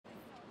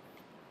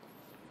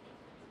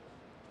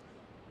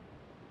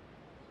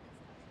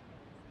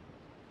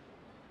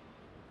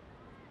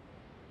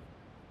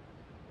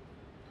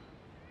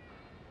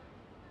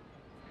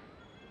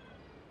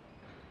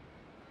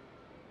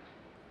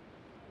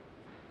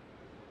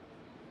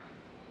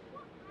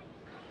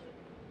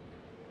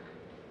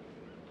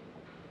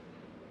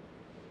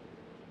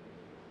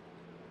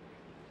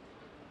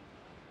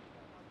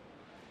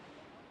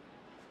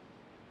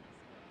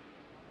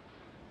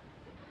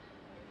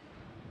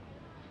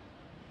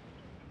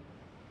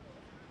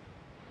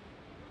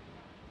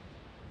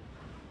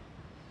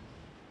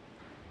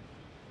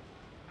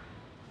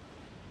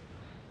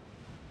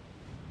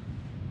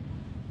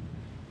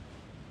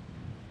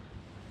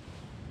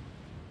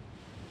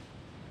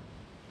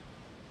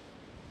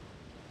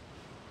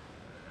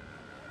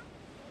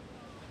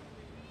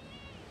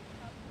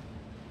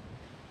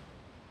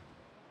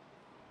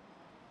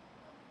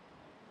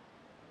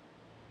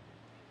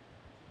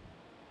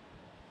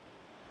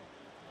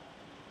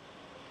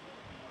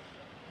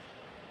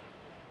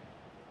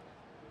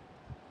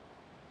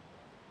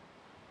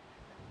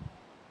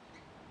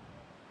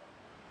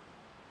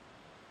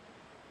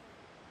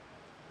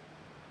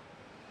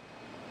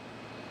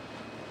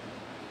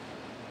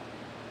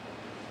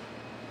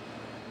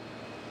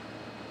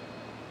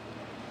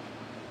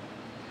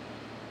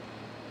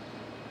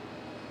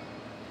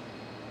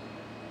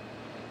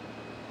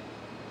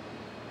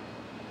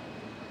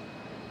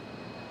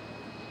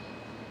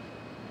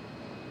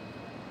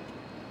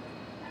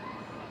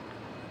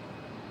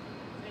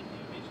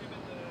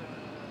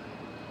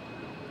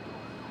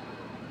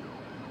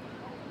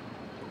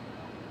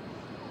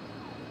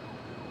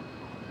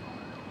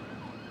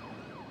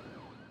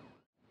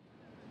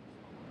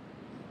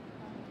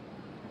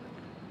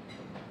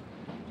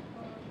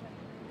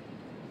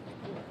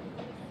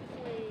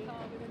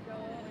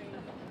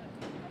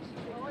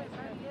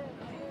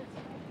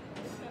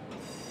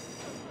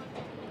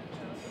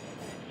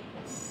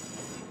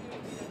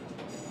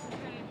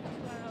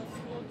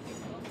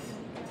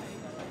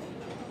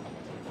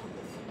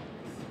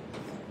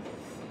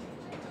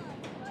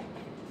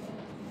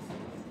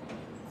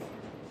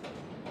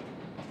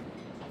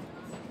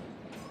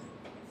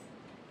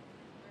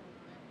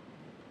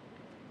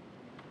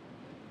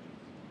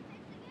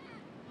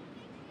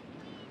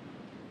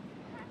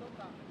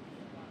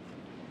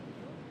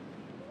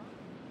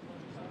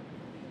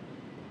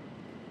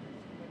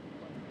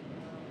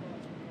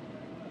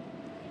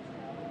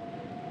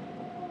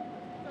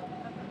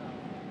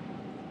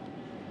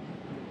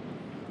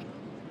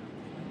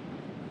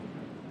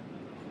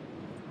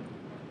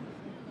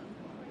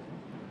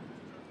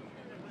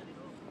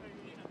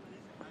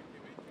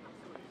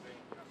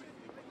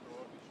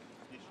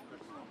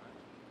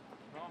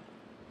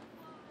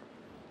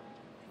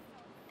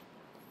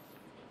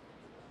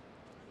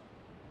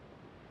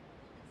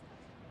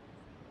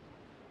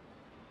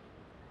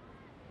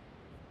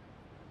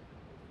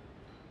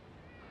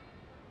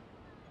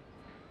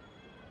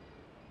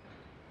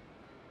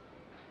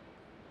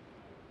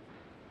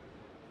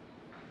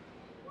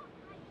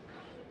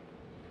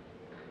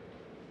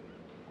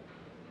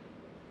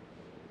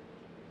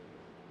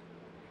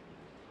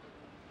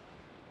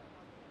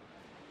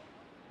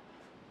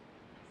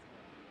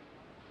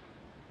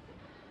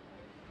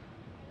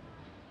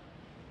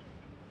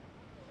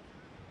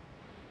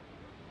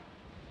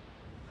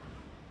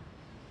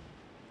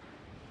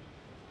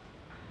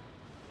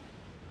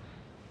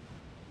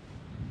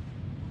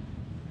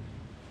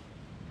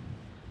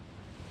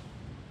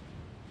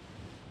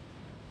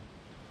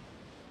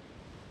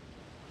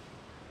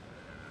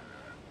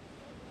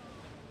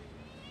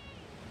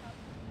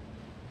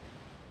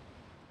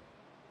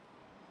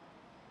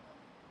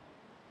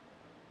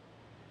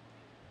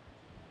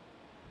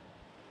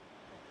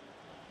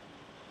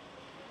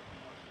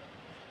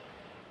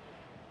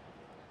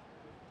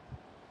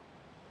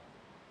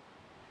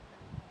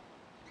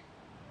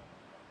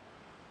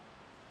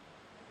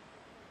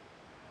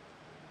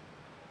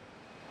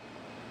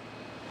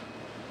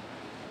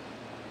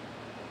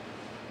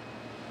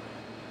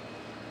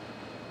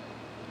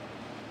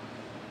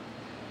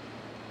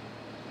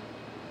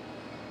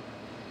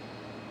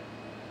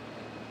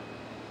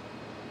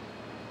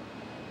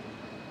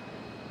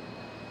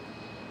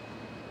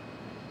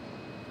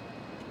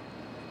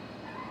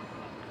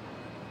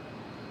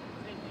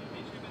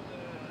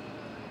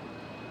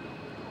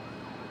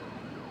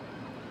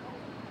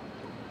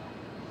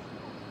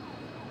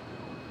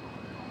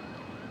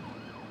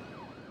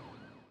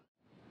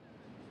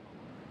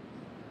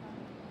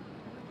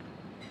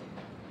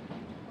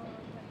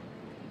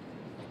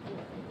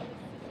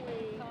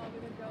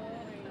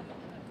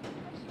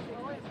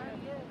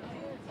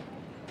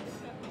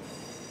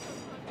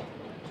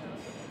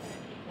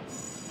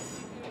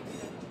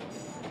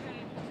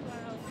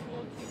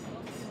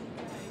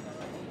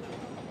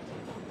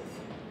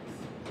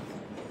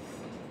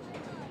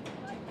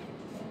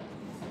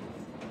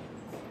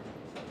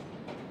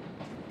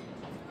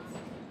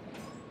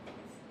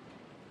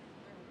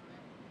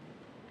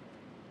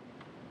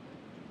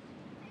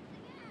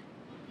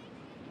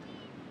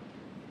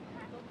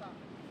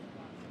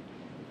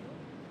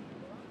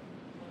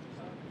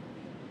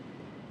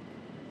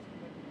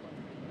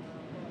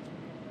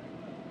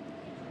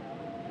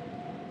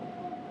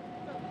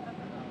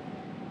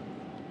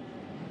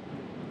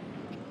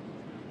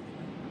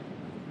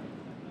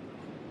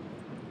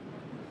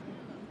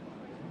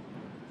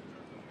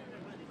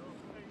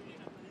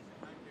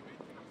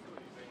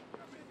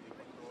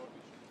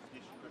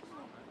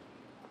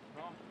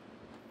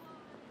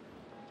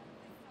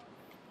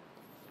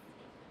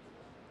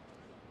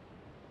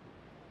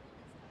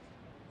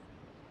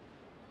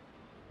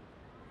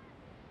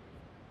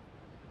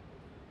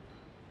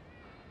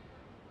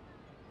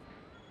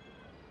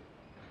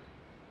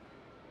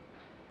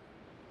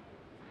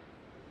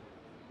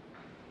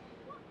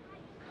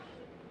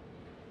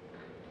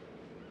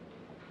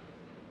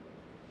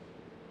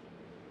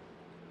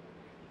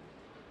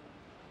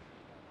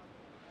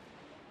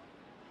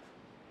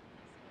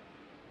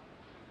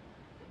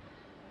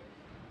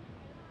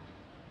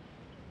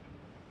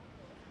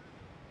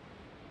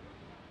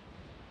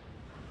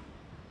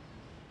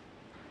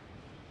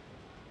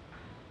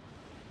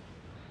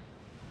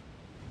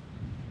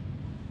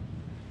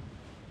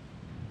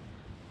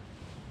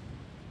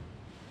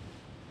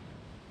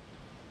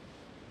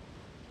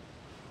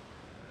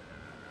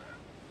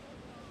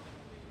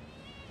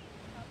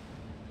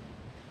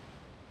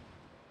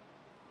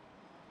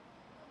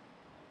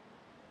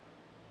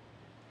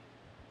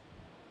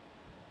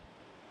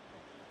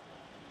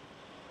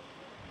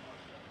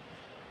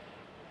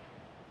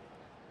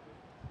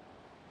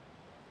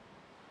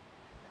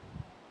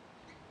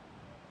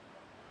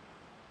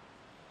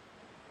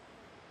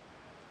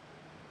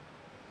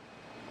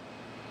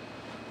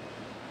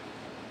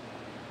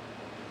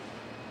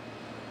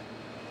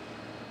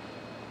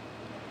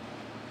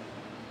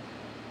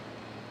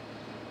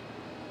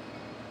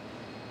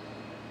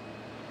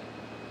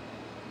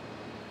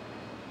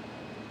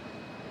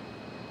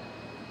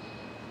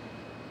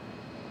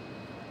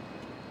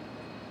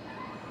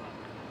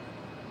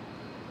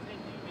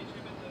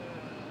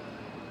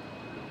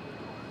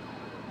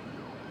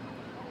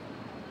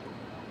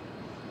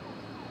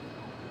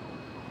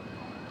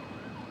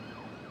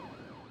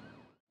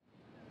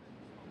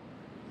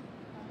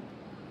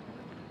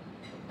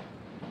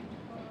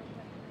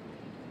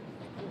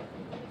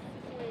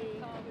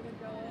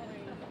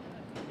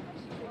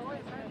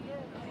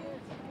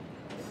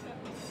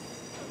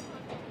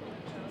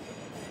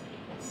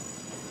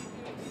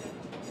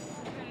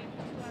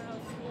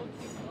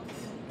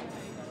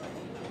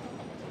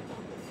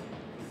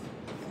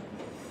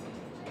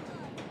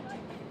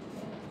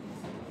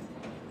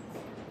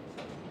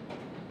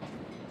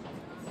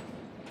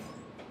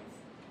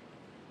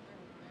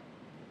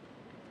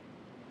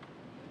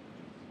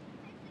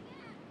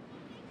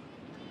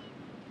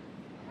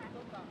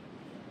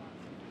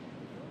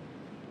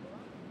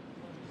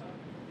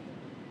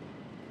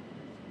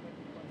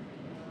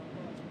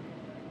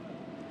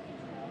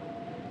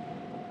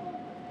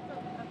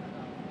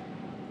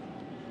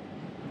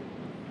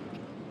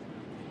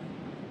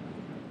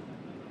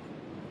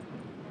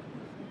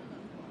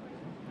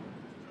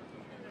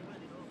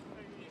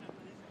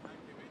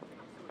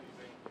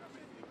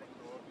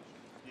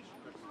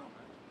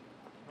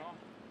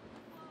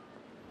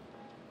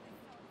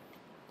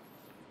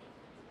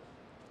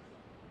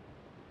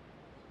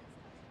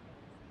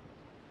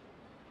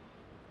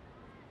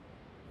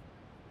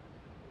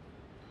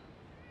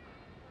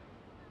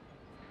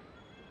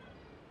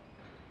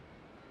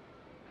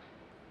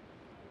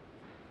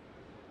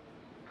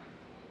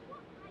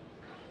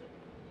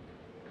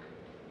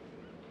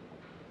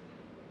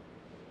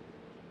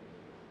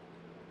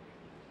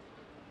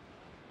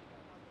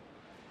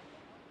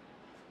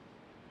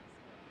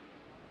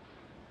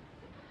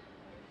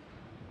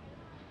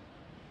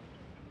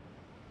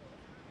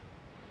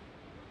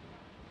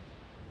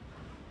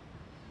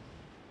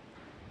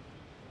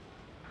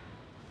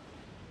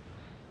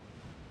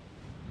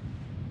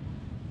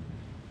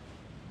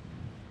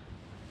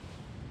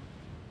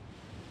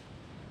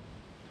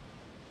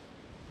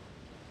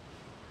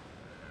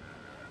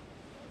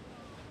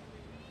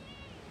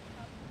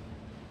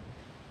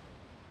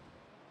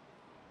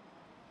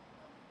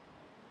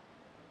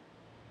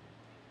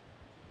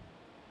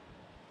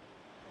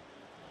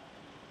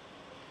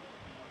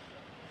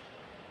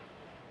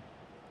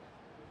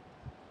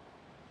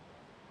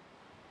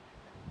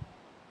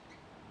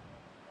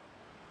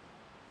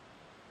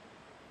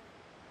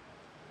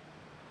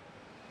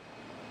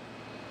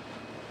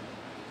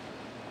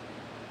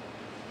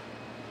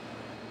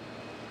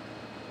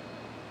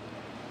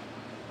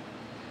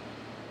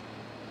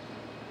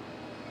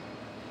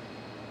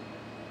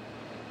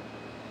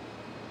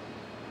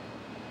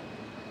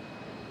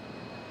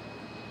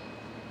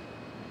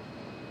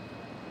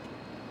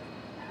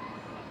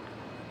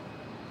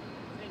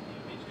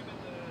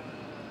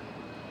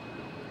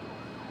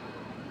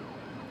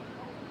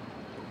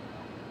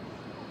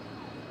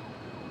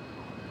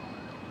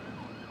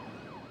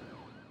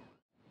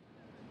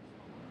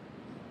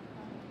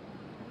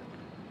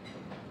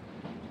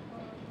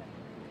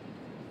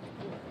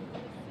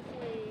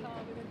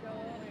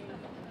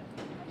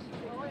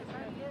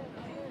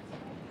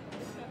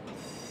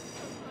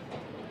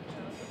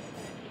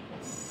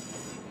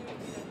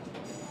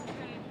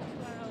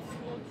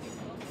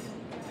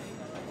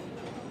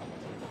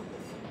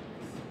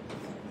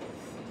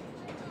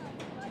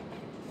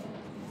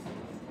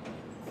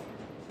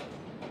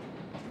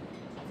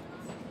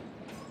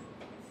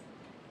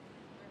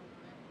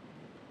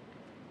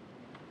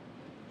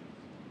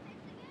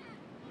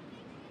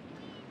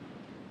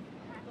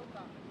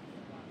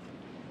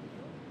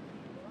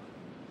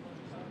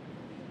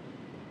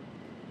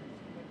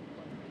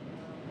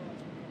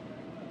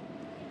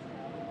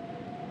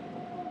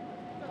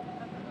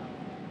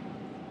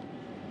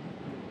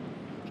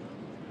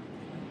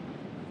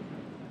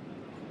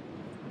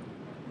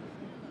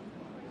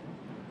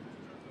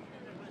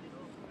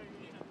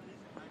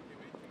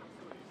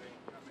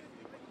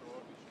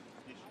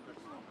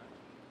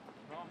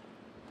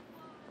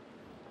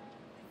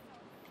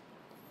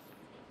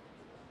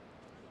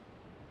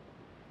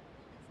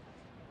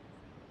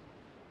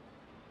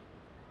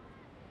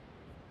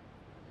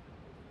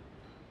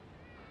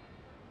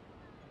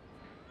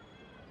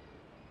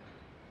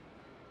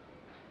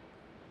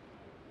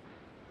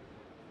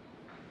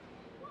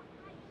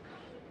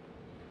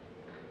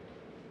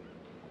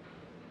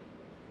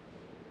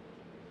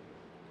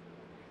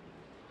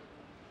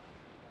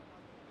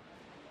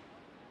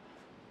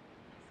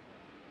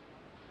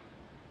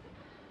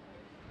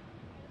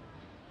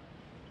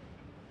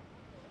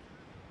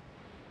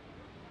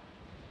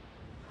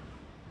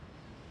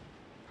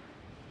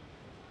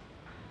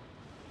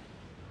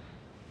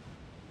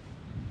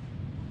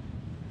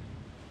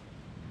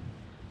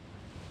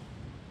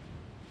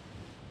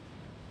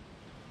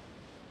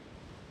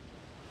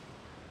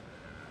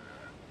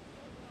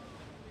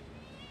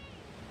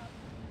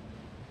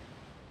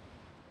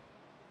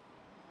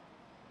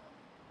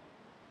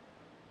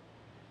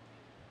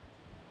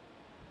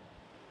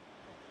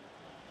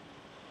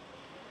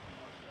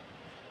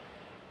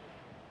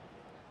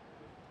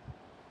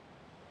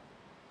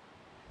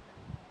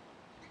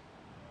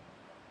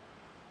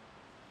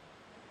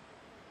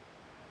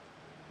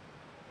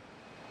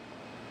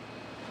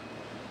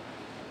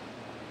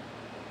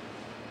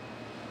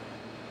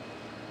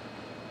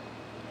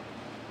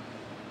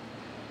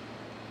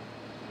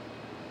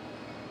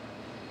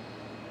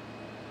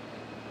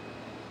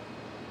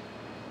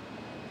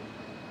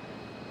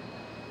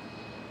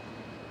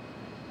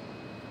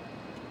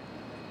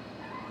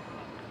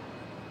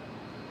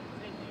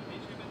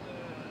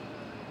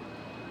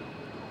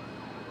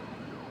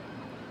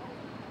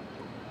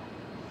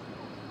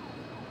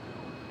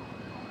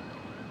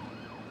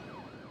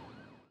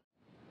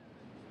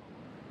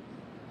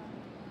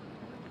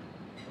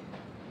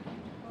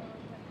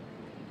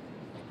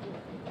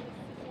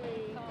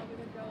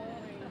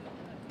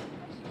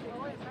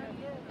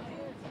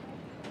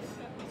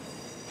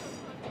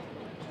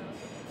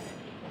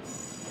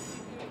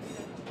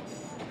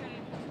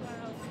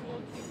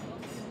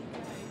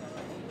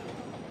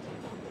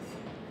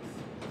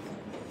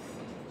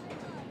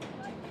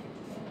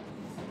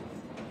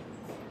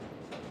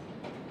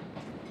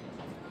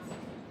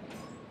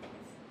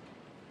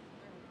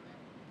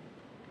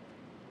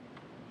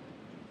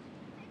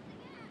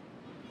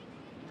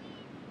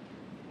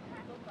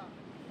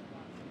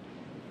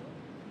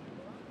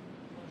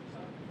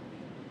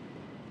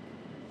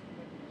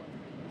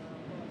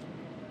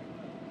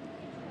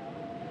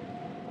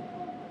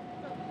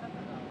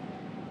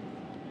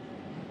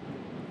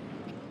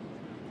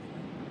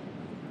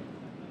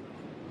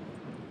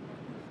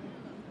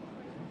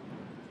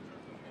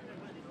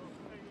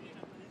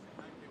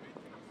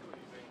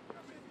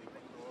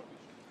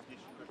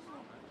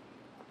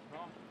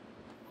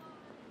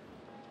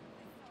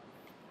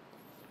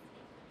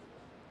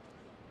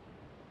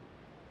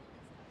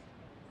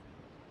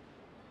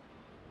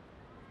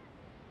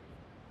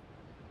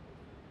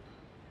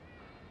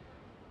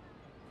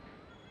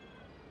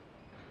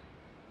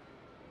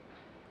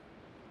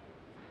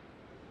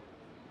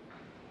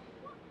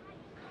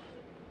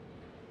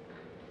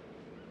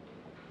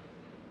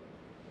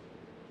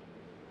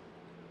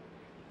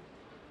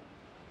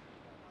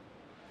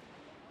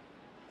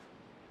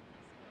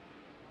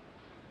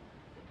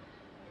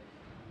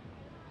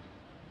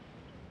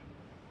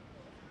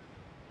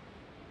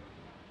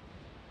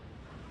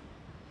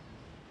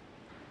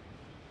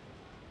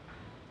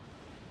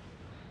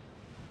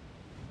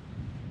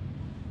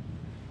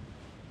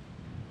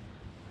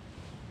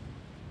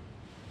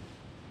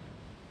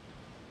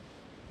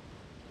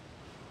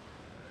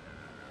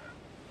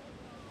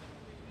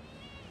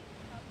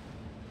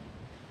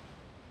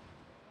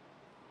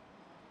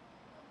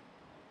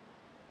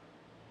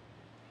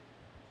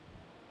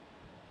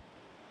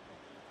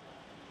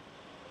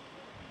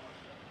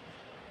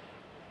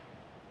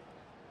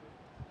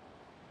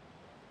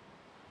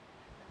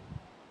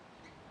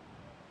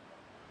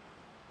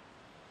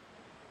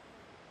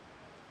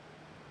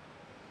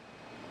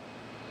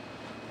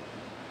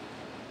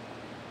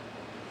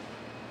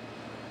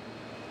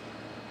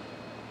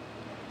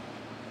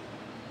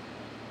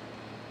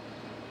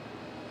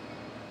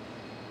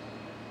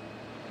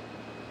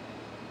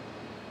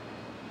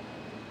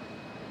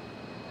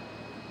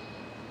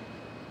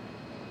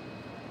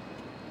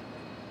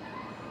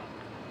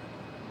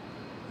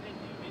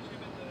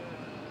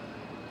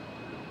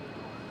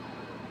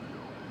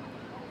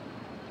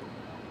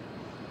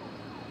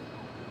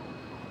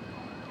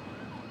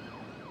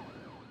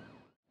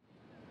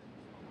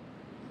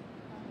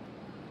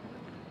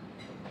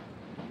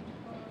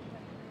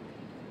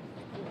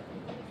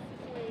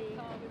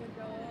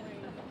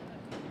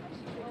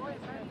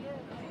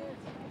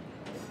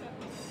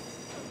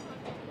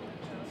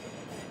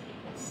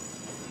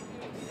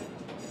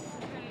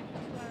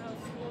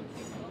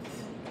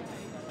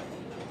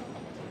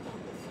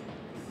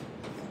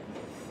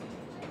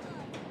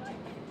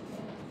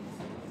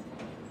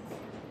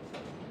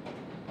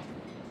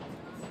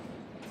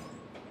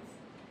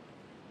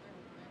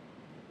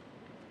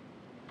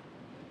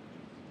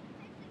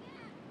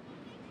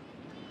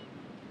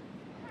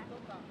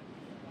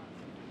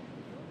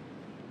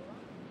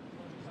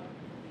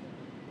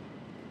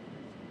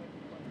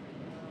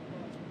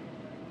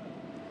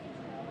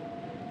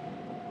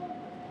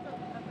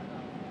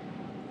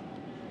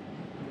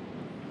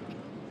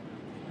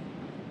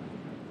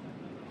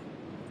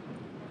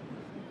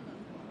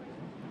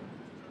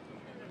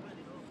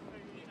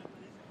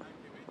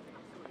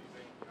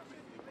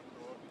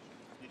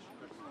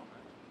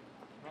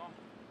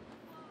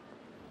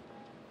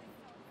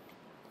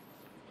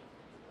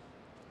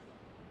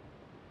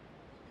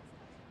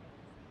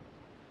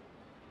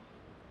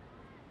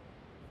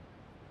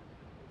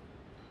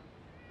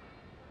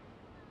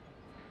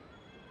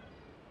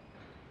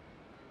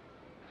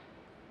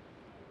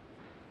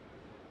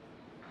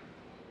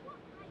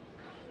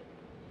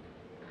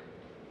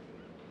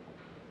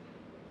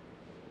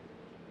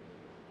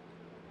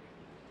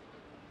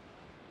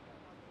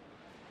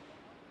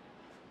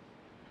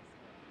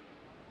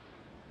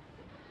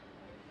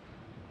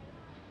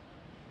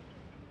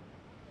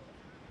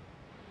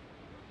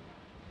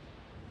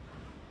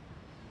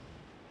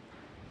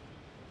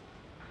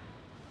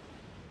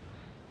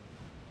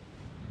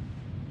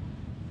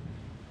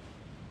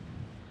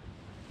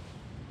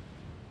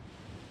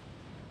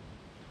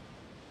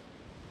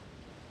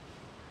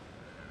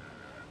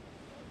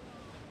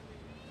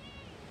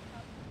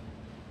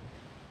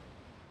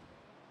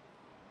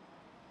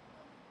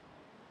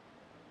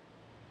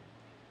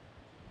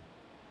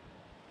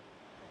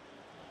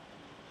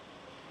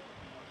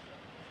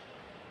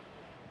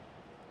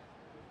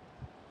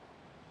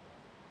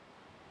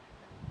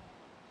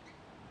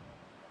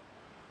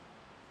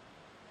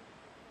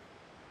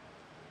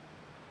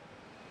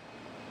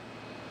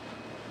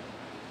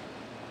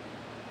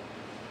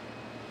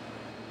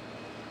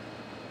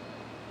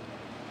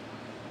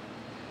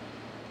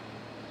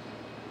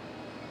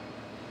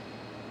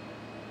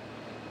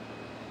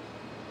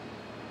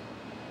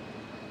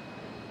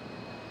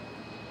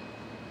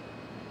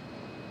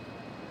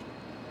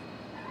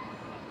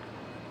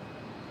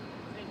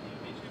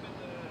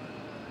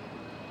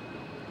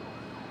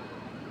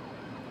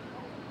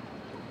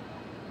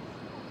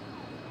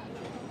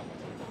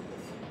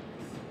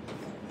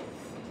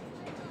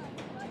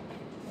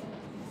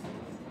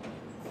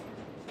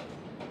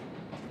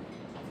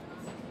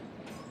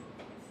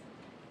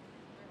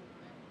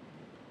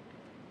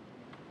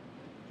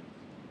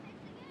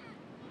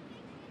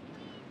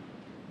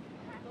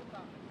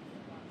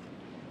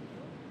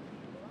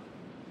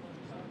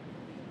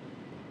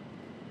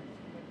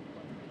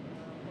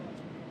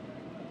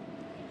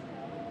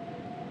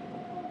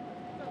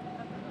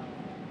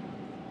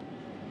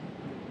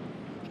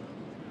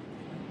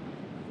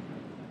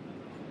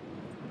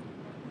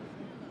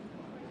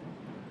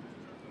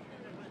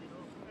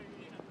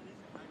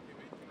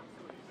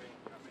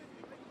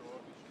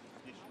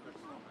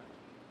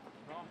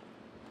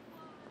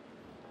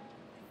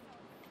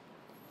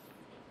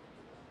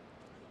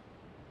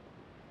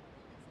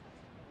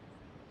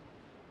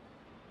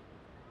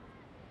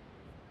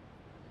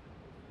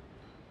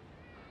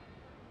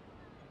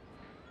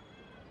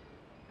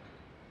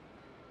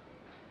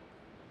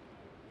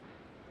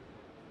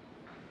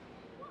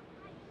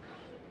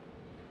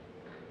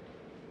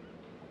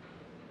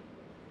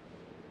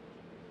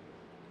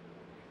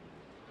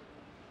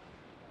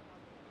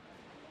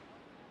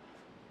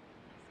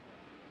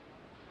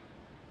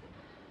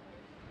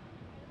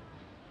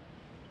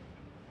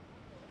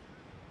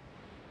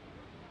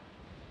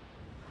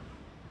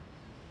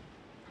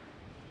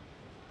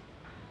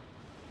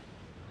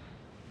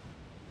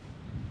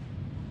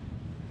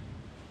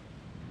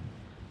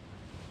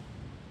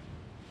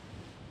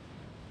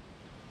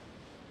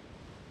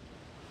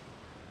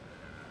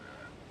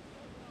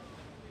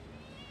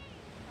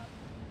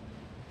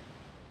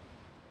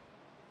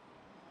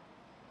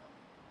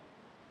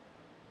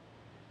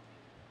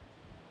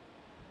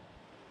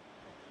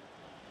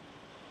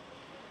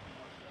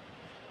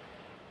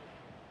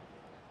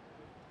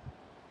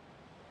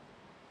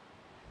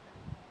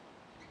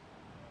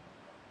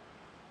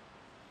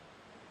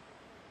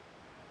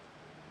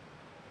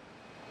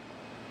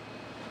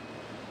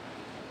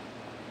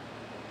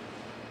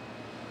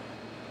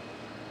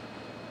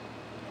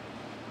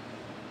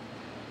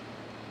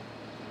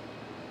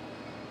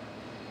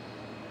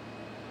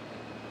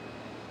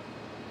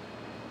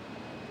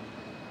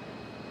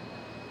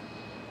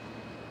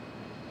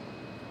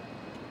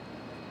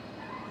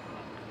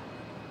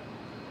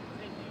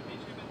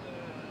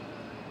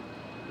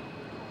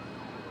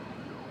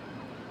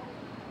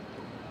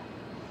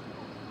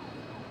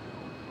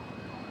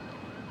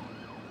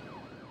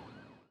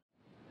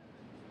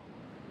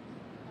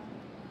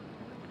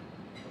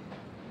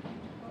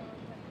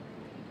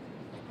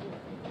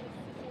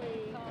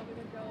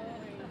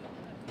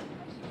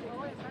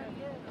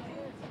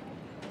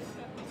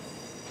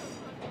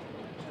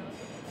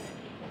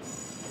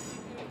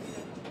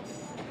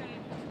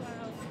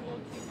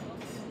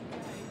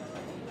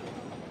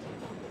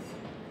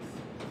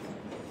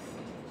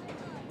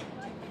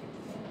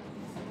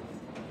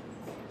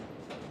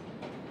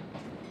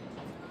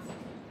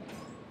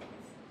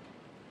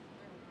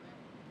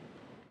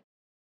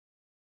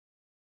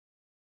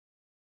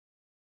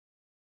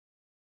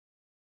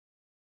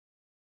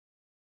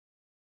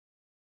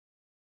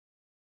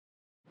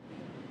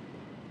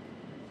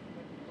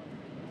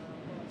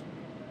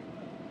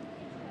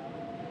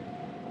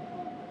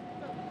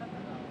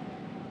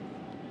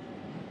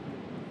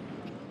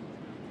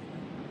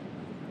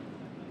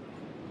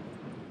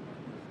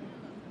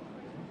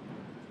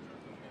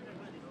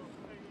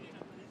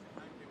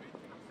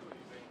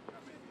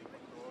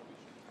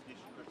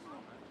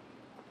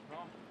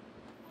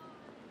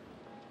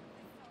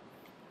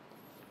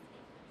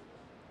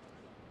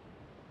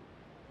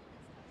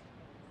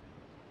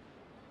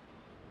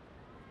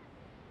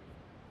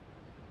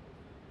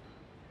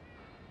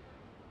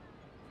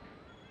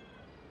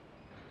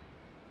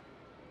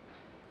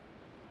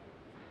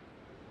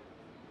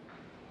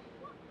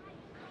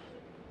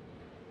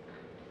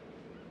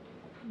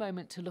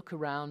moment to look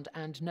around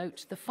and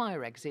note the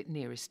fire exit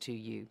nearest to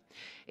you.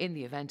 In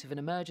the event of an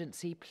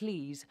emergency,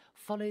 please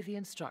follow the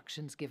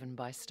instructions given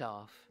by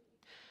staff.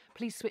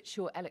 Please switch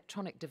your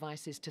electronic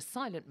devices to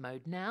silent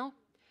mode now.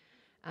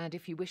 And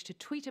if you wish to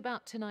tweet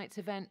about tonight's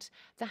event,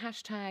 the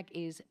hashtag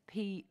is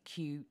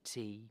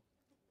PQT.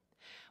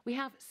 We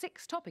have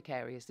 6 topic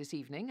areas this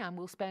evening and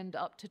we'll spend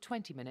up to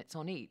 20 minutes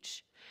on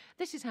each.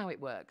 This is how it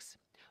works.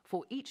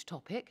 For each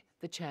topic,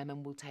 the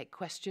chairman will take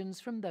questions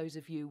from those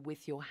of you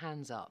with your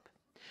hands up.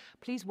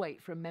 Please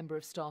wait for a member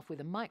of staff with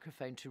a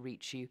microphone to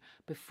reach you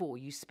before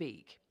you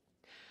speak.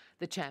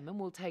 The chairman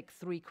will take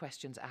 3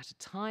 questions at a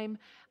time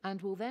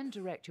and will then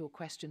direct your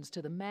questions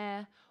to the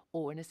mayor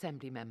or an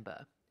assembly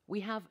member.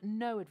 We have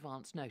no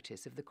advance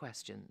notice of the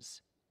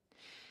questions.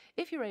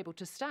 If you're able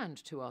to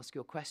stand to ask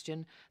your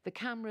question, the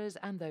cameras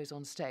and those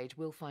on stage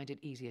will find it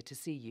easier to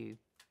see you.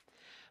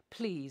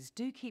 Please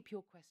do keep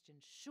your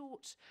questions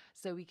short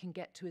so we can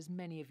get to as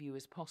many of you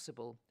as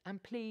possible.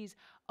 And please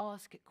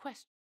ask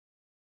questions.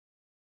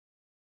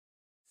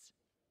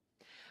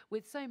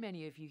 With so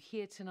many of you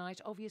here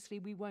tonight, obviously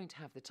we won't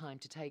have the time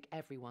to take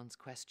everyone's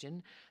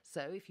question.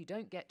 So if you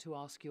don't get to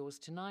ask yours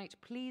tonight,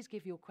 please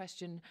give your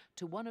question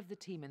to one of the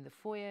team in the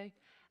foyer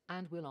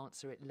and we'll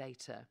answer it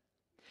later.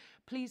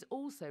 Please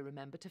also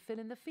remember to fill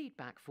in the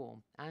feedback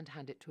form and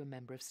hand it to a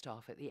member of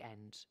staff at the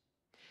end.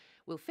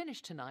 We'll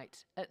finish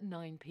tonight at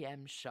 9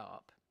 p.m.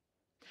 sharp.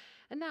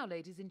 And now,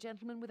 ladies and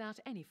gentlemen, without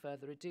any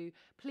further ado,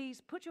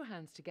 please put your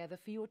hands together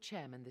for your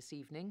chairman this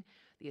evening,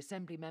 the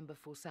Assembly Member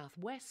for South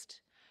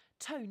West,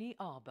 Tony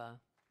Arbour.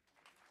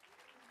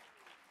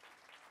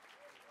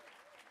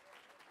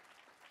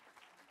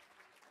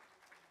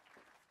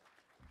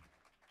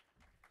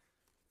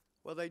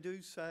 Well, they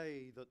do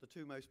say that the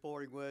 2 most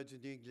boring words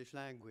in the English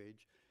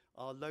language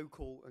are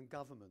local and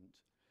government.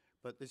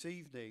 But this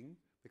evening,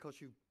 because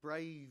you've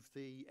braved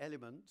the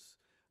elements,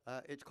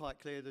 it's quite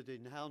clear that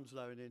in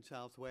Hounslow and in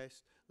South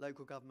West,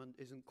 local government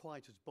isn't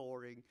quite as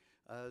boring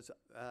as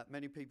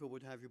many people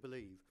would have you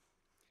believe.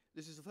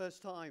 This is the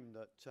first time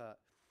that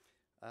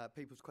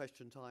People's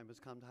Question Time has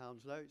come to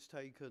Hounslow. It's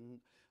taken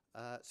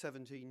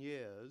 17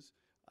 years,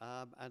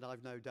 and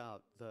I've no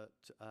doubt that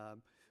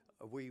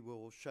we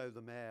will show the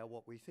mayor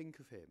what we think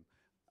of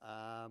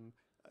him.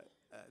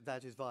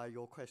 That is via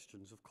your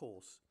questions, of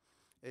course.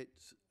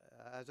 It's,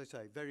 as I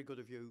say, very good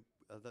of you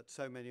that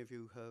so many of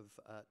you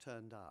have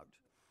turned out.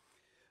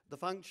 The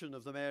function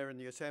of the mayor and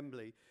the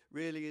Assembly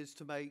really is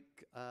to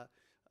make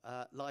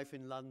life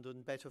in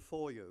London better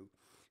for you.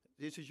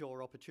 This is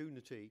your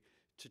opportunity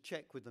to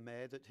check with the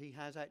mayor that he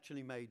has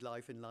actually made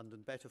life in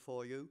London better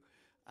for you.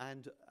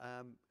 And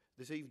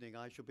this evening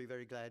I shall be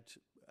very glad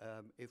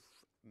if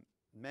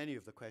many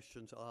of the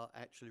questions are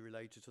actually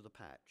related to the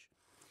patch.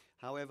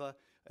 However,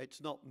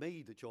 it's not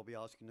me that you'll be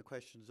asking the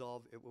questions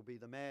of, it will be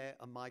the mayor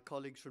and my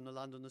colleagues from the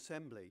London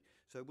Assembly.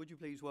 So would you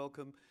please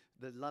welcome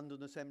the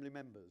London Assembly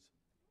members.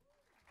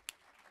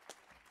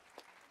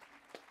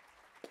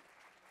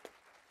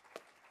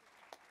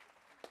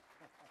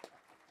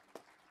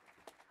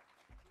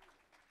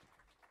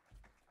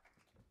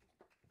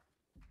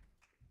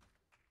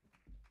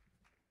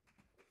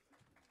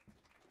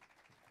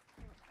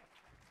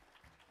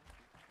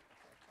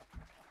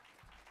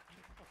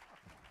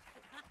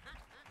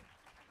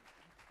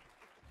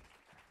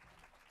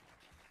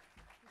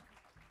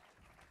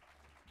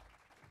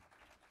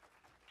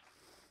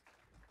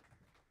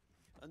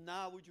 And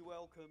now would you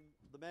welcome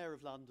the Mayor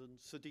of London,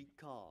 Sadiq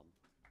Khan.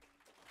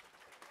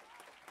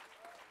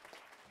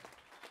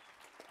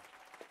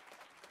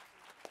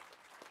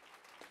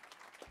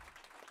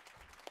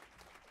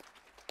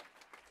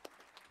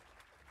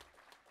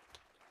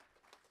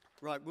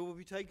 Right, we will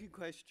be taking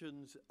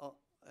questions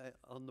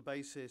on the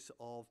basis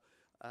of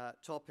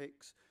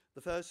topics.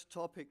 The first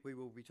topic we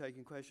will be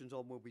taking questions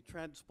on will be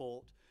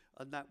transport,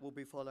 and that will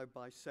be followed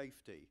by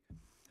safety.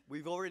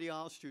 We've already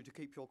asked you to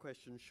keep your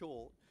questions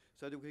short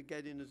so that we can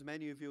get in as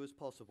many of you as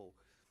possible.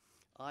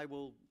 I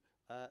will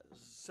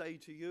say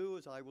to you,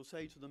 as I will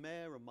say to the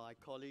Mayor and my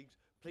colleagues,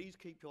 please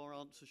keep your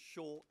answers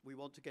short. We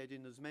want to get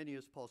in as many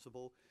as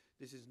possible.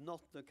 This is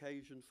not an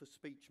occasion for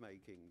speech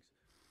makings.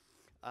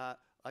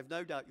 I've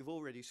no doubt you've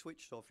already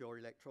switched off your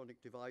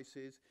electronic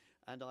devices,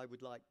 and I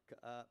would like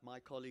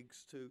my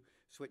colleagues to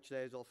switch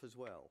theirs off as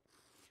well.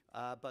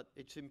 But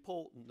it's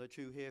important that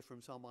you hear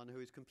from someone who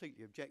is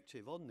completely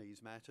objective on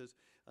these matters,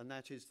 and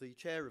that is the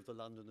Chair of the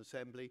London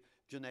Assembly,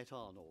 Jeanette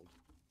Arnold.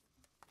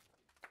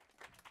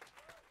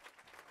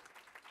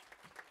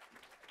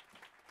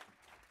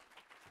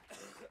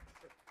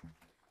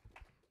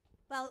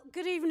 Well,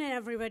 good evening,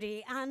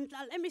 everybody, and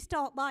let me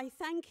start by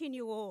thanking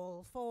you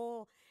all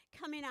for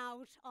coming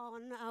out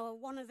on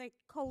one of the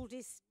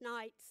coldest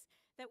nights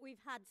that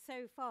we've had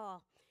so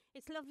far.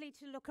 It's lovely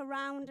to look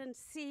around and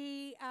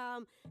see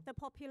the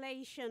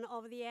population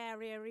of the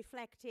area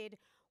reflected.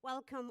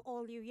 Welcome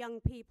all you young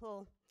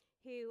people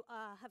who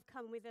have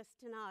come with us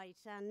tonight,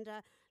 and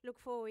look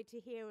forward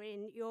to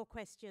hearing your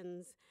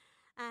questions.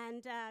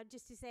 And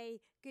just to say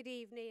good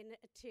evening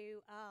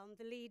to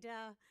the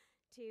leader,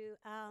 to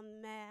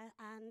Mayor,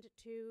 and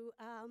to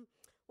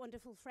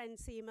wonderful friend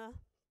Seema.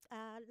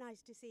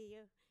 Nice to see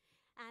you.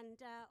 And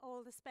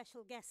all the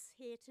special guests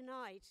here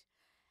tonight.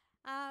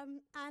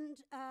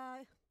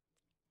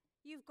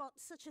 You've got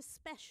such a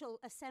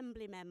special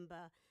assembly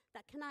member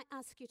that can I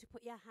ask you to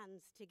put your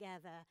hands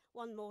together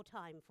one more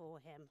time for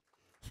him?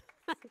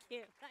 Thank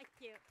you, thank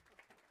you.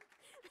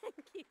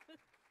 Thank you.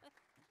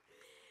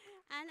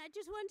 And I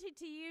just wanted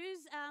to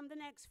use the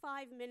next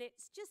 5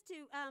 minutes just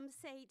to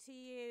say to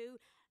you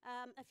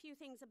a few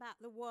things about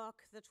the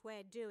work that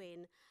we're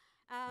doing.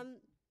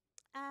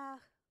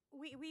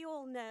 We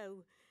all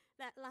know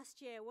that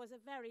last year was a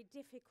very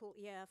difficult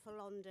year for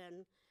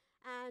London.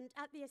 And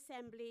at the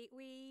Assembly,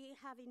 we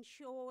have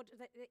ensured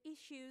that the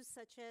issues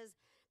such as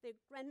the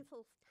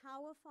Grenfell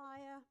Tower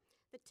fire,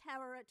 the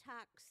terror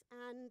attacks,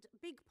 and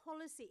big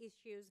policy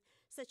issues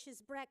such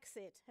as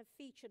Brexit have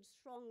featured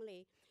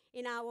strongly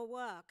in our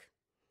work.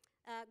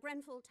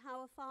 Grenfell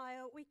Tower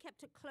fire, we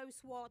kept a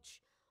close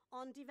watch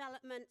on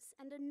developments,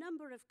 and a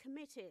number of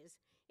committees,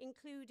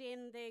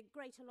 including the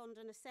Greater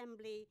London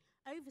Assembly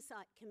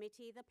Oversight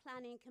Committee, the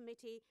Planning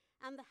Committee,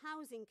 and the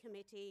Housing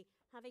Committee,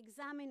 have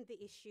examined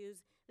the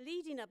issues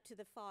leading up to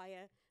the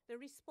fire, the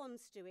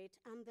response to it,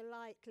 and the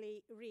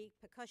likely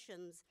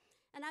repercussions.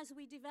 And as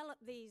we develop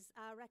these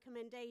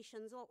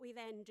recommendations, what we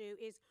then do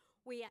is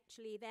we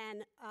actually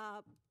then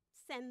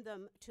send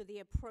them to the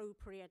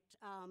appropriate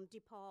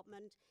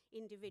department,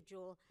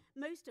 individual.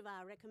 Most of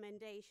our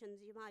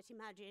recommendations, you might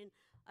imagine,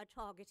 are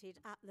targeted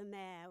at the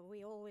mayor.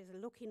 We're always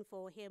looking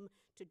for him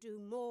to do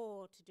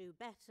more, to do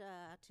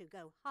better, to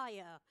go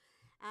higher,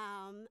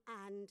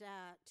 and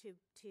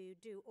to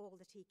do all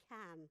that he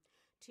can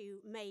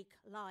to make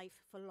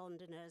life for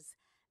Londoners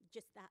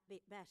just that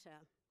bit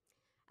better.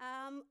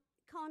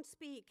 Can't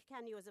speak,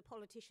 can you, as a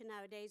politician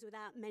nowadays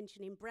without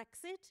mentioning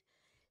Brexit?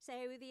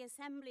 So the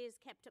Assembly has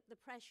kept up the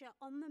pressure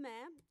on the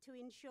Mayor to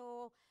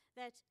ensure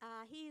that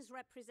he is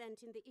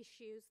representing the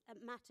issues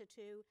that matter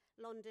to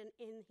London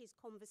in his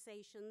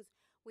conversations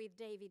with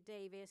David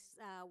Davis,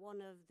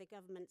 one of the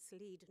government's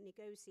lead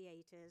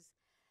negotiators.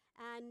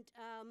 And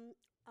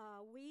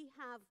we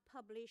have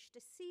published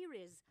a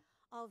series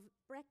of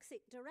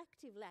Brexit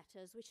directive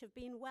letters which have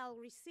been well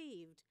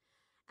received.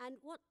 And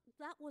what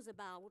that was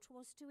about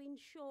was to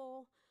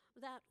ensure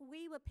that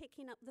we were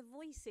picking up the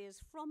voices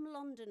from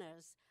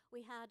Londoners.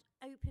 We had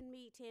open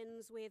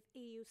meetings with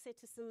EU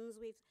citizens,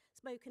 we've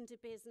spoken to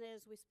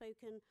business, we've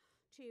spoken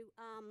to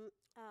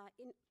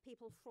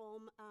people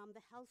from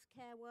the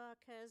healthcare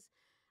workers,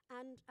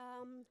 and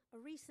a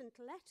recent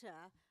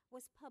letter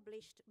was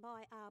published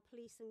by our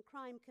Police and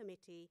Crime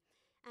Committee,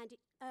 and it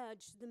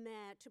urged the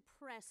Mayor to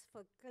press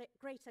for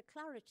greater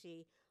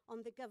clarity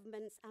on the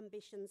government's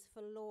ambitions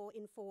for law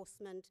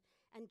enforcement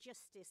and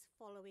justice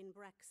following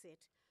Brexit.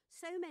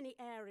 So many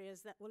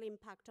areas that will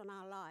impact on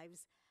our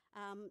lives.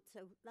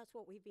 So that's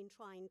what we've been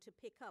trying to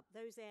pick up,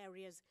 those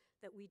areas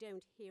that we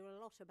don't hear a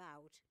lot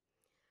about.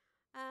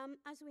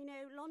 As we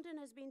know, London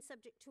has been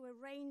subject to a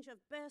range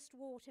of burst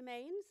water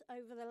mains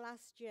over the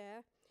last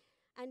year.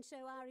 And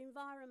so our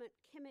Environment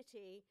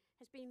Committee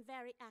has been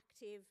very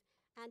active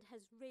and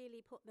has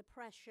really put the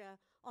pressure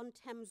on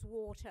Thames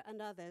Water and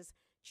others,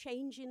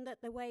 changing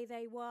the way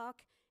they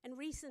work. And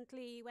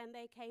recently, when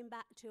they came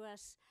back to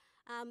us,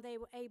 they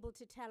were able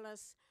to tell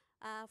us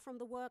from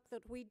the work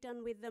that we'd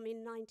done with them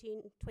in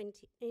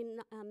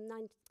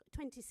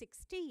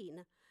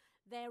 2016,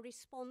 their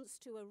response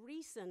to a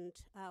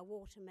recent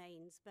water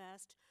mains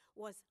burst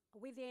was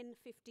within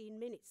 15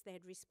 minutes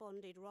they'd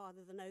responded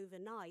rather than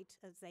overnight,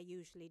 as they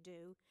usually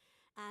do,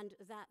 and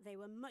that they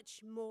were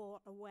much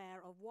more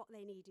aware of what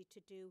they needed to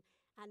do,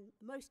 and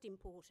most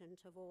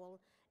important of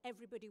all,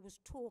 everybody was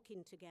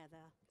talking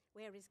together,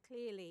 whereas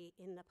clearly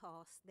in the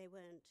past they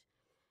weren't.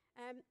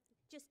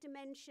 Just to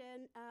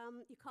mention,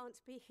 you can't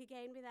speak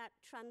again without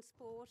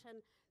transport,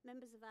 and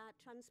members of our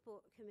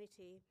Transport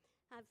Committee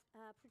have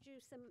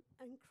produced some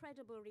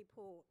incredible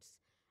reports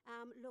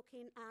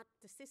looking at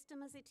the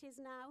system as it is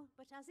now,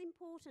 but as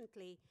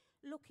importantly,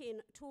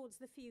 looking towards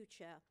the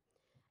future.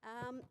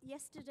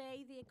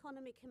 Yesterday, the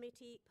Economy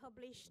Committee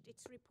published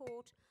its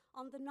report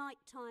on the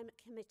Nighttime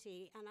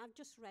Committee, and I've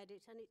just read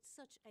it, and it's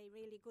such a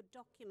really good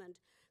document,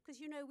 because,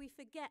 you know, we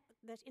forget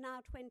that in our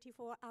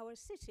 24-hour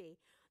city,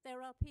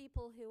 there are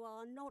people who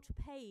are not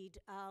paid,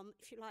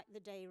 if you like, the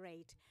day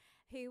rate,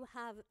 who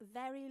have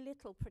very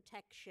little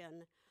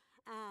protection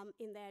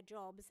in their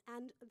jobs,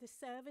 and the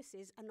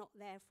services are not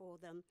there for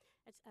them.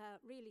 It's a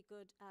really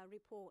good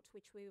report,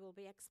 which we will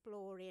be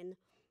exploring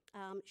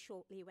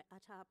shortly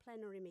at our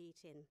plenary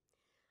meeting.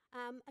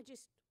 I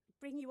just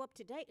bring you up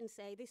to date and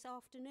say this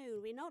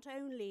afternoon we not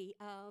only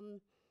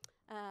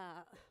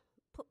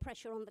put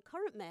pressure on the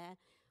current mayor,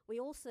 we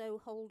also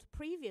hold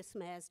previous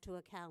mayors to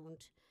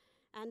account.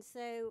 And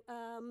so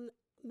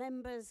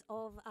members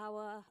of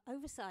our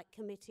Oversight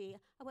Committee,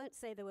 I won't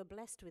say they were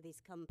blessed with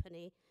his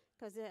company,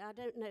 because I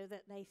don't know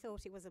that they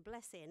thought it was a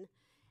blessing,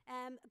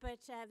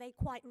 but they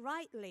quite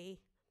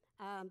rightly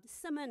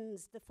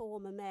summoned the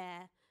former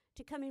mayor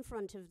to come in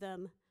front of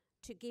them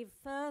to give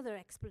further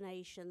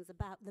explanations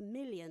about the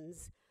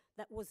millions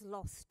that was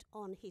lost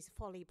on his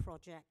folly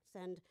projects.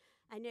 And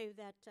I know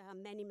that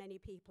many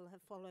people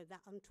have followed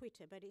that on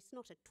Twitter, but it's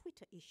not a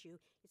Twitter issue.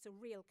 It's a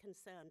real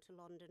concern to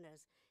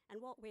Londoners.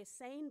 And what we're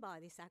saying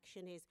by this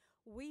action is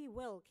we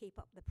will keep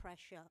up the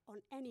pressure on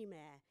any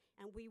mayor,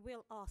 and we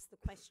will ask the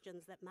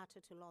questions that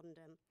matter to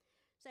London.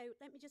 So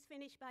let me just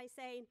finish by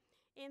saying,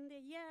 in the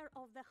year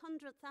of the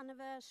 100th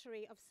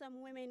anniversary of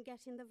some women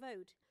getting the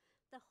vote,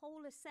 the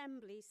whole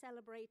Assembly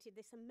celebrated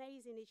this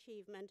amazing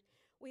achievement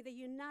with a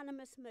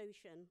unanimous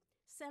motion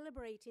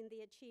celebrating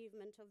the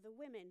achievement of the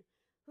women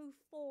who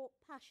fought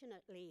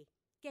passionately,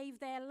 gave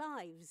their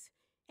lives,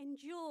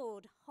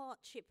 endured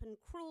hardship and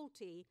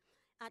cruelty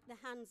at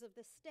the hands of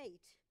the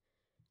state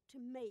to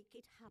make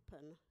it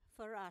happen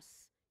for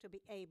us to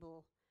be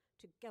able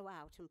to go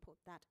out and put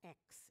that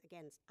X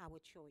against our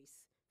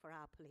choice for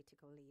our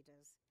political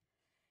leaders.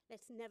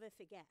 Let's never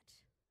forget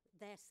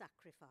their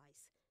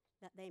sacrifice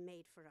that they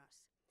made for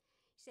us.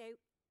 So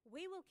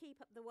we will keep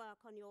up the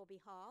work on your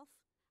behalf,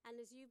 and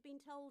as you've been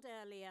told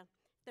earlier,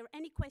 if there are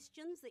any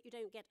questions that you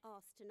don't get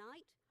asked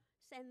tonight,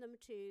 send them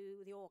to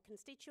your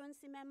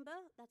constituency member,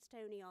 that's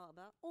Tony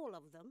Arbour, all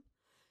of them.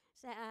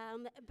 So,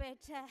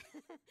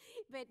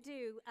 but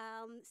do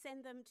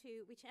send them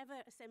to whichever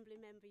assembly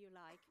member you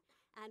like,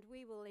 and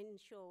we will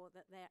ensure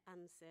that they're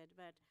answered.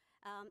 But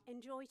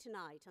enjoy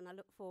tonight, and I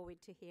look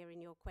forward to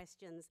hearing your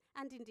questions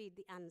and indeed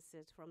the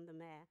answers from the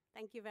Mayor.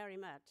 Thank you very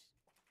much.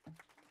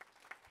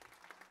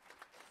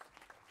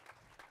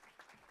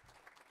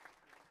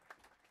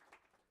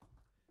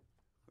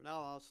 I'll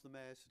now ask the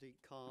Mayor, Sadiq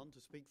Khan, to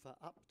speak for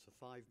up to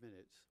 5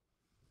 minutes.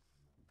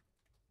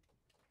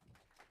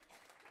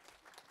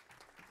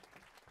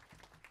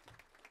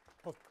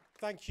 Well,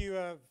 thank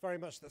you very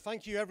much.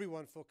 Thank you,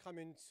 everyone, for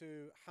coming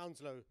to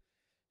Hounslow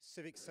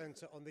Civic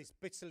Centre on this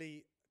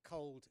bitterly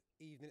cold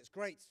evening. It's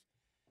great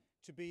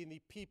to be in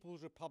the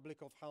People's Republic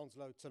of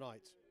Hounslow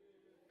tonight.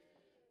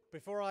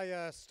 Before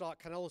I start,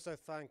 can I also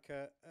thank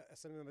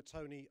Assemblymember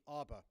Tony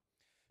Arbour,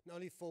 not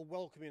only for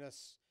welcoming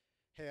us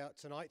here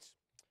tonight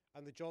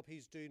and the job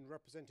he's doing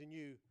representing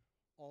you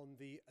on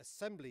the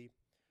Assembly,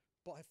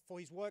 but for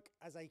his work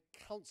as a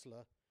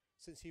councillor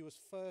since he was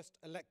first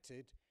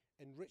elected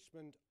in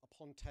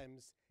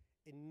Richmond-upon-Thames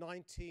in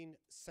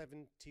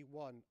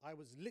 1971. I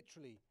was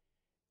literally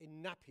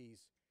in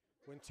nappies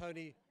when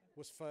Tony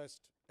was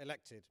first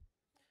elected.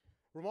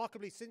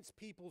 Remarkably, since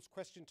People's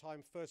Question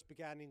Time first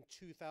began in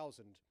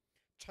 2000,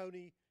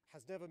 Tony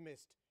has never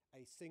missed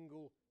a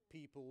single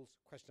People's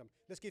Question Time.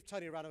 Let's give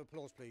Tony a round of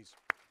applause, please.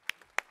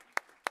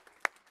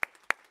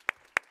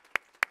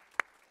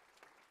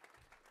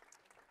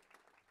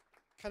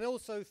 Can I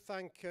also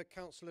thank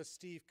Councillor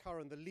Steve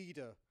Curran, the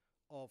leader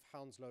of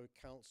Hounslow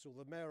Council,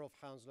 the Mayor of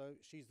Hounslow,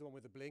 she's the one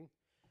with the bling,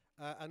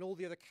 and all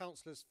the other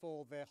councillors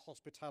for their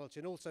hospitality.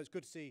 And also it's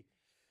good to see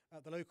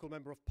the local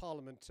Member of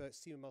Parliament,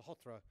 Seema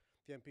Malhotra,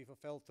 the MP for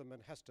Feltham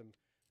and Heston,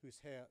 who's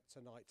here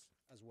tonight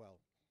as well.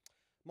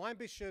 My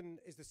ambition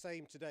is the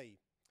same today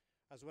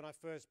as when I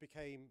first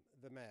became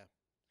the Mayor.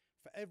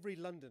 For every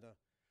Londoner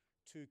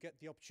to get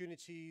the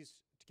opportunities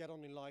to get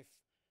on in life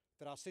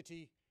that our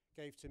city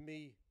gave to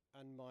me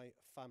and my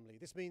family.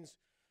 This means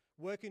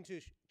working to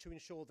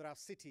ensure that our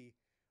city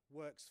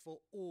works for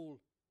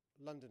all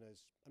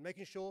Londoners and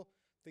making sure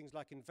things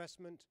like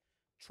investment,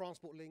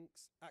 transport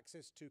links,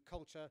 access to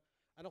culture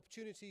and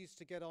opportunities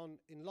to get on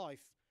in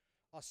life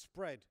are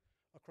spread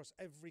across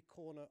every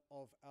corner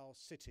of our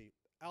city,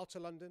 outer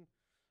London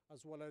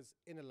as well as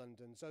inner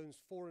London, zones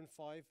 4 and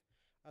 5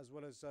 as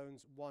well as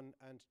zones 1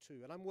 and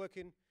 2. And I'm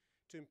working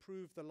to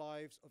improve the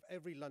lives of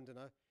every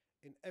Londoner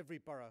in every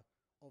borough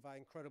of our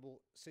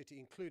incredible city,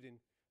 including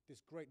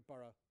this great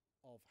borough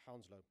of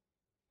Hounslow.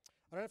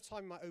 I don't have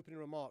time in my opening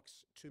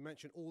remarks to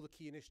mention all the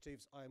key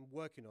initiatives I am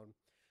working on,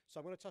 so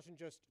I'm going to touch on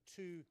just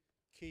 2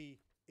 key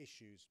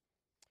issues.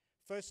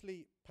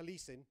 Firstly,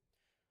 policing.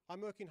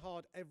 I'm working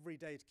hard every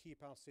day to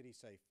keep our city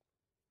safe.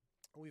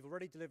 We've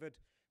already delivered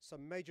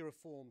some major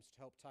reforms to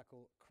help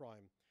tackle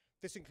crime.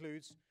 This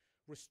includes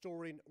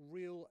restoring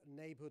real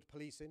neighbourhood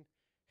policing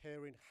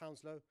here in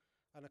Hounslow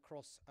and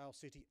across our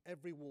city.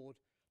 Every ward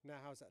now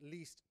has at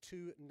least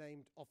 2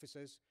 named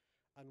officers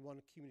and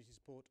 1 community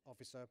support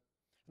officer,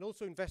 and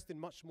also investing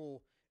much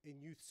more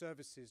in youth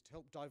services to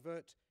help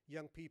divert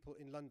young people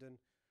in London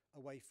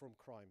away from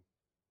crime.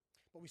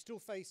 But we still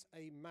face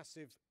a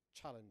massive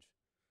challenge.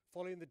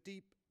 Following the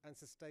deep and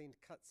sustained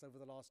cuts over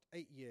the last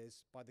 8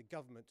 years by the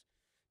government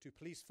to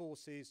police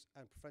forces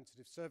and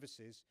preventative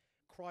services,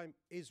 crime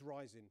is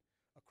rising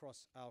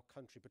across our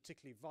country,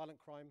 particularly violent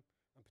crime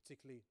and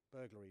particularly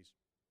burglaries.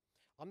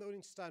 I'm not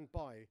willing to stand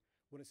by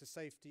when it's the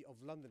safety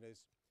of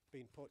Londoners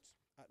being put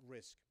at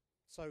risk.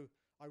 So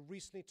I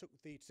recently took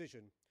the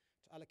decision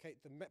to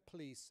allocate the Met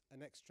Police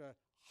an extra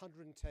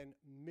 £110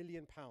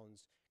 million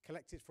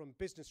collected from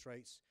business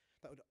rates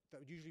that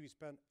would usually be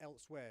spent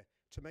elsewhere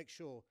to make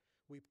sure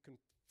we can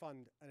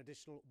fund an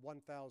additional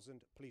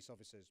 1,000 police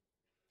officers.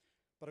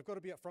 But I've got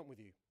to be upfront with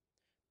you.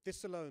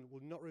 This alone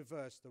will not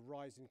reverse the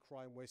rise in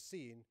crime we're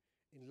seeing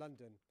in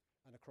London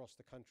and across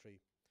the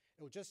country.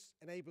 It will just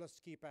enable us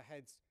to keep our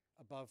heads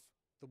above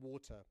the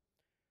water.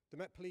 The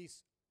Met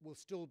Police will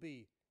still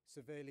be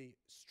severely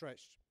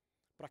stretched.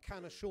 But I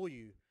can assure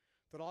you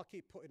that I'll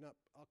keep putting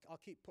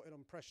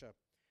on pressure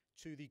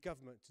to the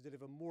government to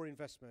deliver more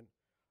investment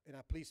in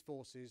our police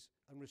forces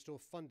and restore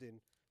funding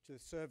to the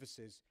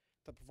services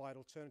that provide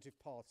alternative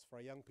paths for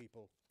our young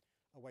people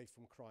away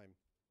from crime.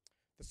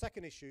 The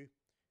second issue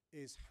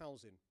is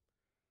housing.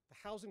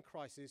 The housing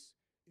crisis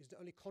is not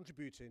only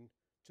contributing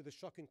to the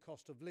shocking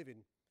cost of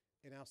living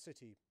in our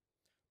city,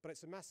 but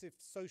it's a massive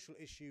social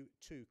issue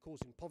too,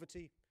 causing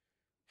poverty,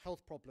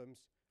 health problems,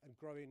 and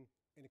growing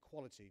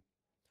inequality.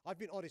 I've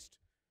been honest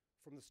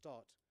from the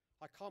start.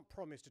 I can't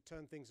promise to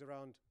turn things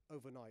around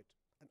overnight,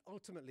 and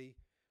ultimately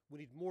we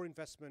need more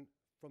investment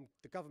from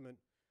the government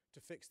to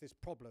fix this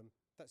problem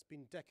that's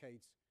been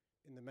decades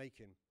in the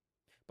making.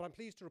 But I'm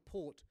pleased to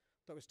report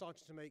that we're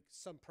starting to make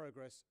some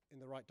progress in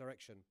the right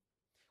direction.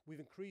 We've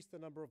increased the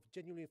number of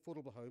genuinely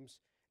affordable homes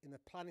in the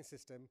planning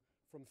system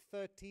from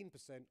 13%,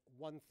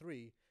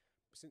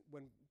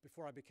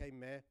 before I became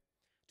mayor,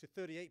 to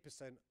 38%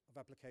 of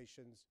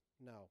applications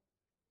now.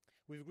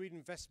 We've agreed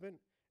investment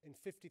in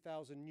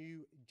 50,000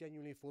 new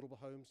genuinely affordable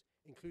homes,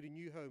 including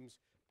new homes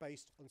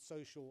based on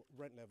social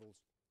rent levels,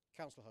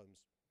 council homes.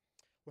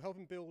 We're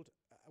helping build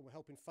and we're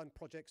helping fund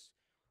projects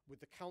with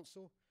the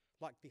council,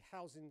 like the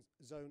housing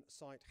zone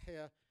site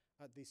here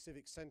at the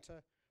Civic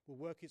Centre, where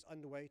work is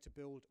underway to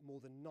build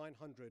more than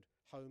 900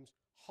 homes.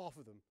 Half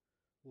of them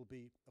will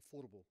be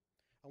affordable.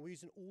 And we're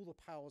using all the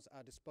powers at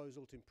our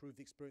disposal to improve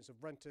the experience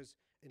of renters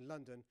in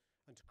London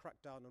and to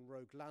crack down on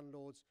rogue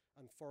landlords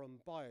and foreign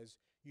buyers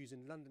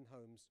using London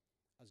homes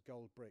as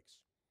gold bricks.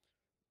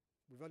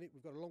 We've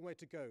got a long way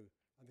to go,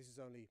 and this is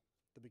only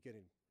the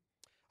beginning.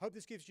 I hope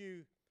this gives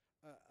you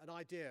an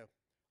idea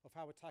of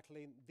how we're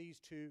tackling these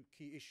two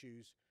key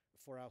issues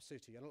for our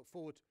city. And I look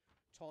forward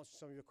to answering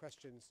some of your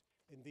questions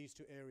in these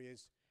two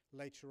areas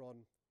later on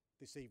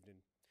this evening.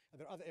 And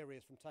there are other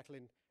areas, from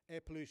tackling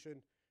air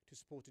pollution to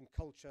supporting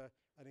culture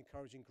and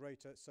encouraging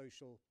greater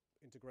social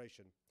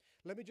integration.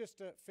 Let me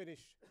just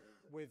finish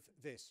with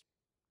this.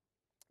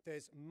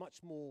 There's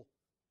much more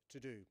to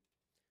do.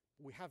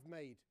 We have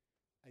made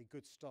a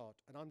good start,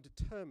 and I'm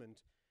determined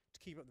to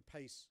keep up the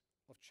pace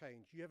of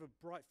change. You have a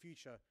bright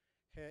future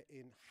here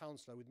in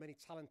Hounslow with many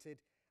talented,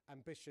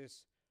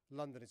 ambitious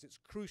Londoners. It's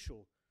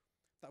crucial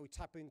that we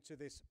tap into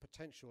this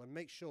potential and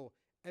make sure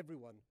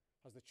everyone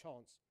has the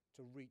chance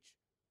to reach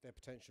their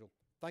potential.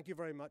 Thank you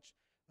very much,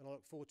 and I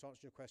look forward to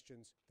answering your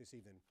questions this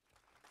evening.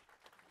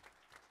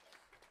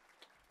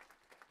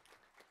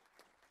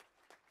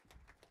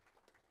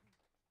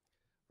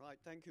 Right,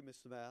 thank you,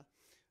 Mr. Mayor.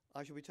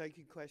 I shall be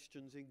taking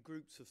questions in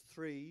groups of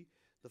 3.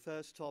 The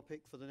first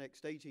topic for the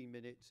next 18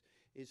 minutes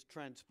is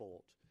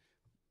transport.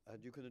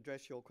 And you can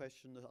address your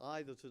question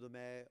either to the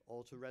Mayor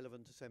or to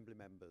relevant Assembly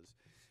members.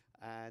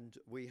 And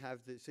we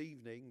have this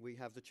evening, we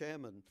have the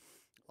Chairman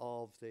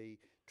of the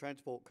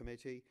Transport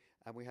Committee,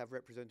 and we have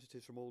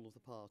representatives from all of the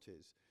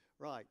parties.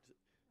 Right,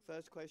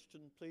 first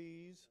question,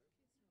 please.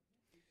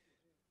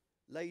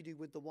 Lady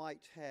with the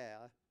white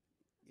hair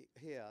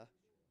here.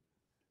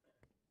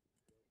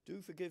 Do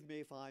forgive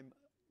me if I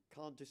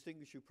can't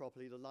distinguish you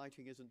properly. The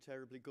lighting isn't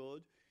terribly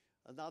good.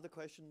 Another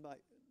question,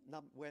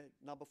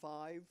 number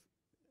 5.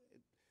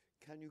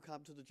 Can you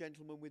come to the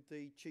gentleman with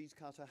the cheese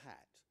cutter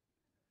hat?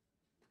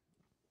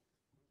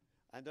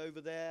 And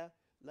over there,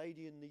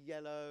 lady in the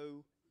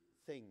yellow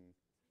thing.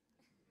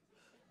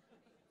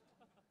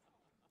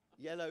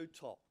 Yellow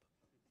top.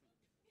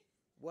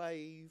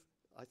 Wave.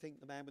 I think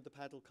the man with the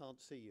paddle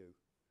can't see you.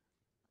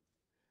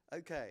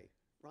 Okay.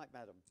 Right,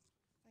 madam.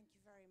 Thank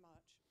you very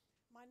much.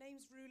 My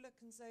name's Rula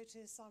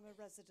Konzotis. I'm a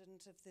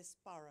resident of this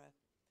borough.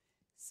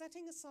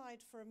 Setting aside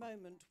for a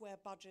moment where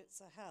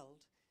budgets are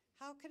held,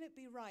 how can it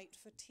be right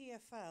for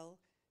TfL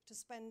to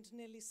spend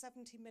nearly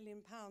 £70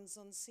 million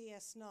on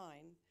CS9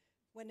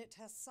 when it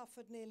has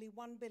suffered nearly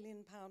 £1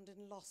 billion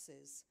in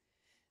losses?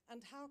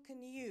 And how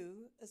can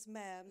you, as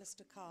Mayor,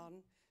 Mr.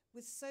 Khan,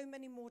 with so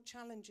many more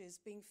challenges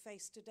being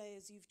faced today,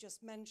 as you've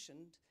just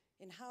mentioned,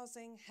 in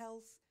housing,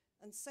 health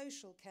and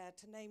social care,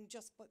 to name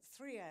just but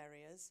 3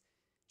 areas,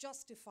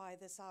 justify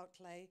this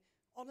outlay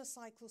on a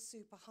cycle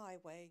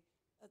superhighway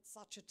at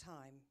such a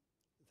time?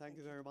 Thank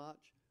you very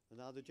much.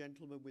 Another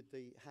gentleman with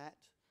the hat.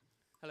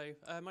 Hello,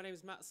 my name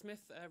is Matt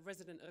Smith,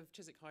 resident of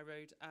Chiswick High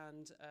Road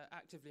and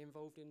actively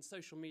involved in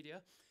social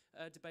media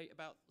debate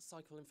about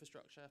cycle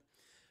infrastructure.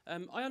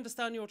 I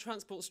understand your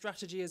transport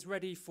strategy is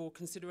ready for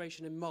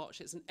consideration in March.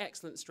 It's an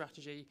excellent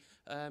strategy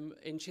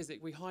in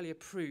Chiswick. We highly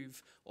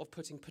approve of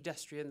putting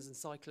pedestrians and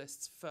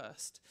cyclists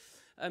first.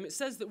 It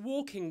says that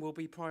walking will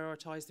be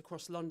prioritised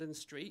across London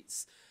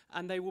streets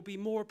and they will be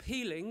more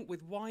appealing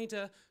with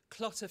wider,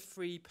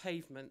 clutter-free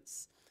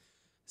pavements.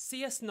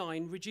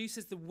 CS9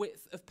 reduces the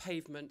width of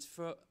pavement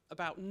for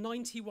about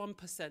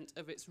 91%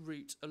 of its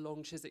route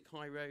along Chiswick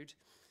High Road.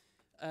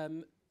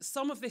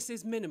 Some of this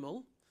is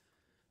minimal,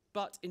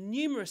 but in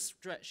numerous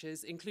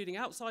stretches, including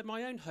outside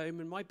my own home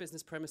and my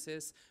business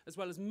premises, as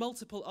well as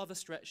multiple other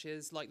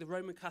stretches like the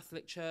Roman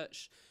Catholic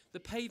Church, the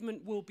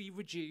pavement will be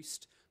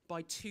reduced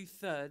by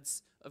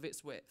 2/3 of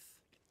its width.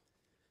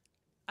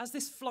 As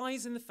this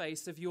flies in the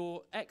face of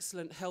your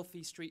excellent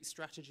healthy street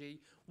strategy,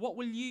 what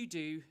will you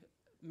do,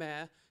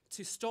 Mayor,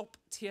 to stop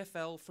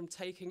TfL from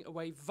taking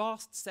away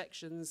vast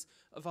sections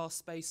of our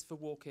space for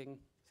walking?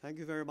 Thank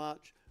you very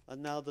much.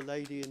 And now the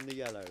lady in the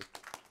yellow.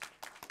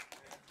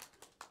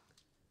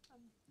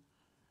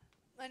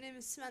 My name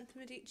is Samantha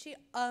Medici.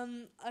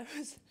 I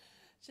was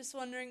just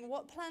wondering,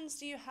 what plans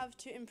do you have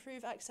to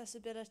improve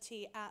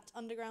accessibility at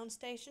underground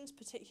stations,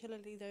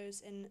 particularly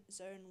those in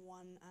Zone 1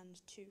 and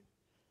 2?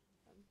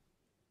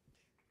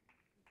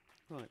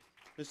 Right.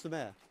 Mr.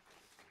 Mayor.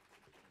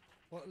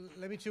 Well,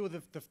 let me deal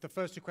with the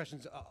first two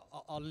questions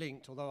are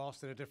linked, although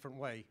asked in a different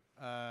way.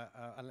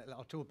 And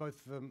I'll deal with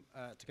both of them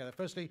together.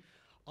 Firstly,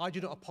 I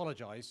do not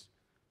apologise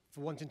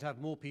for wanting to have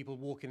more people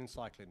walking and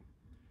cycling.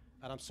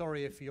 And I'm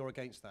sorry if you're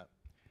against that.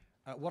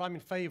 What I'm in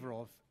favour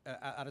of,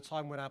 at a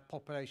time when our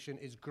population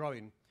is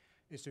growing,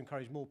 is to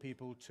encourage more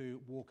people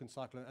to walk and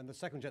cycle. And the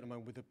second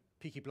gentleman with the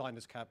Peaky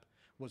Blinders cap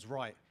was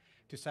right,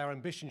 to say our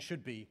ambition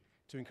should be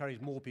to encourage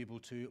more people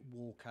to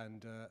walk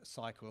and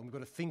cycle. And we've got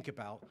to think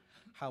about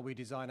how we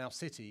design our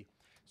city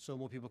so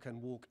more people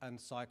can walk and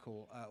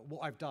cycle.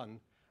 What I've done,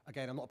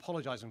 again, I'm not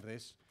apologising for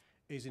this,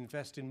 is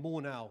invest in more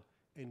now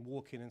in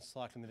walking and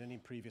cycling than any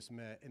previous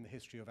mayor in the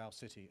history of our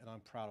city, and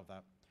I'm proud of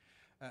that.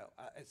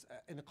 It's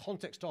in the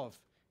context of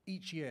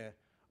each year,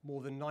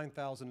 more than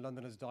 9,000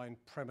 Londoners dying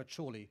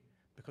prematurely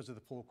because of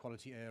the poor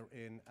quality air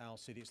in our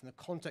city. It's in the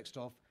context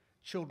of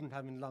children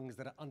having lungs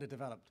that are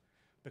underdeveloped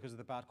because of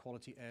the bad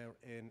quality air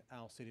in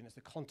our city. And it's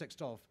the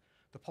context of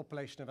the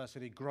population of our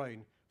city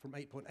growing from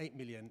 8.8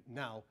 million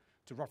now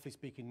to, roughly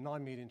speaking,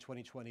 9 million in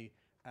 2020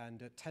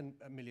 and 10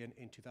 million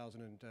in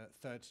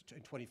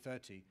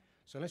 2030.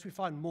 So unless we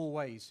find more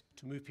ways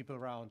to move people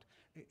around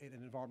in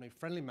an environmentally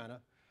friendly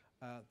manner,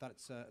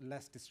 that's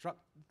less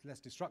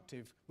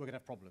destructive, we're going to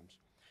have problems.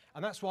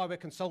 And that's why we're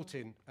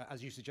consulting,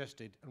 as you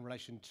suggested, in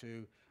relation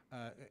to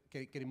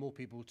getting more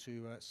people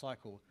to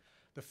cycle.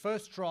 The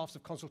first drafts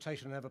of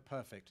consultation are never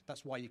perfect.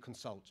 That's why you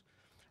consult.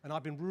 And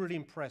I've been really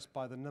impressed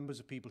by the numbers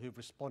of people who've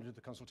responded to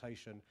the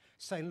consultation,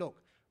 saying,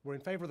 look, we're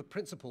in favour of the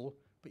principle,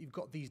 but you've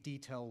got these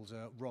details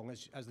wrong,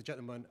 as the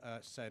gentleman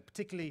said.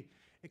 Particularly,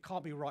 it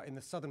can't be right in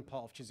the southern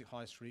part of Chiswick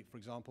High Street, for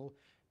example,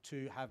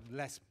 to have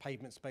less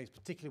pavement space,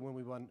 particularly when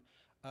we want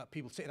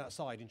people sitting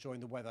outside enjoying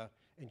the weather,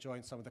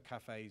 enjoying some of the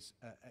cafes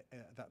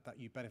that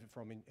you benefit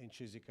from in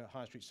Chiswick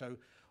High Street. So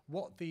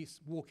what the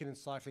Walking and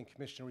Cycling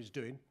Commissioner is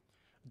doing,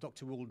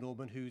 Dr. Will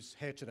Norman, who's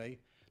here today,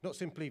 not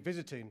simply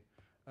visiting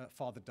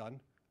Father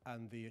Dunn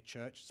and the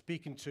church,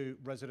 speaking to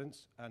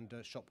residents and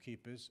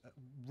shopkeepers,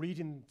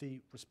 reading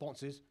the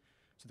responses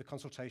to the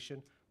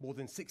consultation, more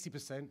than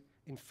 60%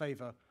 in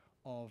favour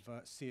of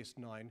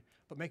CS9,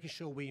 but making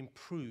sure we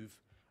improve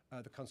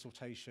the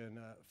consultation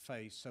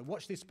phase. So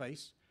watch this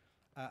space.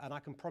 And I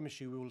can promise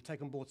you we will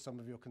take on board some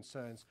of your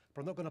concerns, but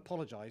I'm not going to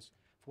apologise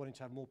for wanting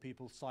to have more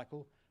people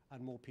cycle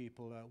and more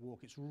people walk.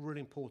 It's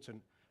really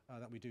important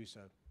that we do so.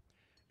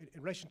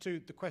 In relation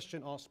to the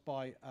question asked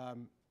by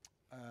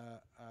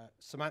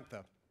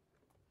Samantha,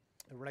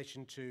 in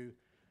relation to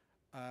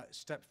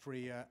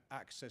step-free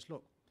access,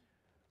 look,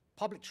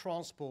 public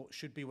transport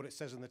should be what it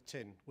says on the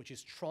tin, which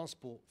is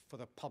transport for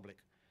the public.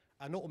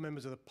 And not all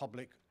members of the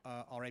public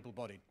are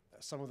able-bodied.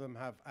 Some of them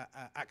have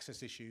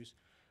access issues,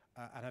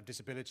 and have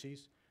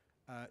disabilities.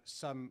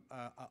 Some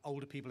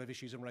older people have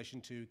issues in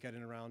relation to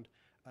getting around.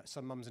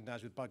 Some mums and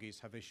dads with buggies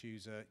have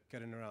issues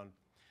getting around.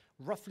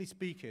 Roughly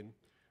speaking,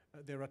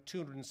 there are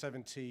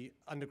 270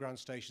 underground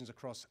stations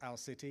across our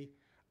city.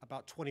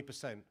 About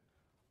 20%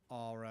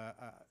 are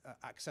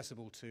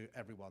accessible to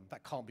everyone.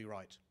 That can't be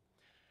right.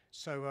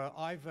 So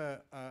I've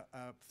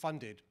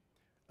funded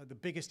the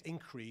biggest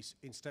increase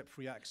in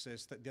step-free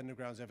access that the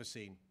underground's ever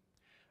seen.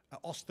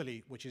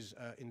 Osterley, which is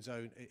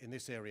in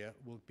this area,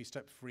 will be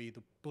step-free.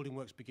 The building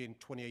works begin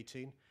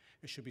 2018.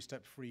 It should be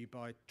step-free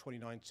by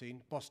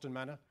 2019. Boston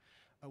Manor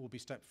will be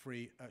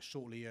step-free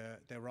shortly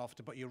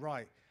thereafter. But you're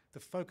right, the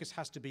focus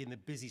has to be in the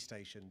busy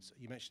stations.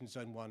 You mentioned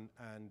Zone 1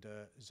 and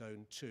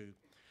Zone 2.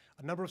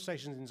 A number of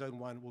stations in Zone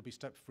 1 will be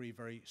step-free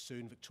very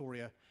soon.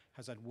 Victoria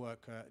has had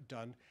work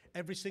done.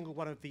 Every single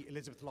one of the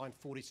Elizabeth Line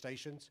 40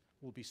 stations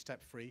will be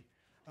step-free.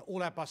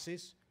 All our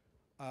buses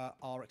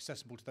are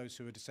accessible to those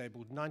who are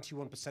disabled.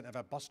 91% of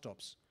our bus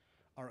stops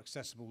are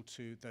accessible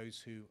to those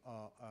who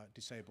are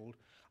disabled.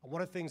 And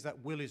one of the things that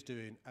Will is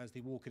doing as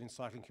the Walking and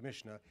Cycling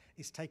Commissioner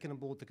is taking on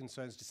board the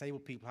concerns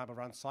disabled people have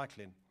around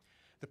cycling.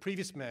 The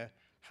previous mayor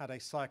had a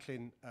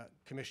cycling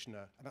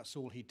commissioner, and that's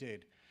all he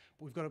did.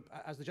 But we've got to,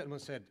 as the gentleman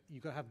said,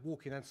 you've got to have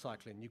walking and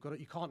cycling.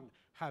 You can't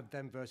have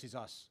them versus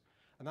us.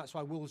 And that's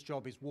why Will's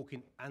job is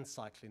walking and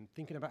cycling,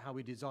 thinking about how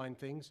we design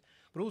things,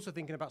 but also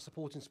thinking about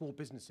supporting small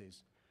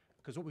businesses.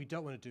 Because what we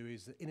don't want to do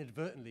is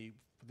inadvertently,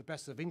 for the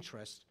best of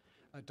interest,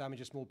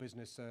 damage a small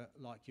business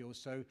like yours.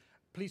 So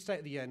please stay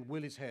at the end.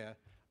 Will is here.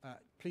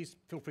 Please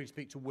feel free to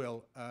speak to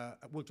Will. Will, do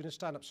you want to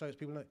stand up so as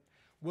people know?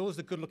 Will is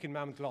the good-looking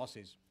man with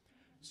glasses.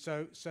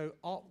 So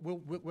we're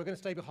going to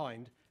stay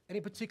behind. Any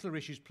particular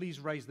issues,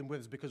 please raise them with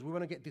us, because we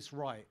want to get this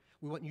right.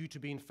 We want you to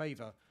be in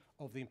favour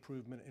of the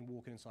improvement in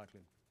walking and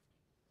cycling.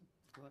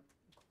 Right.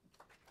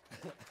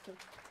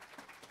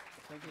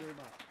 Thank you very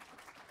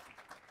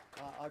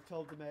much. I've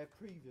told the Mayor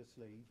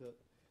previously that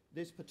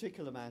this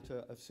particular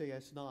matter of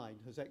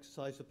CS9 has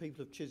exercised the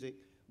people of Chiswick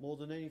more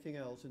than anything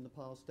else in the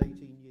past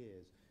 18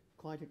 years.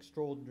 Quite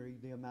extraordinary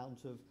the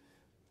amount of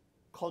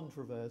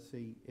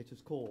controversy it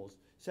has caused.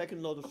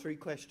 Second lot of 3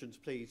 questions,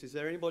 please. Is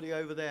there anybody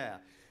over there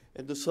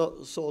in the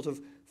sort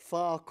of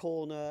far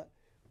corner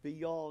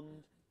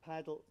beyond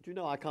paddle? Do you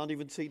know, I can't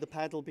even see the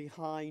paddle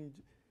behind,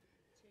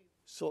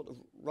 sort of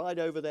right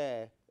over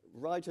there,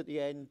 right at the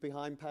end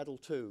behind paddle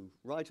 2,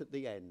 right at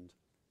the end.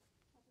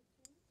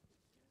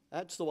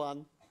 That's the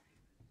one.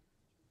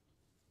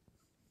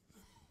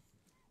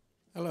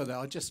 Hello there.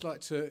 I'd just like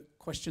to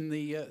question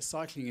the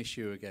cycling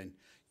issue again.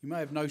 You may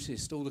have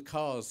noticed all the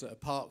cars that are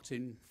parked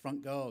in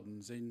front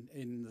gardens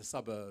in the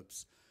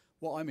suburbs.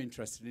 What I'm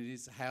interested in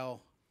is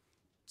how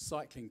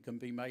cycling can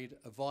be made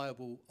a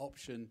viable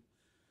option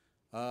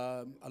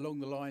along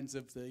the lines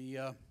of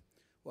the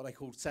what they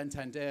call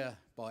Santander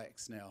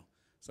bikes now.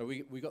 So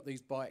we got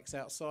these bikes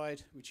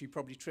outside, which you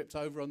probably tripped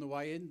over on the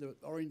way in, the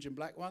orange and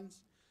black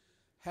ones.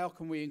 How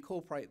can we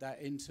incorporate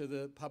that into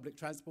the public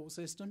transport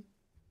system?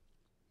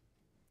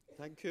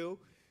 Thank you.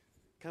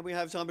 Can we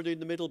have somebody in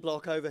the middle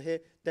block over here?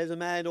 There's a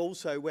man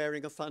also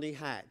wearing a funny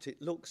hat.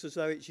 It looks as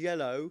though it's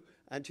yellow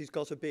and he's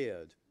got a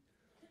beard,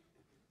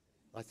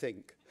 I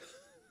think.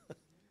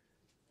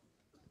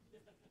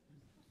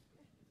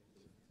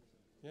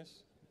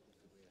 Yes?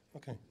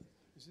 Okay.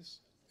 Is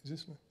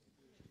this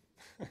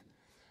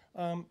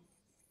one?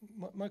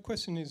 My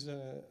question is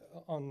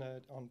on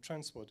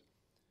transport.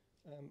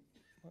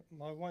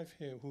 My wife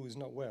here, who is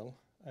not well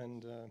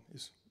and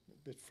is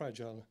a bit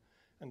fragile,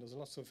 and there's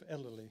lots of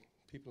elderly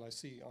people I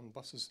see on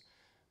buses.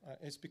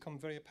 It's become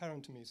very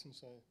apparent to me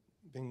since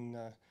I've been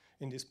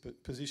in this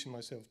position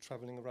myself,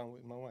 traveling around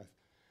with my wife.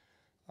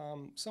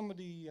 Some of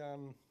the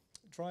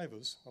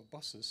drivers of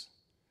buses,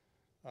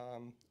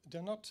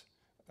 they're not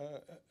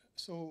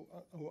so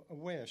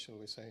aware, shall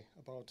we say,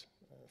 about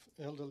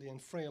elderly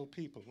and frail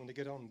people when they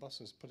get on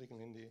buses,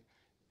 particularly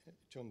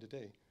during the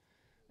day.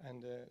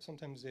 And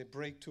sometimes they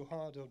brake too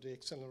hard or they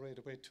accelerate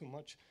away too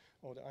much,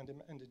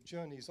 and the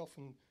journey is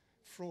often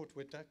fraught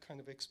with that kind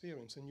of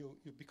experience, and you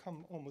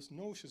become almost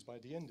nauseous by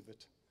the end of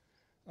it.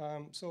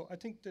 So I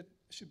think that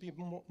should be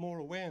more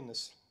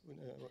awareness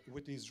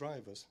with these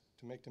drivers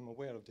to make them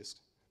aware of this.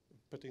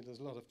 Particularly, there's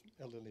a lot of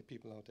elderly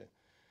people out there.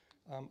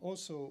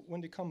 Also,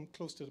 when they come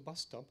close to the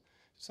bus stop,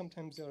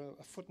 sometimes they're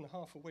a foot and a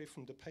half away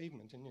from the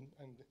pavement,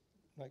 and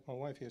like my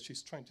wife here,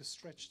 she's trying to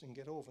stretch and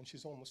get over, and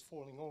she's almost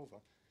falling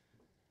over.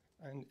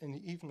 And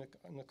even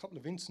in a couple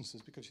of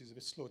instances, because she's a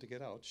bit slow to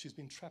get out, she's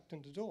been trapped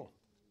in the door.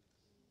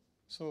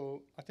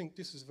 So I think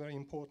this is a very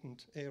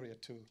important area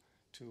to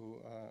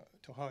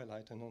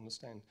highlight and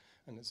understand.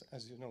 And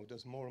as you know,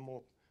 there's more and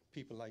more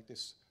people like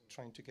this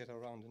trying to get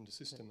around in the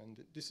system, and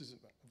this is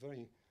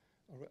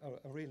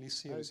a really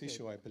serious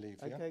issue, I believe.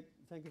 Okay, yeah?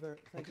 thank you very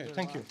much. Okay,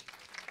 thank you.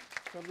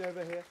 Somebody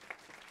over here.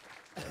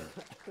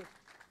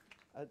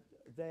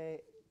 There,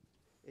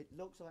 it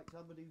looks like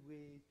somebody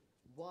with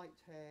white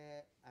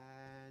hair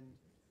and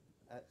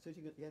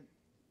sitting at the end.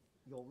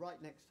 You're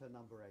right next to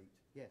number 8.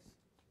 Yes.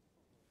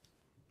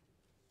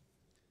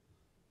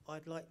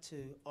 I'd like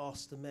to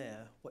ask the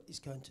Mayor what he's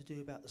going to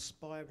do about the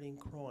spiralling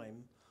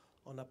crime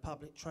on our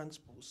public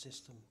transport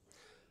system.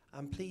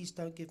 And please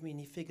don't give me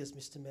any figures,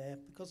 Mr. Mayor,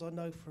 because I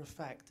know for a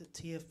fact that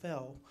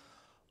TfL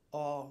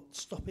are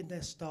stopping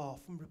their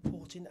staff from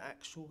reporting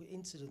actual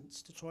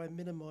incidents to try and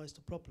minimise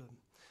the problem.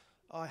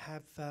 I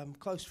have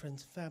close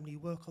friends and family who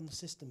work on the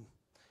system,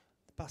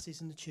 the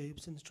buses and the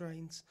tubes and the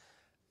trains,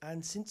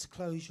 and since the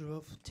closure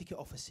of ticket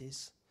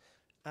offices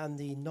and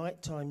the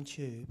nighttime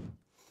tube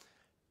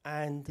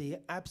and the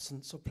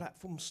absence of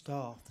platform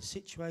staff, the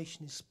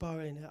situation is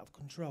spiralling out of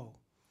control.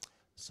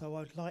 So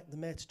I'd like the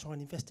Mayor to try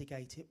and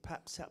investigate it,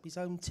 perhaps set up his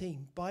own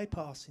team,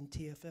 bypassing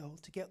TfL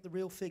to get the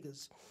real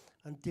figures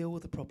and deal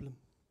with the problem.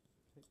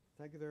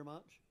 Thank you very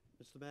much.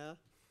 Mr. Mayor.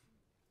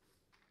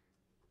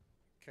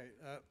 Okay,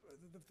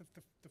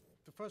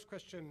 the first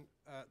question,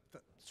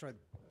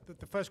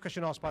 the first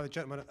question asked by the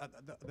gentleman at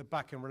the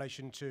back in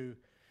relation to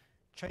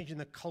changing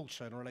the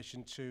culture in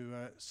relation to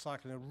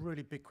cycling, a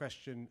really big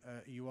question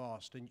you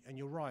asked, and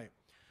you're right.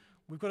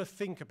 We've got to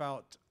think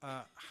about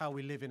how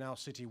we live in our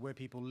city, where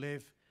people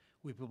live,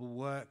 where people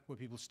work, where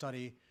people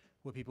study,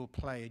 where people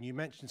play. And you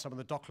mentioned some of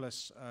the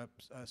dockless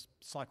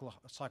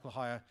cycle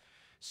hire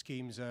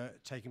schemes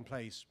taking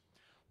place.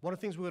 One of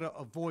the things we're going to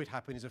avoid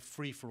happening is a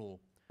free-for-all,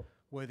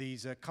 where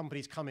these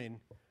companies come in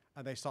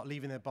and they start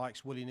leaving their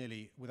bikes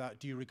willy-nilly without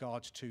due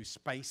regard to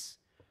space,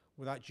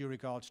 without due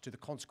regard to the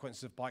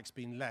consequences of bikes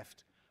being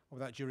left, or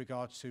without due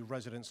regard to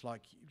residents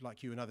like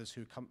you and others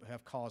who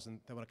have cars and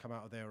they want to come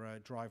out of their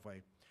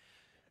driveway.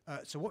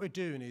 So what we're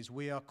doing is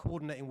we are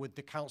coordinating with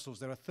the councils.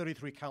 There are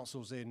 33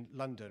 councils in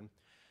London,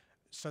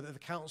 so that the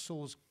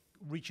councils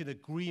reach an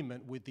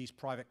agreement with these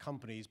private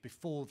companies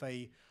before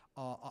they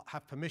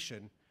have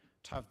permission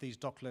to have these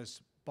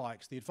dockless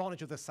bikes. The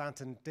advantage of the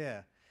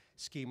Santander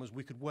scheme was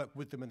we could work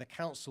with them and the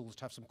councils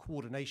to have some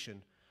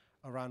coordination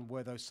around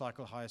where those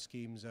cycle hire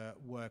schemes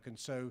work. And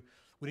so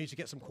we need to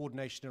get some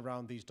coordination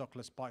around these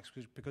dockless bikes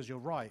because you're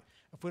right.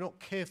 If we're not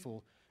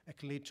careful, it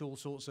can lead to all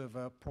sorts of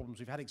problems.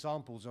 We've had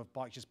examples of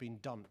bikes just being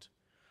dumped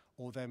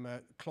or them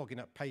clogging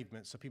up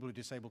pavements so people who are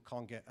disabled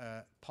can't get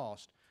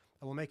past.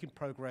 And we're making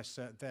progress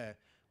there.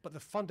 But the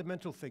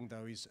fundamental thing,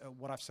 though, is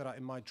what I've set out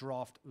in my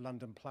draft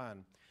London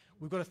plan.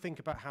 We've got to think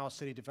about how a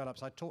city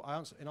develops. I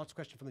answered a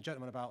question from the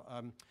gentleman about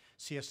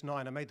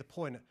CS9. I made the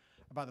point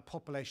about the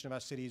population of our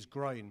city is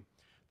growing.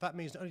 That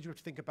means not only do we have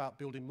to think about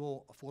building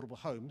more affordable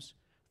homes,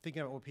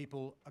 thinking about where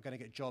people are going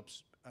to get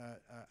jobs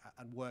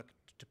and work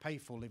to pay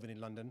for living in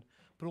London,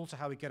 but also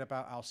how we get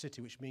about our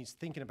city, which means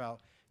thinking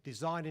about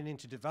designing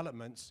into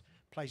developments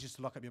places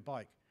to lock up your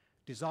bike,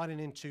 designing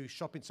into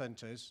shopping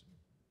centres,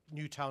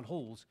 new town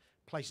halls,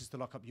 places to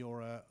lock up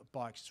your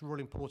bikes. It's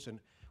really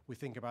important we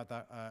think about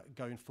that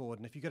going forward.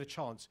 And if you get a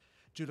chance,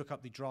 do look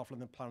up the draft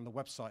London plan on the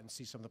website and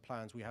see some of the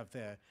plans we have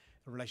there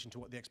in relation to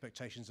what the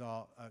expectations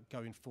are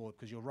going forward.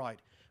 Because you're right,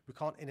 we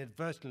can't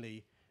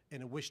inadvertently,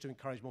 in a wish to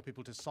encourage more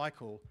people to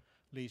cycle,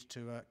 leads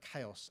to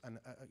chaos and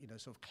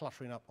sort of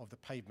cluttering up of the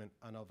pavement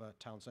and of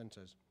town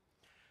centres.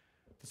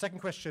 The second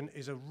question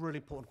is a really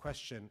important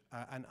question,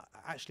 and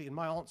actually in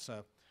my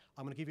answer,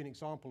 I'm going to give you an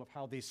example of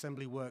how the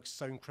Assembly works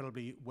so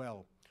incredibly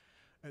well.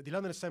 The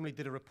London Assembly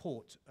did a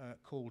report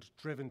called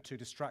Driven to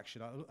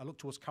Distraction. I look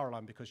towards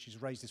Caroline because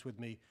she's raised this with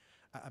me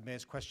at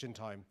Mayor's Question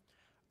Time.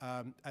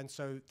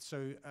 So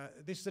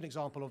this is an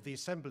example of the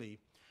Assembly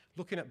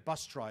looking at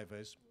bus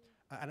drivers,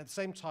 and at the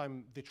same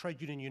time, the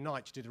Trade Union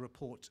Unite did a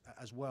report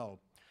as well.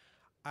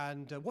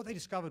 And what they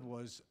discovered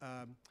was,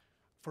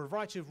 for a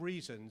variety of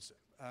reasons,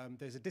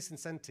 there's a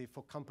disincentive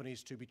for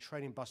companies to be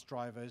training bus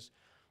drivers.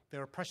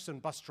 There are pressures on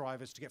bus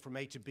drivers to get from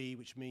A to B,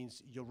 which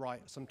means, you're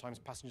right, sometimes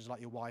passengers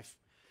like your wife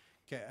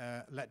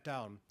get let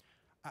down.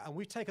 And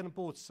I've taken on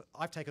board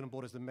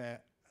as the Mayor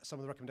some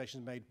of the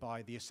recommendations made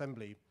by the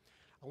Assembly.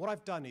 And what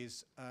I've done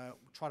is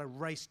try to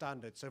raise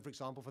standards. So, for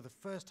example, for the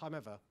first time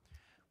ever,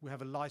 we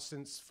have a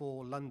license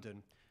for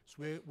London.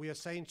 So we are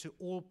saying to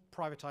all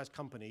privatised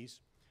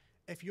companies,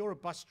 if you're a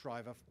bus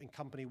driver in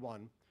Company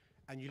 1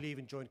 and you leave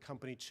and join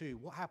Company 2,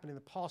 what happened in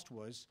the past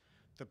was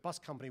the bus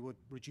company would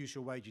reduce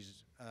your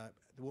wages.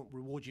 They won't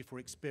reward you for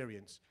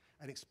experience.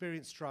 And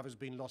experienced drivers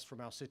being lost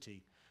from our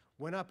city.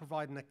 We're now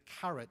providing a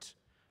carrot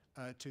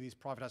to these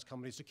privatised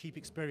companies to keep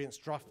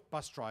experienced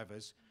bus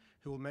drivers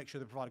who will make sure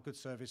they provide a good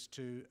service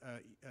to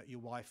your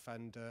wife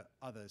and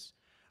others.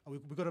 And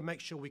we've got to make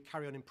sure we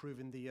carry on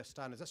improving the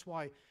standards. That's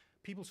why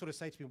people sort of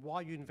say to me, why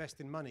are you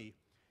investing money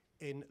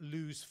in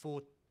loos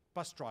for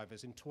bus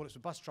drivers, in toilets for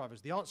bus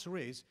drivers? The answer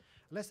is,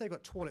 unless they've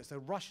got toilets, they're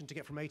rushing to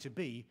get from A to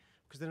B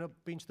because they're not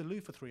been to the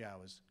loo for 3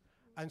 hours.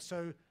 And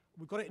so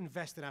we've got to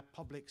invest in our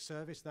public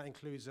service. That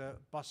includes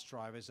bus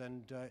drivers.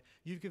 And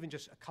you've given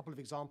just a couple of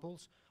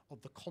examples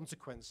of the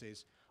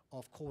consequences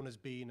of corners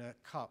being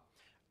cut.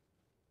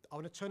 I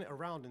want to turn it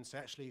around and say,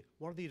 actually,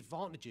 one of the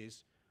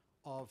advantages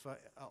of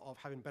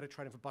having better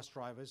training for bus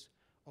drivers,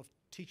 of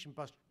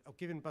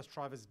giving bus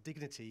drivers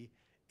dignity,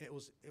 it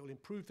will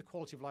improve the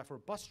quality of life for a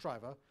bus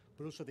driver,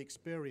 but also the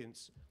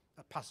experience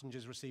that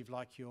passengers receive,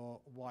 like your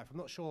wife. I'm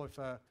not sure if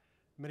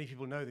many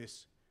people know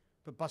this,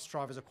 but bus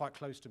drivers are quite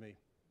close to me.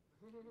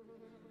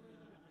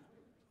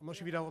 I'm not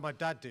sure if you know what my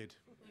dad did.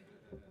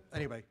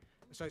 Anyway,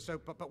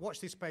 but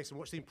watch this space and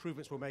watch the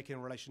improvements we're making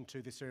in relation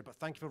to this area. But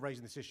thank you for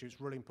raising this issue.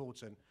 It's really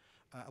important.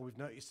 And we've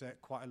noticed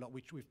quite a lot.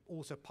 We've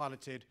also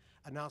piloted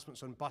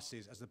announcements on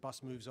buses as the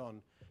bus moves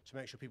on to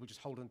make sure people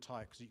just hold on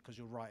tight, because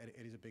you're right,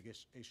 it is a big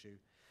issue.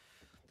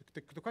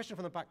 The question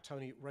from the back,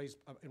 Tony, raised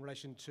in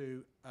relation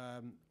to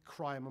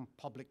crime on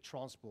public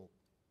transport.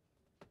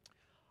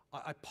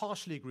 I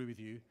partially agree with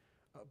you,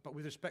 but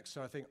with respect,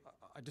 sir, I think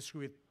I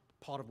disagree with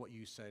part of what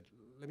you said.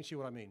 Let me see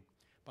what I mean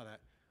by that.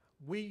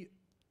 We,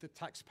 the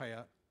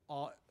taxpayer,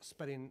 are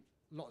spending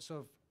lots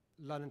of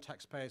London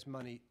taxpayers'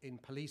 money in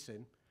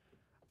policing,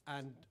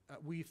 and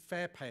we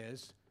fare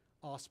payers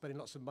are spending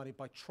lots of money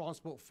by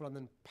Transport for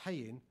London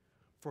paying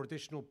for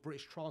additional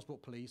British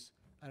Transport Police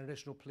and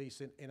additional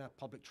police in our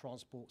public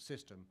transport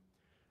system.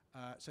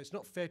 So it's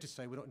not fair to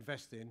say we're not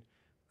investing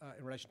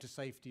in relation to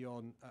safety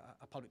on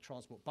public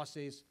transport,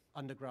 buses,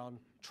 underground,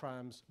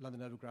 trams,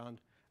 London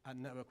Overground,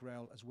 and Network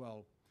Rail as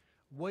well.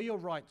 Where you're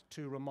right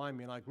to remind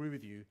me, and I agree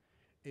with you,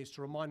 is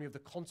to remind me of the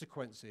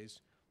consequences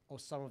of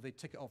some of the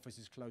ticket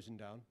offices closing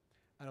down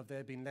and of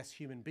there being less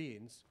human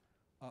beings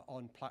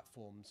on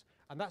platforms.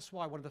 And that's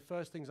why one of the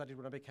first things I did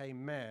when I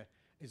became mayor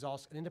is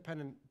ask an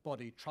independent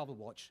body, Travel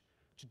Watch,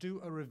 to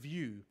do a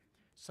review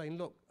saying,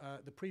 look,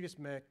 the previous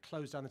mayor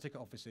closed down the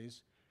ticket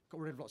offices, got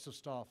rid of lots of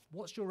staff.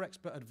 What's your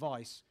expert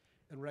advice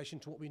in relation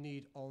to what we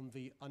need on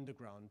the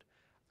underground?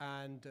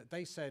 And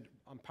they said,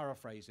 I'm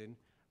paraphrasing,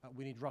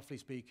 we need, roughly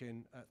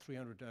speaking,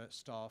 300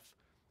 staff.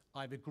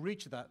 I've agreed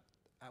to that,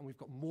 and we've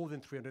got more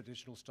than 300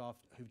 additional staff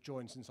who've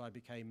joined since I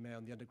became mayor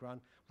on the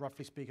underground.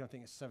 Roughly speaking, I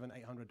think it's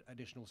 700-800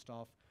 additional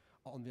staff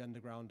on the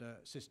underground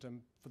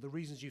system. For the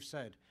reasons you've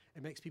said,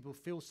 it makes people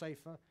feel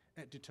safer,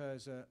 it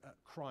deters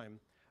crime.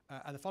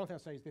 And the final thing I'll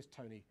say is this,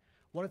 Tony.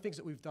 One of the things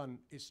that we've done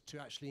is to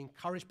actually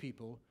encourage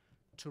people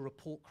to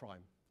report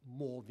crime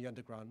more on the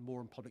underground, more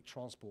on public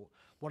transport.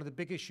 One of the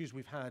big issues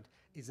we've had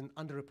is an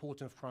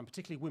underreporting of crime,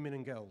 particularly women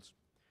and girls.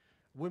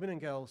 Women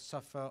and girls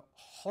suffer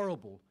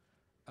horrible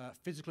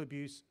physical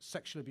abuse,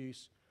 sexual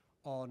abuse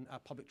on our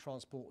public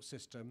transport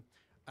system,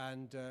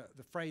 and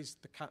the phrase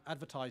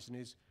advertising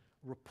is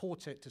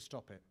report it to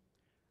stop it.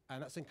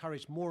 And that's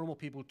encouraged more and more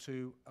people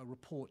to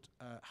report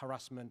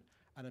harassment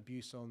and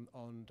abuse on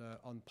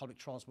public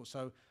transport.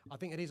 So I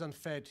think it is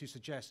unfair to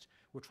suggest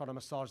we're trying to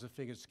massage the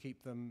figures to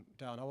keep them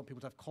down. I want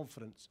people to have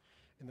confidence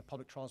in the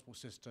public transport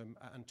system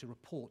and to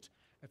report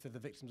if they're the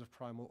victims of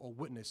crime or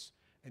witness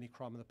any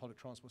crime in the public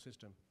transport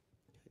system.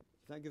 Okay.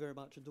 Thank you very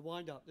much. And to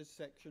wind up this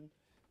section,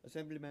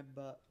 Assembly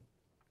Member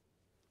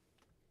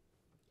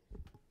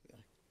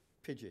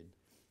Pigeon.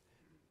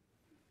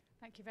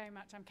 Thank you very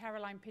much. I'm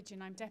Caroline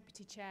Pigeon. I'm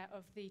Deputy Chair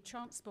of the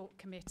Transport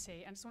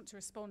Committee, and I just want to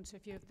respond to a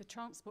few of the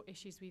transport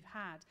issues we've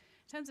had.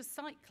 In terms of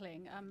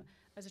cycling,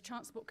 as a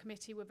Transport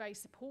Committee, we're very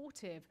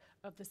supportive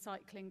of the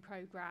cycling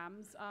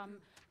programmes,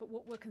 but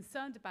what we're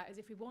concerned about is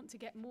if we want to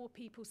get more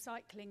people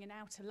cycling in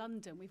outer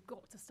London, we've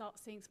got to start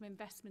seeing some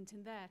investment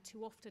in there.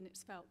 Too often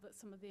it's felt that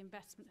some of the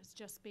investment has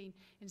just been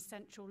in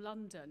central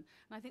London.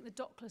 And I think the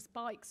dockless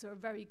bikes are a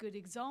very good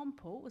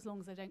example, as long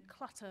as they don't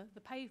clutter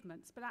the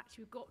pavements, but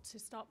actually we've got to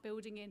start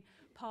building in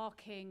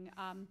parking,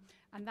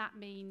 and that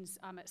means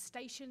at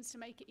stations to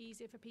make it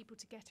easier for people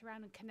to get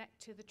around and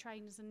connect to the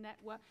trains and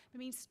network. It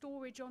means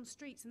storage on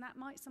streets, and that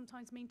might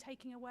sometimes mean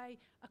taking away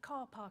a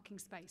car parking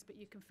space, but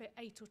you can fit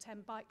 8 or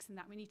 10 bikes in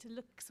that. We need to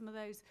look at some of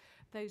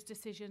those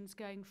decisions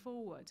going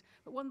forward.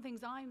 But one of the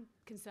things I'm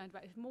concerned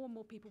about is more and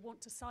more people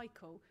want to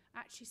cycle.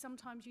 Actually,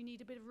 sometimes you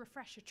need a bit of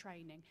refresher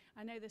training.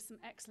 I know there's some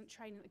excellent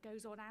training that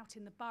goes on out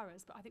in the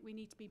boroughs, but I think we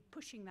need to be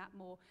pushing that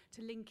more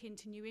to link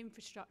into new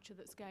infrastructure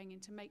that's going in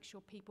to make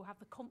sure people have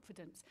the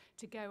confidence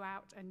to go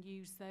out and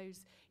use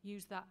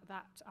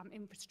that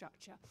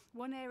infrastructure.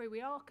 One area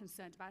we are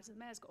concerned about is the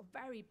Mayor's got a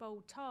very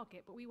bold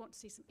target, but we want to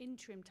see some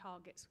interim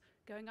targets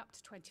going up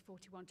to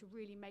 2041 to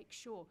really make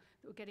sure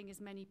that we're getting as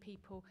many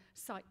people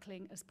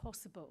cycling as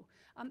possible.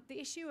 The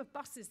issue of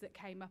buses that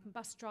came up and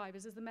bus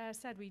drivers, as the Mayor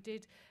said, we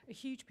did a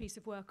huge piece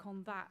of work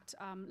on that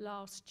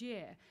last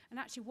year. And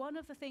actually one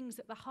of the things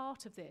at the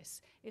heart of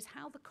this is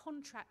how the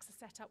contracts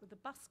are set up with the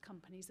bus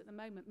companies at the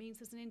moment means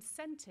there's an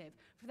incentive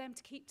for them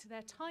to keep to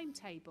their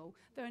timetable.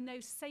 There are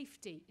no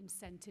safety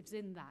incentives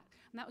in that.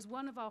 And that was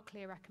one of our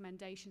clear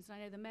recommendations. And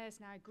I know the Mayor's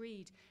now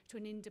agreed to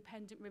an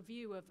independent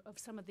review of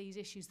some of these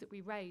issues that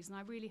we raised. And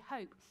I really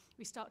hope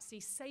we start to see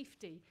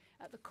safety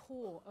at the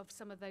core of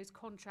some of those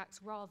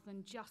contracts rather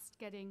than just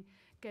getting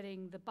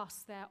the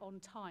bus there on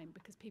time,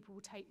 because people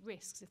will take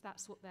risks if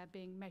that's what they're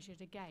being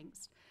measured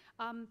against.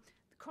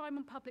 Crime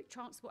on public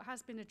transport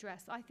has been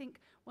addressed. I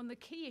think one of the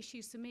key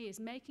issues for me is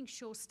making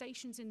sure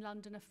stations in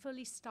London are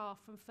fully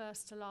staffed from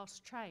first to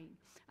last train.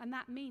 And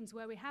that means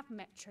where we have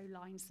metro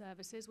line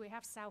services, we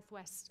have South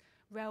West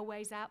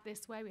Railways out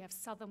this way, we have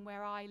Southern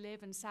where I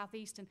live and South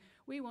Eastern.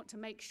 We want to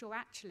make sure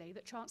actually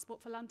that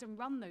Transport for London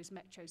run those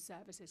metro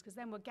services, because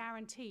then we're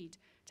guaranteed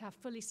to have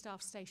fully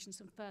staffed stations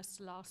from first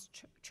to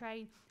last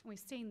train. And we've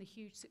seen the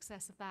huge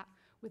success of that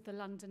with the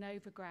London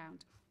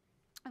Overground.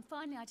 And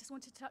finally, I just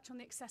wanted to touch on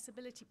the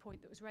accessibility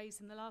point that was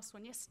raised in the last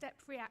one. Yes,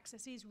 step-free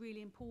access is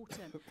really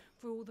important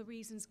for all the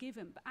reasons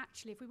given, but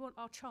actually if we want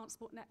our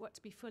transport network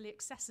to be fully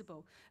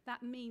accessible,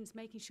 that means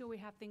making sure we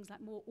have things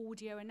like more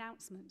audio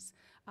announcements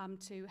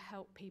to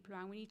help people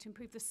around. We need to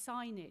improve the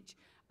signage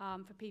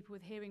for people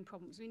with hearing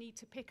problems. We need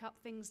to pick up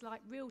things like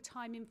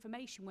real-time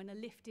information when a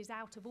lift is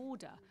out of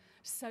order,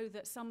 so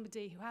that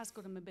somebody who has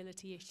got a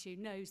mobility issue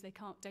knows they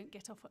don't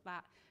get off at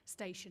that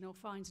station or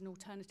finds an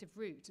alternative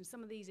route. And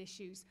some of these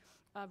issues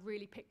are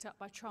really picked up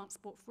by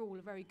Transport for All,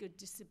 a very good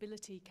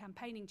disability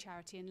campaigning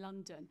charity in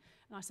London.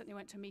 And I certainly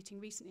went to a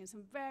meeting recently, and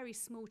some very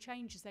small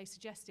changes they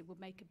suggested would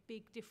make a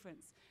big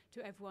difference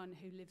to everyone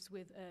who lives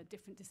with a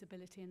different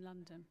disability in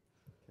London.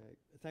 Okay,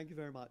 thank you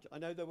very much. I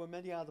know there were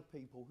many other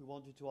people who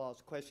wanted to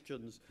ask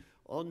questions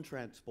on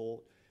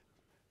transport.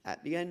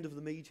 At the end of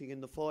the meeting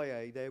in the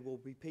foyer, there will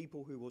be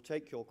people who will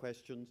take your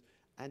questions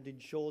and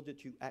ensure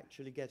that you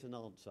actually get an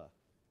answer.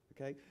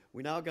 Okay,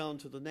 we now go on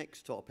to the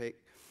next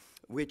topic,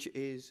 which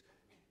is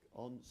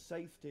on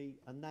safety,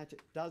 and that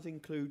does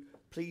include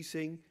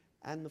policing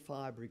and the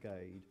fire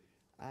brigade.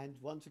 And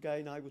once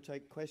again, I will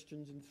take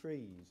questions in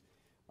threes.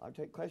 I'll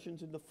take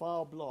questions in the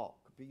far block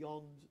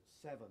beyond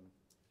 7.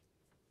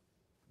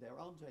 There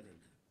aren't any.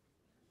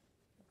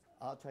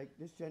 I'll take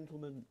this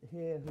gentleman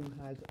here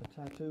who has a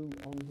tattoo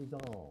on his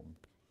arm.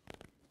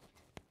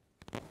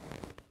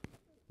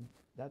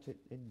 That's it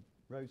in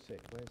row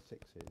 6, where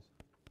 6 is.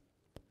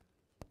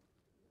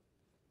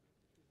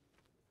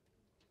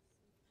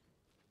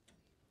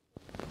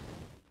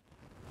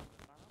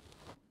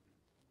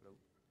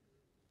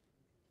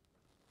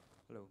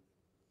 Hello.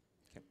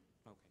 Okay.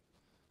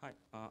 Hi.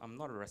 I'm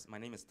not a my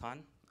name is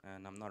Tan,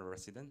 and I'm not a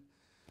resident.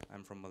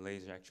 I'm from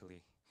Malaysia,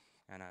 actually.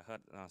 And I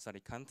heard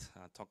Sadiq Khan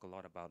talk a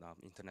lot about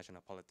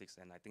international politics,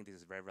 and I think this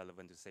is very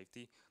relevant to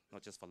safety,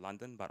 not just for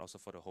London, but also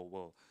for the whole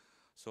world.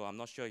 So I'm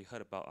not sure you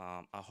heard about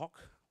Ahok,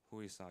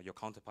 who is your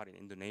counterpart in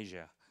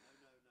Indonesia.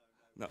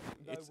 No,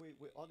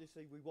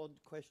 honestly, we want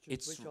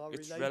questions which are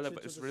it's related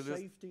relevant. to It's the related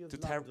safety of to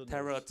Londoners.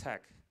 terror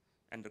attack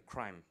and the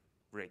crime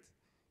rate.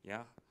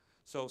 Yeah.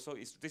 So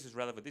this is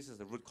relevant. This is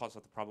the root cause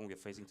of the problem we are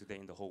facing today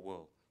in the whole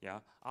world. Yeah.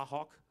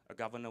 Ahok, a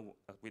governor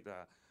with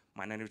a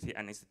minority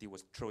ethnicity,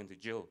 was thrown into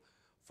jail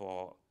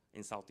for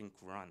insulting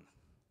Quran.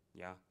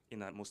 Yeah,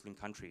 in a Muslim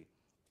country,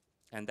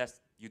 and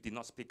you did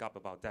not speak up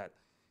about that,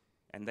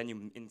 and then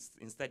you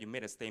instead you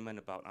made a statement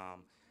about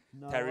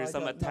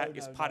terrorism attack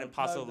is part and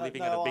parcel of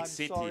living in a big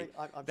city.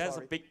 That's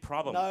a big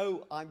problem.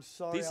 No, I'm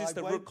sorry. This is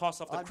the root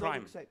cause of the I'm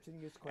crime. Not accepting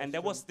this question. And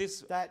there was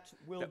this. That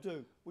will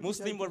do.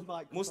 Muslim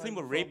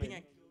were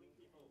raping.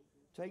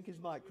 Take his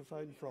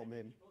microphone from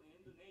him.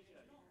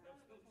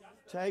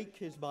 Take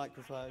his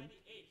microphone.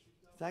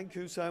 Thank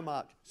you so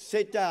much.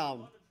 Sit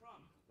down.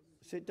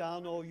 Sit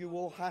down, or you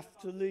will have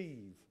to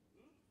leave.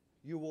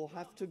 You will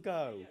have to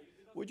go.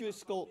 Would you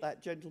escort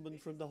that gentleman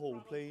from the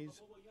hall,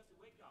 please?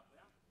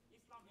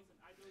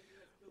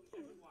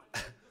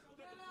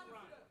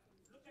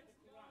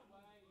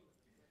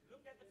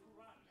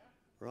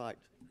 Right.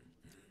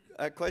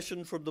 A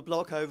question from the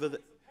block over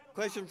there.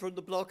 Question from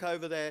the block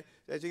over there.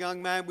 There's a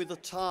young man with a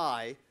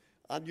tie,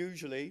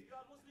 unusually.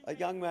 A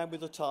young man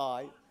with a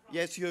tie.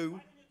 Yes,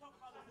 you.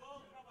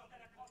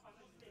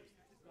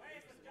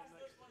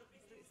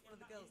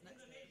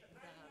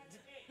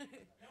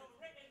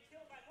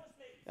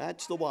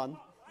 That's the one.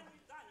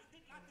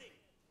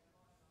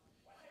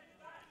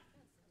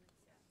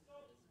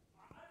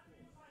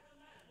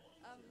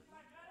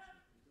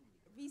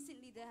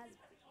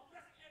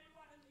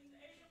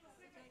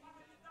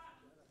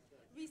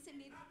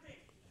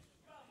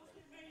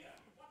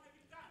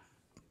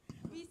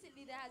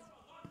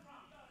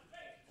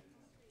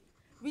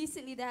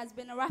 Recently there has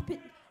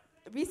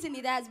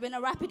been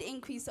a rapid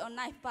increase on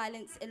knife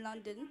violence in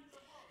London.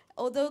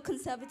 Although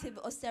conservative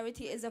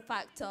austerity is a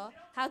factor,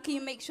 how can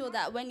you make sure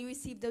that when you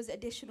receive those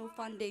additional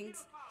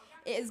fundings,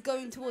 it is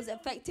going towards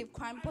effective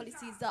crime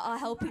policies that are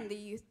helping the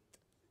youth?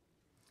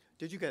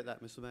 Did you get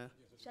that, Mr. Mayor?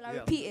 Shall I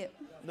repeat it?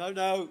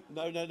 No.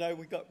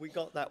 We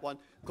got that one.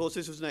 Of course,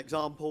 this was an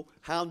example.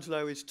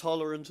 Hounslow is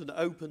tolerant and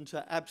open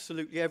to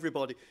absolutely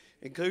everybody,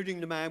 including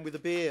the man with a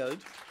beard.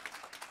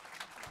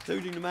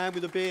 Including the man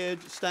with a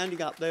beard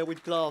standing up there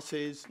with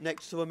glasses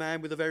next to a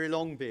man with a very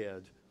long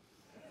beard.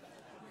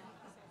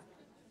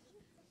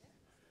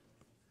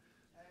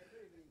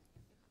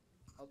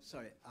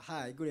 Sorry.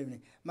 Hi, good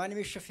evening. My name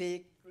is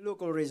Shafiq,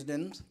 local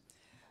resident.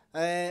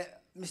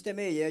 Mr.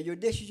 Mayor, your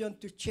decision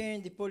to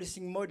change the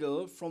policing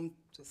model from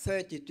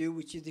 32,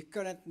 which is the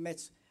current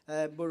Met's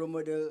borough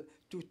model,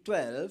 to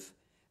 12,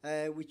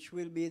 which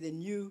will be the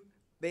new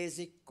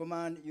basic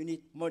command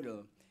unit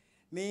model,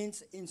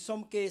 means in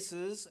some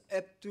cases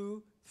up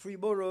to 3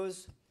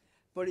 boroughs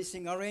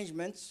policing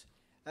arrangements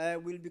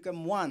will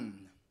become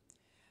 1,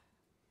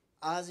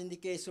 as in the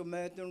case of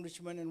Merton,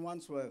 Richmond, and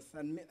Wandsworth,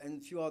 and a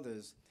few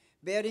others.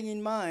 Bearing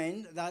in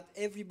mind that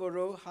every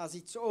borough has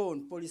its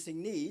own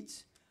policing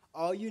needs,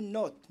 are you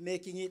not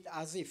making it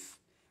as if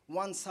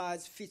one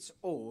size fits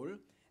all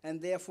and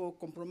therefore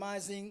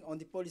compromising on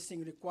the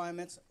policing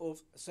requirements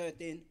of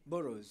certain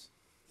boroughs?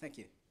 Thank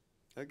you.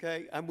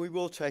 Okay, and we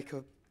will take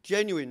a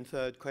genuine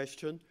third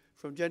question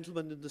from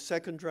gentleman in the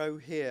second row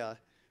here.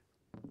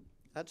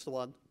 That's the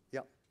one.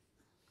 Yep.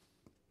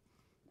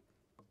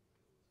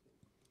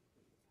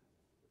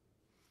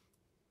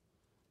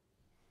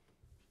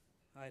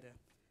 Hi there.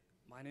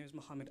 My name is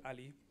Mohammed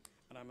Ali,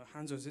 and I'm a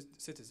Hounslow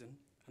citizen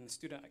and a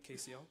student at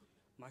KCL.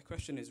 My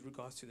question is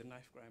regards to the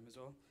knife crime as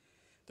well.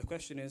 The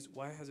question is,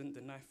 why hasn't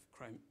the knife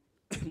crime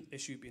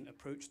issue been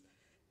approached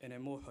in a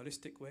more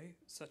holistic way,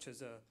 such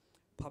as a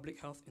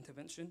public health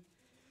intervention,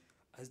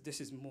 as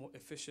this is more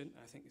efficient?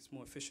 I think it's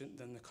more efficient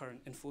than the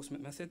current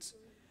enforcement methods.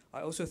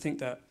 I also think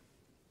that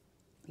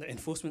the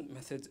enforcement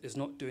methods is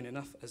not doing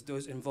enough, as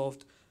those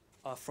involved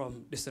are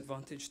from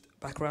disadvantaged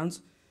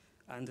backgrounds,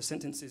 and the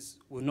sentences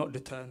will not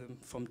deter them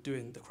from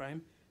doing the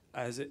crime,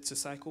 as it's a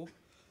cycle.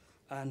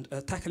 And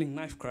tackling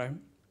knife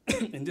crime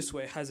in this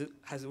way has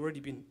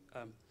already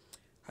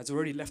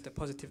left a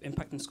positive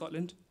impact in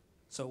Scotland.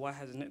 So why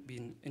hasn't it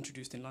been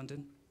introduced in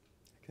London?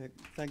 Okay,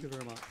 thank you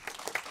very much.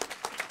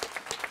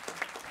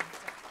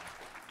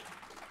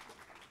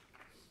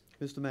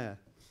 Mr. Mayor.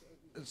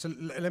 So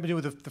let me deal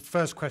with the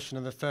first question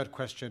and the third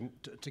question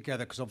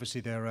together, because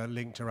obviously they're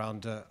linked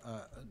around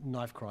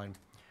knife crime.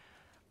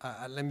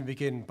 Let me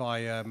begin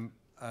by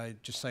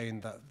just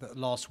saying that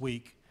last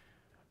week,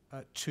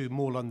 2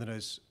 more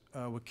Londoners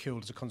were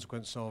killed as a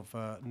consequence of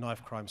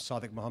knife crime.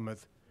 Sadiq Mohammed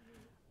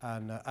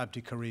and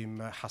Abdi Karim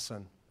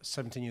Hassan,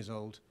 17 years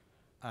old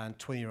and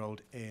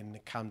 20-year-old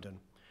in Camden.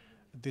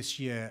 This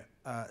year,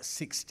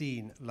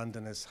 16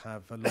 Londoners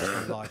have lost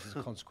their lives as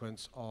a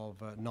consequence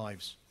of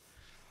knives.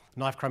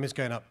 Knife crime is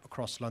going up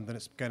across London.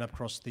 It's going up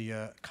across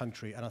the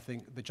country. And I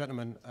think the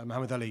gentleman,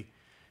 Mohammed Ali,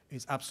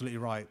 is absolutely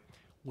right.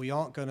 We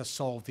aren't going to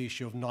solve the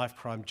issue of knife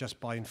crime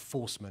just by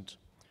enforcement.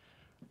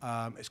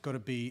 It's got to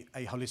be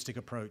a holistic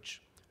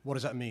approach. What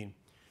does that mean?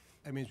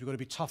 it means we've got to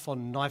be tough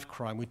on knife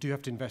crime. We do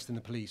have to invest in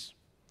the police.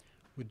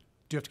 We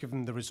do have to give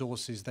them the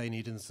resources they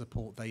need and the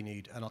support they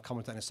need, and I'll come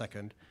on to that in a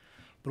second.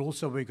 But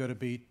also we've got to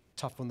be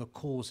tough on the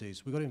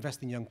causes. We've got to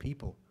invest in young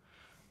people.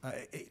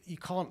 You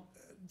can't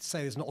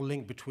say there's not a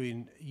link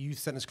between youth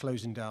centres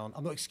closing down.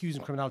 I'm not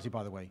excusing criminality,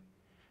 by the way.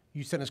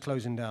 Youth centres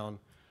closing down,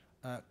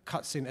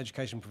 cuts in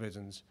education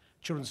provisions,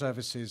 children's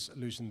services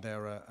losing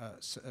their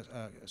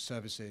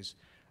services,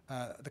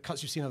 the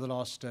cuts you've seen over the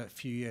last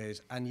few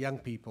years, and young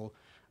people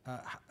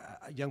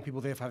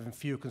therefore having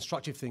fewer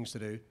constructive things to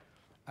do,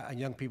 and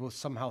young people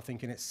somehow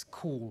thinking it's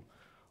cool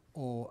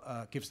or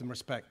gives them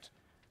respect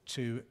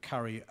to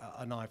carry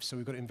a knife. So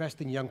we've got to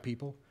invest in young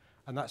people,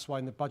 and that's why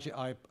in the budget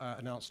I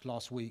announced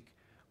last week,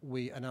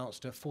 we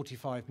announced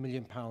 £45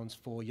 million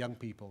for young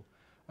people.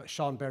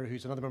 Sian Berry,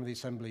 who's another member of the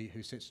Assembly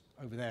who sits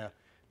over there,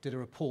 did a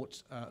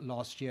report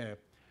last year.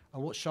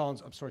 And what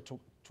Sian's,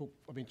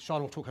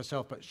 Sian will talk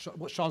herself, but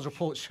what Sian's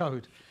report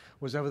showed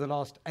was over the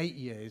last 8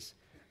 years,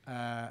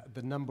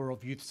 the number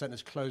of youth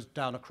centres closed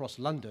down across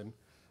London,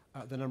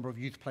 the number of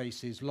youth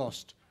places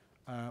lost,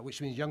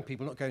 which means young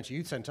people not going to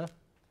youth centre,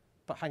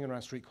 but hanging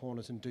around street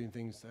corners and doing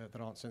things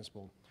that aren't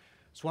sensible.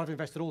 So what I've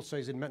invested also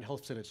is in mental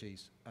health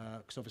facilities,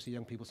 because obviously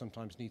young people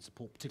sometimes need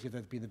support, particularly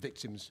if they've been the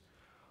victims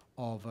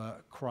of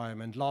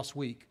crime. And last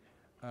week,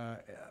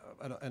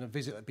 in a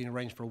visit that had been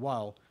arranged for a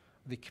while,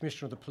 the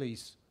Commissioner of the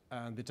Police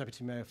and the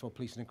Deputy Mayor for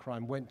Policing and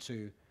Crime went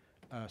to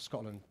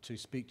Scotland to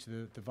speak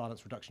to the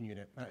Violence Reduction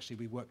Unit. And actually,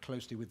 we work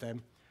closely with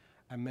them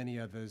and many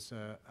others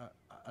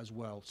as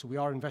well. So we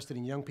are invested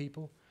in young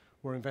people.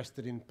 We're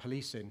invested in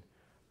policing.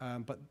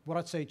 But what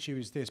I'd say to you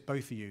is this,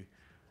 both of you.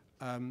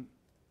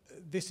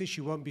 This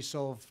issue won't be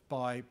solved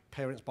by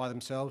parents by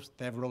themselves.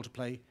 They have a role to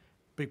play.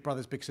 Big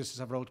brothers, big sisters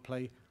have a role to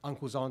play.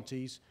 Uncles,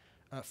 aunties,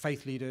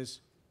 faith leaders,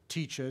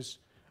 teachers,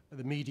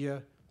 the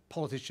media,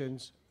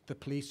 politicians, the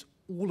police,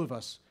 all of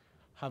us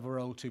have a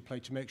role to play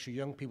to make sure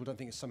young people don't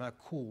think it's somehow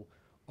cool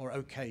or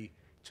okay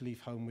to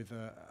leave home with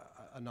a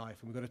knife.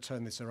 And we've got to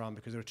turn this around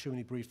because there are too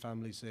many bereaved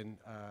families in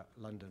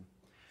London.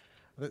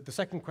 The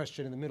second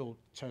question in the middle,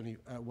 Tony,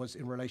 was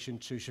in relation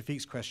to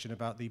Shafiq's question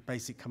about the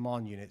basic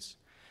command units.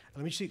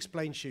 And let me just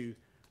explain to you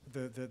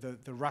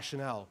the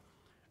rationale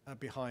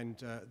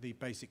behind the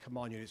basic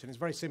command units. And it's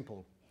very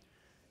simple.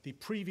 The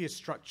previous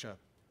structure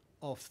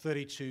of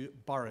 32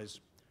 boroughs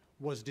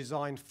was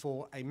designed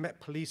for a Met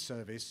Police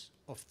service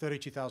of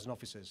 32,000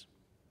 officers.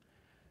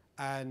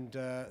 And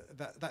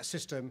that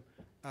system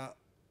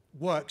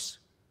works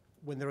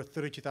when there are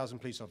 32,000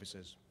 police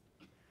officers.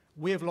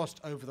 We have lost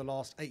over the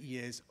last 8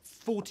 years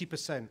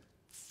 40%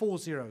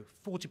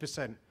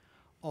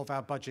 of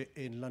our budget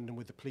in London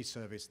with the police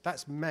service.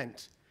 That's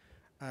meant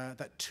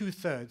that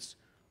 2/3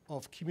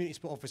 of community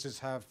support officers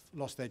have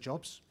lost their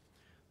jobs.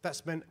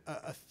 That's meant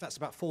that's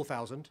about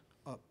 4,000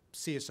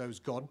 CSOs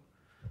gone.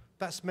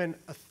 That's meant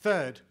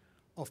 1/3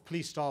 of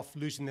police staff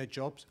losing their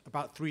jobs,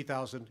 about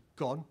 3,000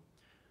 gone.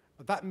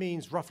 That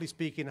means, roughly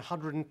speaking,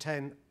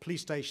 110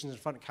 police stations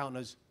and front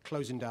counters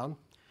closing down.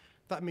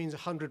 That means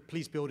 100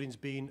 police buildings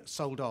being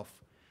sold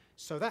off.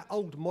 So that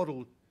old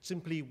model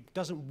simply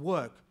doesn't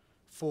work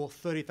for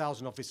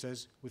 30,000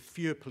 officers with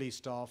fewer police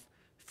staff,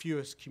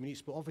 fewer community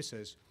support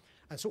officers.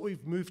 And so what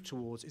we've moved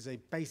towards is a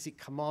basic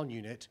command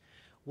unit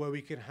where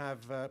we can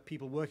have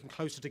people working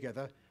closer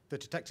together, the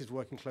detectives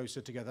working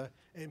closer together.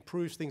 It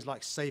improves things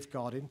like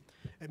safeguarding.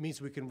 It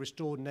means we can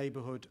restore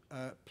neighbourhood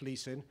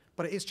policing,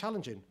 but it is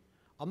challenging.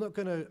 I'm not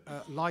going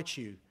to lie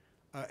to you.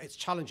 It's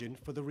challenging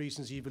for the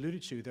reasons you've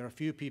alluded to. There are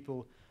fewer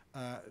people,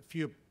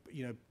 fewer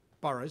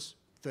boroughs,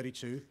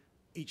 32.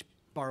 Each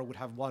borough would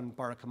have one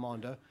borough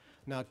commander.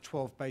 Now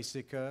 12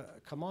 basic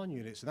command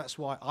units. And that's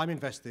why I'm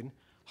investing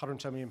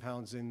 £110 million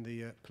in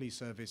the police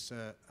service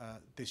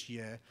this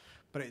year.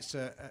 But it's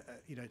a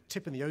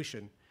tip in the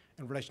ocean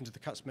in relation to the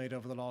cuts made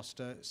over the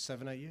last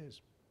 7-8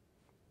 years.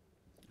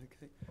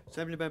 Okay.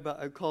 Assembly Member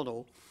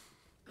O'Connell.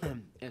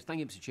 Yes, thank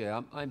you, Mr.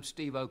 Chair. I'm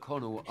Steve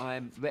O'Connell.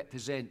 I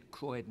represent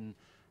Croydon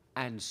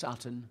and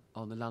Sutton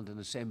on the London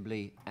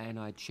Assembly, and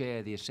I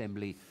chair the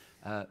Assembly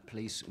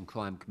Police and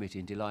Crime Committee,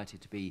 and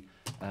delighted to be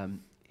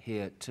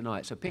here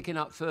tonight. So picking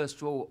up first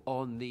of all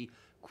on the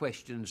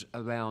questions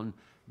around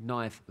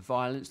knife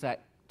violence,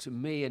 that to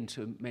me and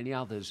to many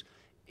others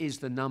is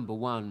the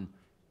 #1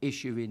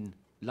 issue in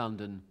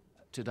London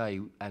today.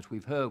 As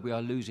we've heard, we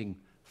are losing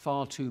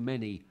far too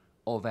many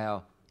of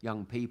our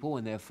young people,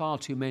 and there are far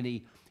too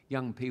many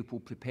young people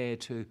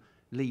prepared to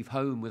leave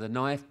home with a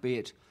knife, be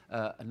it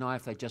a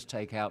knife they just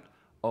take out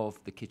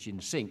of the kitchen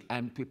sink,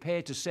 and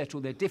prepared to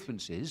settle their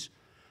differences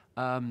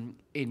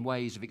in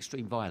ways of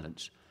extreme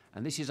violence.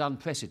 And this is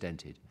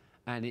unprecedented,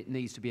 and it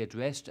needs to be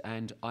addressed,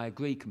 and I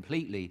agree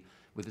completely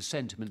with the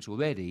sentiments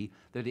already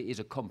that it is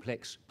a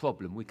complex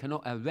problem. We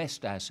cannot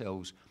arrest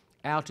ourselves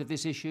out of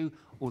this issue,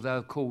 although,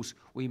 of course,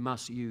 we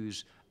must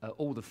use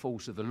all the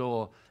force of the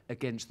law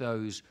against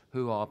those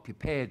who are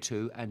prepared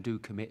to and do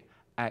commit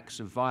acts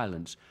of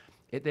violence.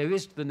 There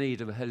is the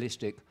need of a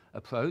holistic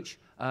approach.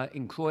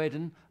 In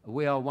Croydon,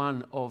 we are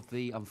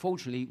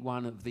unfortunately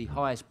one of the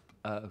highest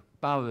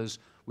boroughs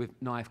with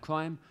knife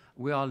crime.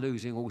 We are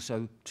losing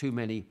also too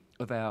many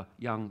of our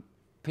young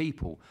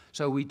people.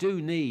 So we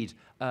do need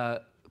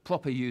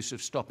proper use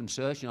of stop and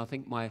search, and I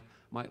think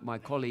my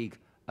colleague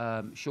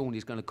Sean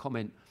is going to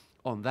comment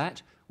on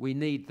that. We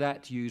need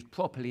that used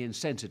properly and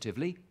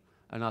sensitively,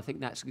 and I think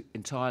that's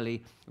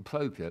entirely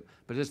appropriate.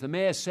 But as the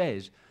Mayor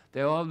says,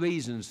 there are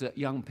reasons that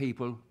young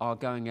people are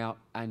going out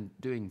and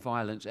doing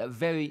violence at a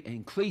very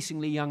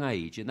increasingly young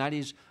age, and that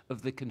is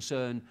of the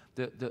concern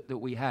that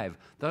we have.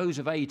 Those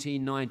of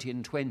 18, 19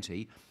 and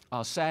 20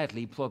 are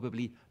sadly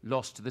probably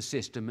lost to the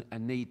system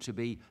and need to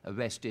be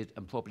arrested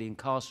and probably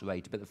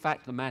incarcerated. But the fact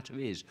of the matter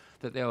is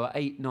that there are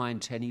 8, 9,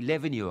 10,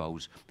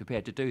 11-year-olds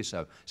prepared to do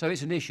so. So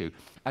it's an issue,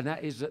 and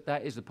that is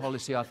the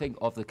policy, I think,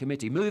 of the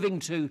committee. Moving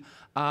to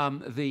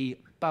the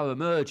borough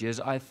mergers,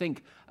 I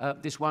think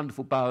this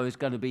wonderful borough is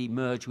going to be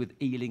merged with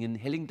Ealing and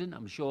Hillingdon.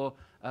 I'm sure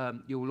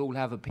you will all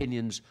have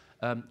opinions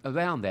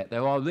around that.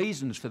 There are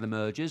reasons for the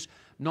mergers,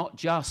 not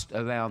just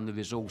around the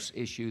resource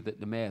issue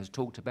that the Mayor has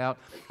talked about.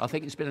 I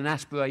think it's been an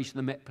aspiration of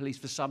the Met Police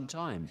for some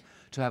time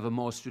to have a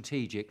more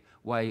strategic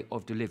way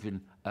of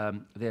delivering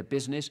their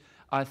business.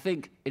 I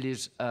think it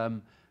is a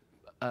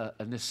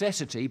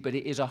necessity, but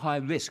it is a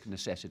high-risk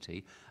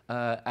necessity.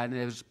 And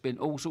there's been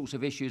all sorts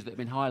of issues that have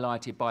been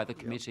highlighted by the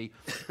committee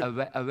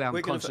around...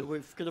 We're going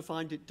to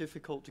find it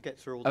difficult to get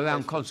through all the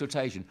around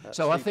consultation.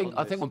 So I think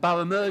on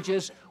borough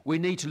mergers, we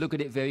need to look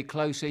at it very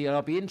closely, and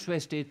I'll be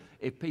interested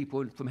if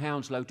people from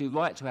Hounslow do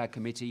write to our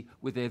committee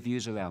with their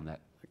views around that.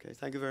 Okay,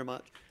 thank you very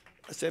much.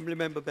 Assembly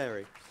Member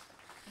Berry.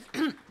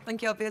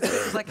 Thank you. I'll be as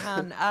quick as I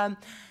can.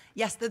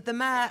 Yes, the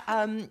Mayor,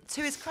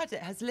 to his credit,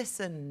 has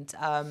listened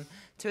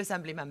to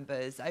Assembly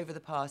members over the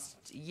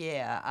past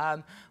year.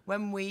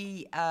 When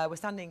we were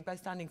both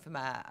standing for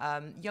Mayor,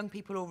 young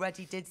people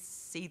already did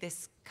see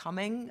this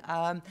coming.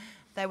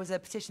 There was a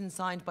petition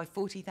signed by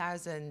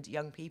 40,000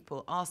 young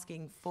people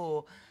asking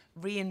for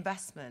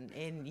reinvestment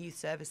in youth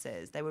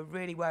services. They were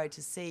really worried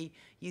to see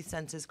youth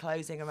centres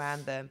closing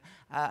around them,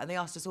 and they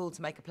asked us all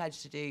to make a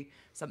pledge to do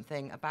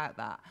something about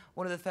that.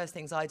 One of the first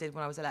things I did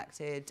when I was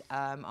elected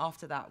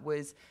after that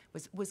was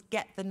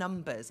get the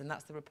numbers, and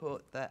that's the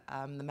report that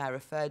the Mayor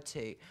referred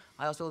to.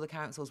 I asked all the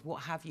councils,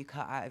 what have you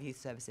cut out of youth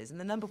services? And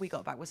the number we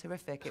got back was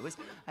horrific. It was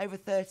over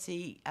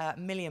 £30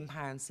 million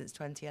since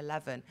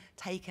 2011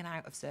 taken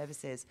out of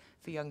services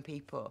for young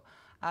people.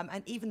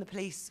 And even the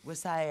police were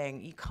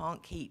saying you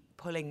can't keep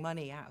pulling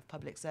money out of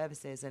public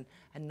services and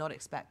not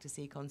expect to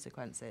see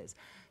consequences.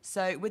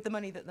 So with the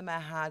money that the Mayor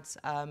had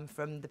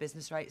from the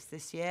business rates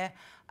this year,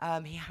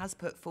 he has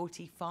put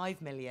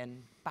 45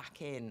 million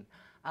back in.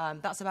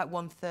 That's about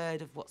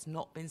 1/3 of what's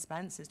not been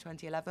spent since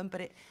 2011,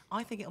 but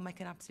I think it'll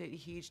make an absolutely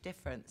huge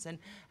difference.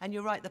 And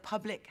you're right, the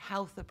public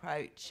health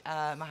approach,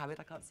 Mohammed,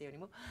 I can't see you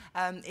anymore,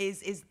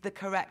 is the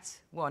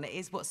correct one. It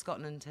is what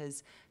Scotland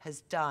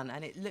has done,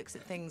 and it looks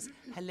at things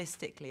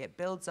holistically. It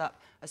builds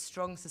up a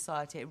strong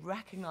society. It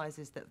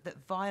recognises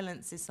that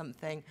violence is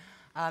something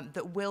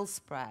that will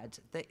spread,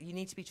 that you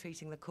need to be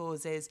treating the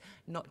causes,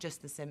 not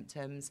just the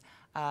symptoms.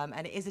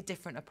 And it is a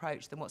different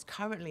approach than what's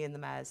currently in the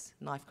Mayor's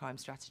knife crime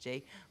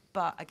strategy.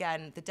 But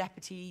again, the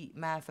Deputy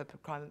Mayor for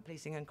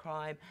Policing and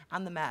Crime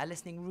and the Mayor are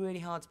listening really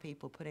hard to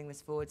people putting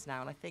this forwards now,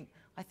 and I think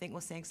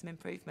we're seeing some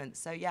improvements.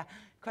 So yeah,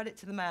 credit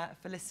to the Mayor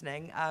for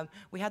listening.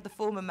 We had the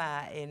former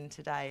Mayor in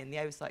today in the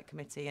Oversight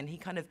Committee, and he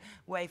kind of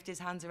waved his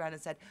hands around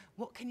and said,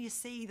 what can you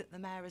see that the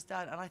Mayor has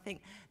done? And I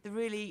think the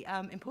really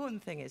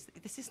important thing is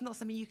this is not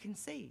something you can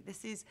see.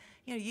 This is,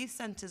 youth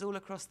centres all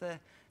across the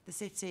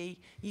city,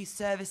 youth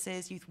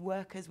services, youth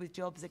workers with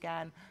jobs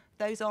again.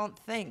 Those aren't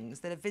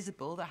things that are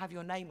visible, that have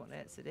your name on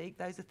it, Sadiq.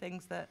 Those are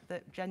things that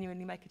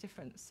genuinely make a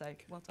difference. So,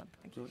 well done.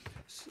 Thank you.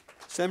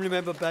 Assembly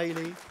Member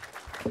Bailey.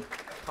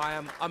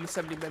 Hi, I'm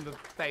Assembly Member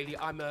Bailey.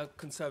 I'm a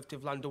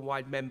Conservative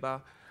London-wide member.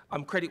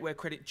 Credit where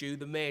credit due.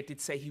 The Mayor did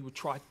say he would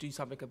try to do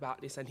something about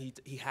this, and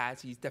he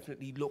has. He's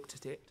definitely looked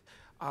at it.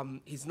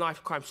 His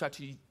knife crime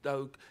strategy,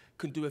 though,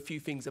 can do a few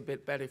things a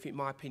bit better, in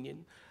my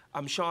opinion.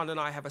 Sean and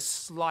I have a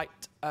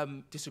slight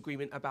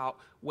disagreement about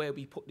where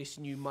we put this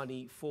new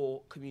money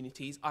for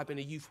communities. I've been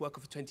a youth worker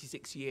for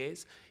 26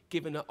 years.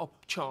 Given a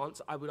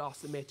chance, I would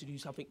ask the Mayor to do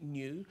something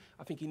new.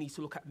 I think he needs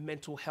to look at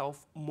mental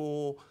health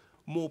more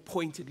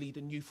pointedly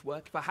than youth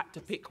work. If I had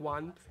to pick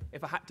one,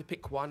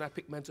 I'd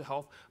pick mental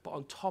health. But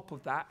on top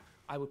of that,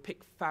 I would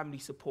pick family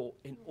support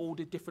in all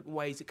the different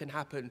ways it can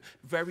happen.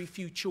 Very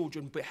few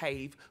children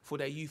behave for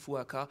their youth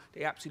worker.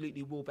 They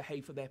absolutely will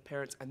behave for their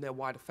parents and their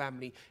wider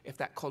family if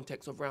that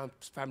context around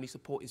family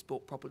support is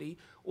built properly.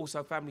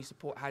 Also, family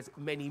support has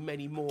many,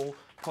 many more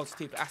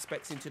positive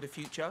aspects into the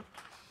future.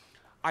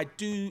 I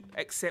do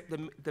accept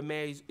the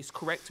Mayor is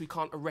correct. We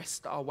can't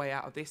arrest our way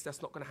out of this.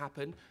 That's not going to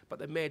happen. But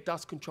the Mayor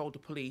does control the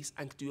police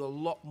and can do a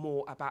lot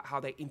more about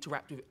how they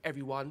interact with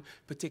everyone,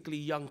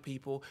 particularly young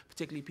people,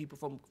 particularly people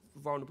from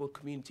vulnerable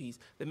communities.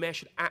 The Mayor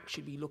should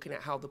actually be looking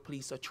at how the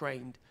police are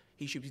trained.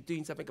 He should be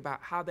doing something about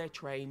how they're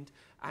trained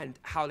and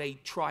how they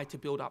try to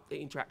build up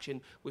the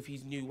interaction with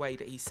his new way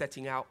that he's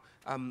setting out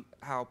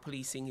how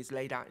policing is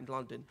laid out in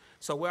London.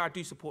 So where I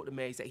do support the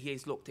mayor is that he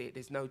has looked at it,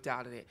 there's no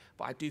doubt in it,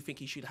 but I do think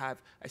he should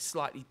have a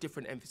slightly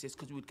different emphasis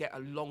because we would get a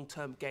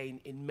long-term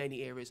gain in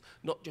many areas,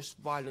 not just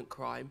violent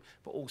crime,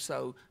 but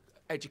also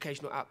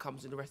educational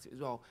outcomes and the rest of it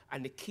as well.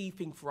 And the key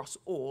thing for us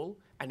all,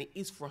 and it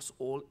is for us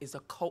all, is a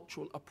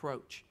cultural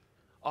approach.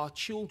 Our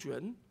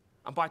children,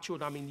 and by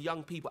children I mean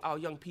young people, our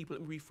young people,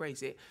 let me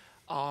rephrase it,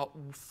 are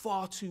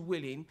far too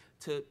willing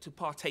to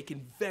partake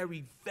in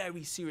very,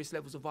 very serious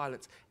levels of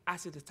violence.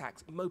 Acid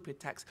attacks, moped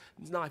attacks,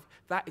 knife,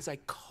 that is a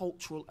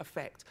cultural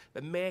effect.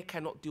 The mayor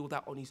cannot deal with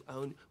that on his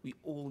own. We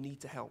all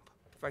need to help.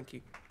 Thank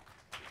you.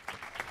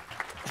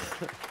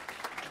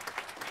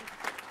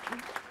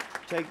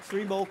 Take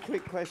 3 more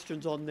quick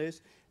questions on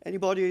this.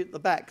 Anybody at the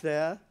back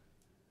there?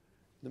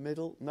 The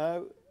middle?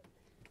 No?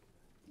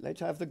 Let's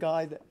have the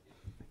guy that...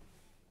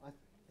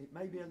 it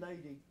may be a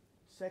lady.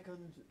 Second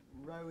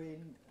row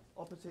in,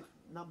 opposite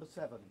number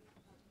 7.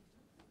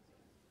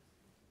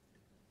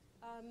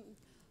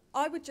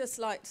 I would just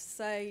like to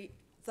say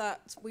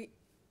that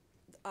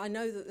I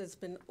know that there's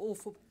been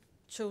awful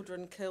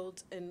children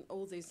killed in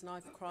all these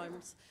knife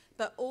crimes,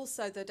 but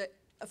also that it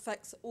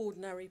affects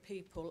ordinary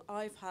people.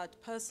 I've had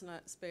personal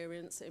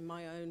experience in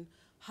my own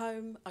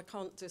home. I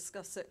can't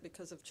discuss it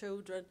because of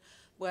children,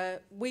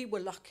 where we were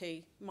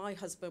lucky. My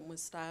husband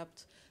was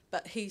stabbed,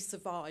 but he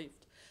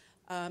survived.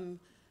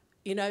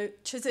 You know,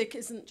 Chiswick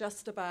isn't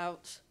just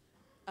about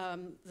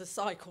the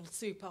cycle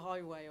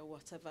superhighway or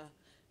whatever.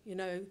 You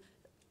know,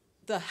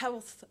 the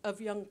health of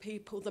young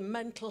people, the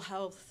mental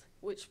health,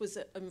 which was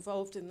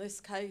involved in this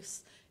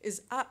case,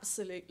 is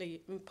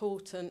absolutely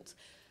important.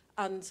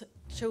 And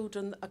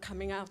children that are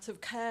coming out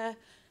of care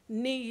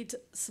need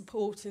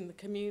support in the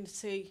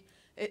community.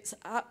 It's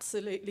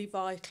absolutely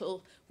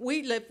vital.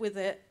 We live with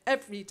it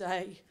every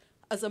day.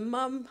 As a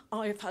mum,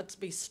 I've had to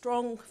be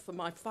strong for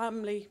my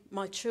family,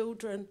 my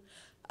children.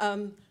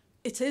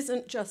 It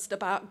isn't just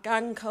about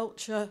gang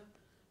culture.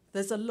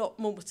 There's a lot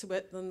more to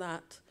it than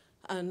that.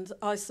 And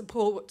I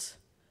support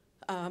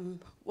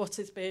what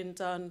is being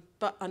done,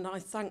 and I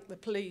thank the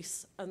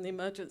police and the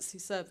emergency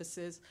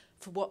services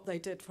for what they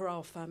did for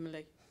our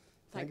family.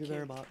 Thank you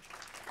very much.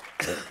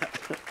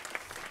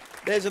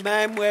 There's a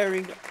man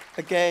wearing,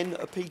 again,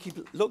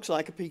 looks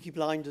like a Peaky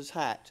Blinders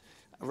hat,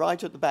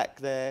 right at the back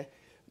there,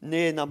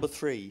 near number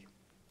 3.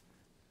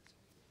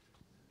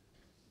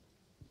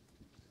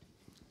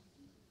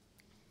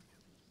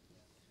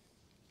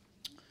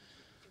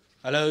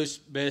 Hello,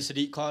 Mayor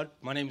Sadiq Khan.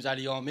 My name is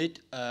Ali Ahmed.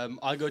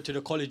 I go to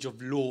the College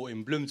of Law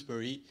in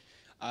Bloomsbury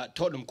at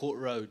Tottenham Court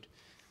Road.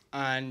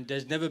 And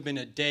there's never been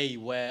a day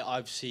where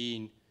I've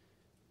seen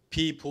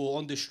people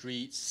on the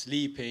streets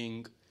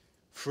sleeping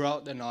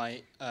throughout the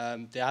night.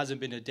 There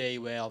hasn't been a day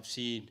where I've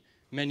seen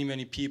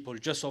many people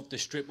just off the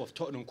strip of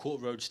Tottenham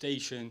Court Road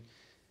station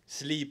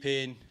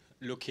sleeping,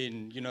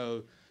 looking, you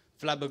know,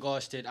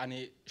 flabbergasted. And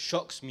it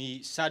shocks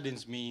me,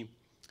 saddens me,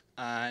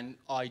 and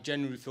I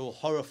genuinely feel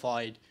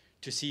horrified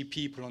to see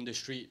people on the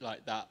street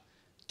like that.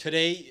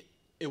 Today,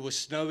 it was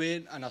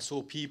snowing, and I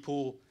saw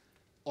people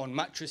on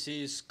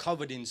mattresses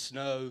covered in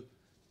snow,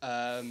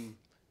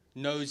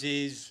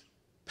 noses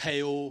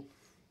pale.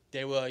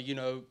 They were, you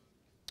know,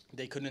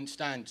 they couldn't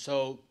stand.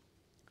 So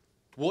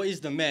what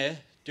is the mayor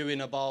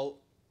doing about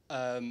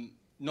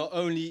not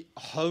only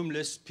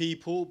homeless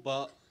people,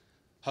 but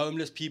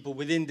homeless people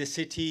within the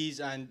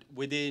cities and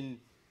within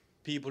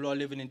people who are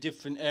living in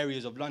different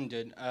areas of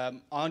London? I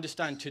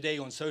understand today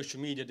on social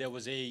media there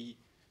was a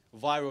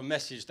viral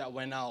message that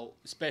went out,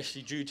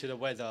 especially due to the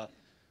weather,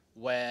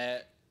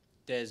 where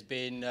there's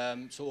been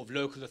sort of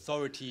local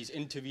authorities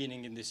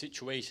intervening in the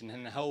situation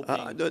and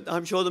helping.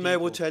 I'm sure the mayor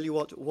will tell you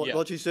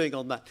what he's doing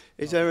on that.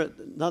 Is there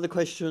another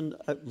question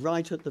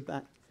right at the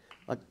back?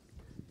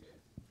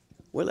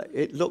 Well,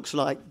 it looks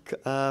like...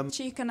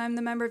 Cheek, and I'm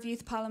the Member of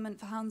Youth Parliament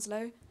for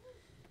Hounslow.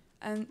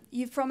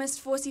 You've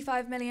promised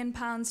 £45 million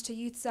to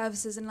youth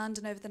services in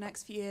London over the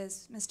next few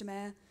years, Mr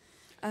Mayor.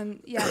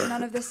 Yeah,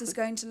 none of this is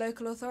going to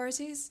local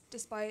authorities,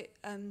 despite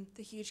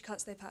the huge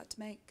cuts they've had to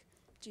make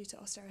due to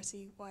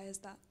austerity. Why is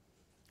that?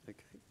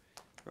 Okay,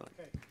 right.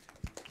 Okay.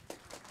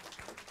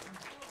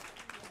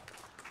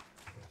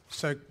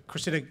 So,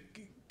 Christina,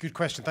 good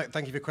question.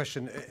 Thank you for your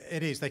question.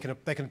 It is. They can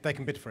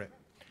bid for it.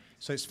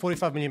 So it's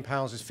 £45 million.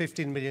 It's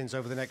 15 million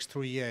over the next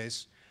 3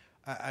 years,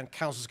 and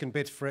councils can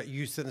bid for it.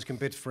 Youth centres can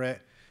bid for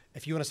it.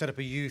 If you want to set up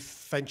a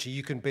youth venture,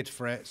 you can bid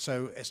for it.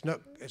 So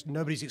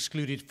nobody's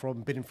excluded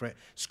from bidding for it.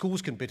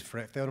 Schools can bid for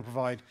it if they want to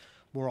provide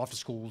more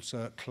after-schools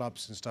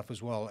clubs and stuff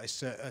as well. It's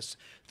the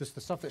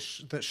stuff that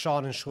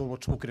Sian and Sean were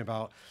talking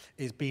about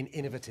is being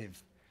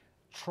innovative,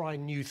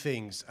 trying new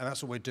things, and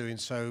that's what we're doing.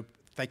 So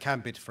they can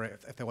bid for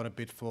it if they want to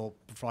bid for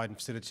providing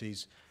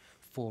facilities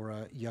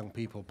for young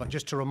people. But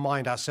just to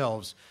remind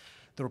ourselves,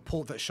 the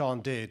report that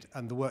Sian did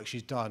and the work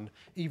she's done,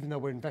 even though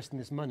we're investing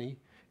this money,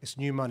 it's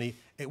new money,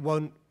 it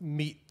won't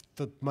meet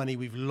the money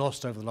we've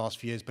lost over the last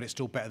few years, but it's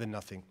still better than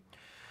nothing.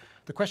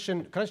 The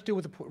question, can I just deal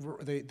with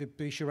the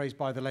issue raised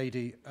by the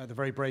lady, the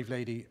very brave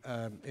lady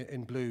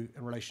in blue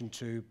in relation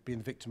to being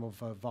the victim of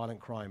violent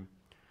crime?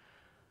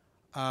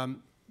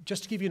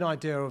 Just to give you an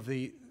idea of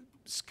the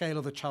scale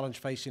of the challenge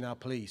facing our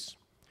police,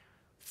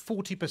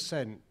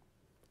 40%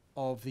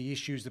 of the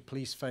issues the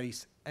police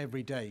face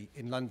every day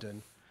in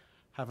London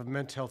have a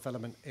mental health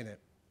element in it.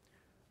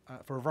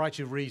 For a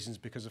variety of reasons,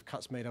 because of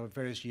cuts made over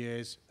various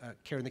years,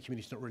 care in the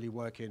community is not really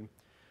working.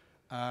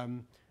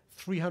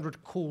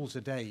 300 calls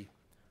a day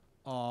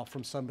are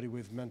from somebody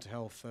with mental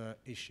health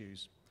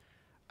issues.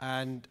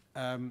 And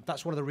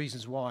that's one of the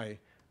reasons why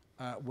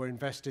we're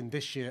investing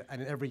this year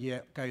and every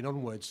year going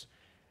onwards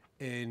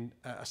in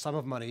a sum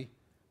of money,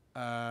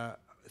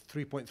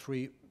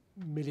 £3.3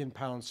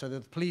 million, so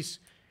that the police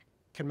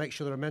can make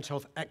sure there are mental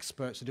health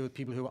experts to deal with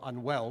people who are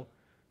unwell,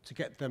 to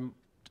get them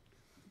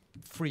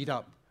freed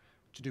up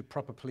to do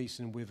proper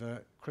policing with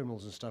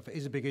criminals and stuff. It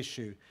is a big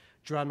issue.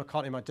 Joanne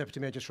McCartney, my deputy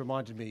mayor, just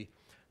reminded me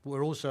that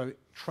we're also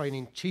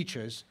training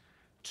teachers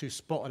to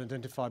spot and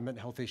identify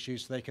mental health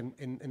issues so they can,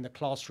 in the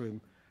classroom,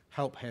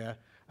 help here.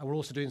 And we're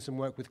also doing some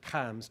work with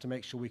CAMS to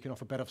make sure we can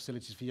offer better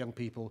facilities for young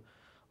people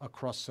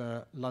across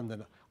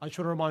London. I just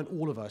want to remind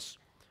all of us,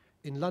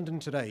 in London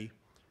today,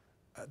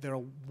 there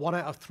are one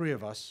out of three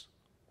of us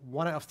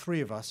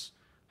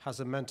has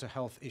a mental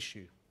health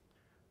issue.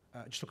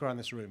 Just look around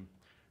this room.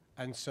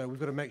 And so we've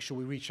got to make sure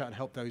we reach out and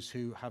help those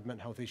who have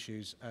mental health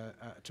issues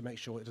to make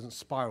sure it doesn't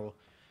spiral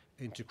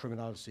into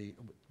criminality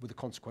with the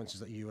consequences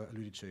that you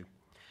alluded to.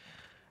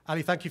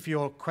 Ali, thank you for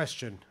your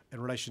question in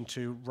relation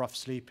to rough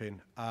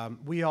sleeping.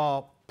 We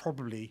are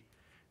probably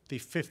the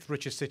 5th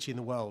richest city in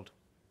the world.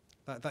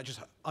 That just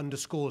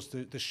underscores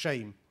the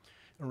shame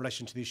in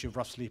relation to the issue of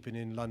rough sleeping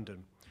in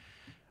London.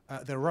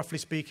 There are, roughly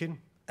speaking,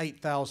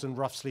 8,000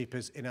 rough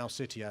sleepers in our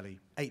city, Ali.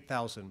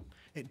 8,000.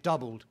 It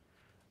doubled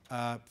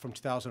from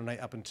 2008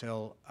 up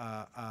until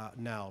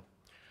now.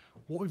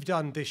 What we've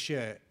done this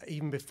year,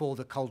 even before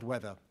the cold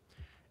weather,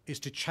 is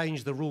to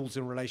change the rules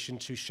in relation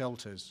to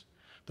shelters.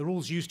 The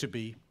rules used to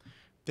be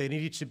they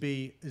needed to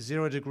be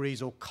 0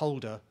 degrees or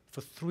colder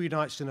for 3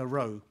 nights in a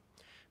row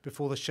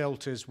before the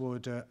shelters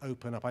would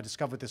open up. I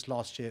discovered this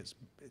last year.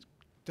 It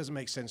doesn't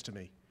make sense to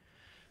me.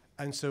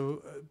 And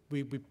so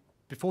we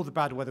before the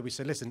bad weather, we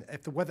said, listen,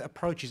 if the weather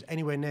approaches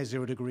anywhere near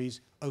 0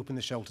 degrees, open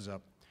the shelters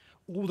up.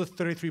 All the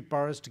 33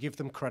 boroughs, to give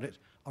them credit,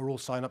 are all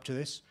signed up to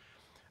this.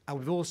 And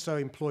we've also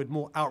employed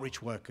more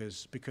outreach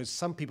workers because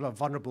some people are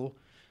vulnerable.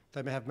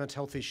 They may have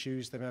mental health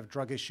issues, they may have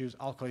drug issues,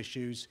 alcohol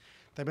issues.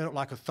 They may not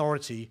like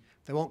authority.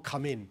 They won't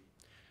come in.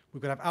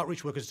 We've got to have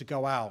outreach workers to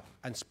go out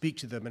and speak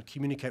to them and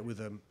communicate with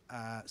them.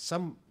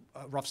 Some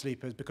rough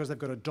sleepers, because they've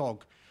got a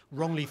dog,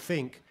 wrongly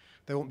think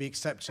they won't be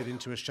accepted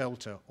into a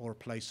shelter or a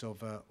place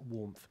of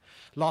warmth.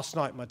 Last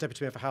night, my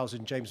Deputy Mayor for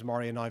Housing, James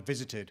Murray, and I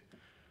visited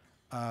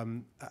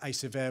a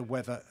severe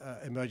weather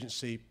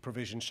emergency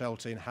provision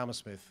shelter in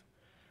Hammersmith.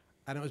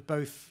 And it was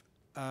both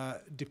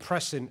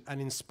depressing and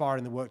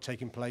inspiring, the work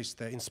taking place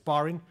there.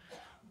 Inspiring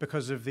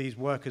because of these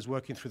workers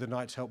working through the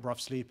night to help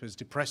rough sleepers.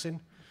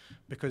 Depressing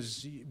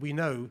because we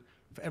know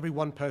for every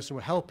one person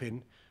we're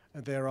helping,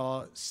 there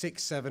are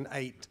 6, 7,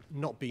 8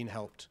 not being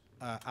helped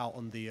out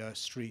on the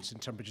streets in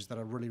temperatures that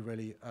are really,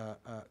 really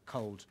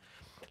cold.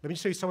 Let me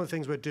just show you some of the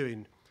things we're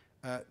doing.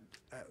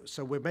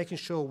 So we're making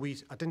sure we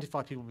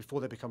identify people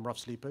before they become rough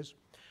sleepers.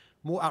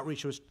 More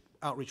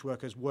outreach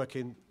workers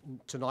working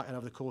tonight and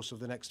over the course of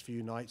the next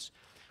few nights.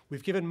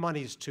 We've given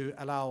monies to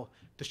allow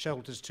the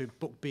shelters to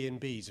book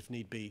B&Bs if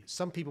need be.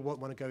 Some people won't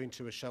want to go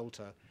into a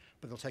shelter,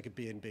 but they'll take a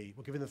B&B.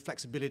 We're giving them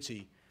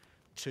flexibility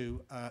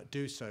to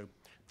do so.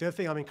 The other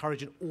thing I'm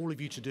encouraging all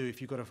of you to do, if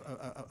you've got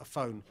a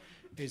phone,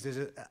 is there's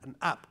an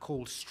app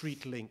called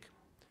Street Link.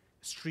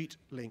 Street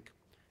Link.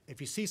 If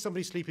you see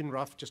somebody sleeping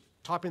rough, just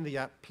type in the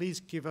app, please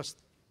give us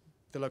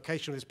the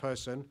location of this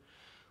person.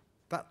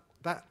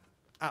 That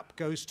app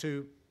goes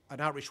to an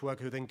outreach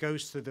worker who then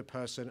goes to the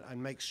person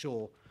and makes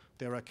sure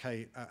they're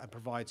okay and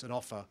provides an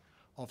offer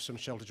of some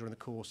shelter during the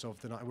course of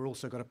the night. And we're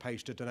also got a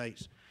page to donate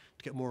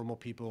to get more and more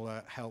people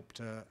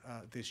helped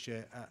this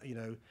year.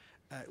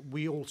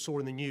 We all saw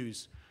in the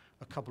news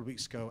a couple of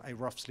weeks ago a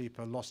rough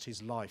sleeper lost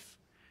his life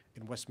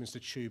in Westminster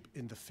Tube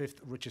in the 5th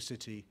richest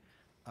city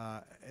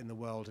in the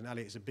world. And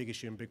Ali, it's a big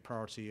issue and big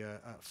priority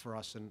for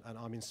us. And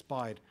I'm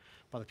inspired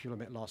by the people I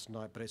met last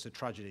night, but it's a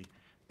tragedy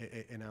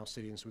in our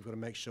city. And so we've got to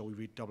make sure we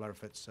redouble our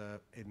efforts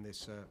in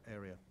this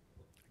area.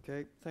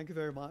 Okay, thank you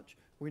very much.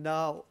 We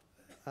now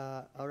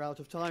are out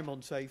of time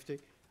on safety.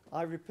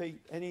 I repeat,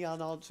 any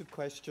unanswered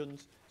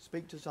questions,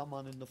 speak to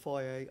someone in the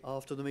foyer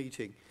after the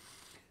meeting.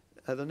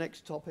 The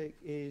next topic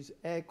is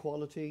air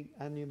quality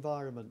and the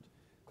environment.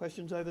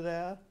 Questions over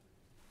there?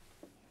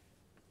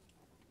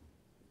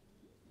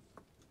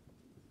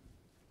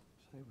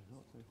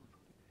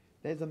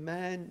 There's a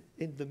man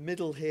in the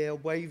middle here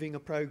waving a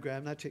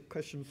programme. That's it,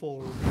 question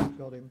 4.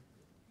 Got him.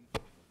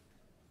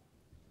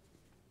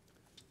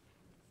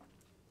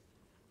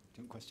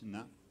 Don't question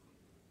that.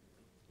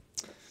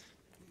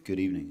 Good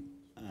evening.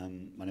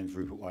 My name is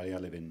Rupert Wiley. I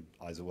live in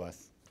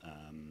Isleworth.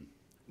 I'm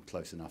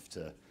close enough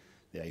to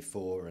the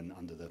A4 and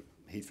under the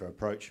Heathrow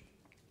approach.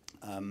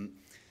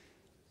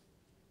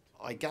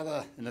 I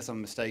gather, unless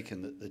I'm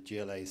mistaken, that the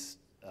GLA's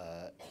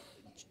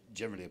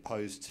generally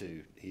opposed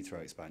to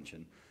Heathrow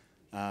expansion.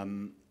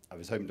 I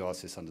was hoping to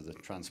ask this under the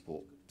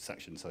transport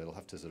section, so I'll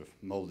have to sort of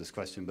mould this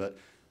question. But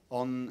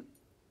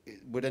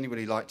would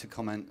anybody like to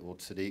comment, or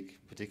Sadiq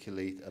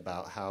particularly,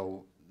 about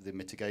how the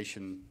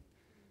mitigation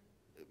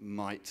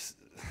might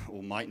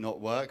or might not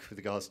work with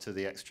regards to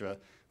the extra,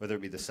 whether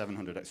it be the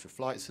 700 extra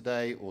flights a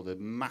day or the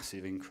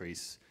massive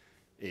increase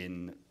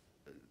in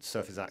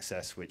surface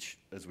access, which,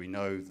 as we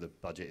know, the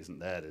budget isn't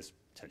there. There's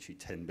potentially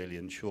 10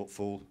 billion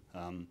shortfall.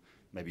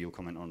 Maybe you'll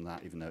comment on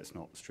that, even though it's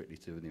not strictly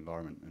to do with the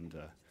environment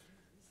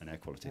and air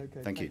quality.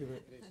 Okay, thank you.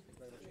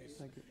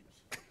 Thank you.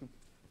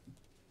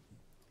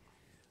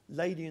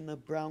 Lady in the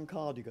brown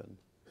cardigan.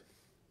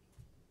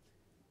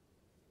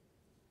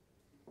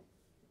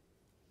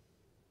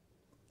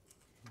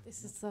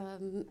 This is,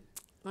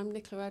 I'm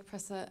Nicola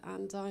Redpresser,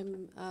 and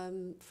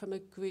I'm from a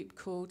group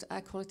called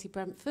Air Quality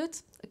Brentford,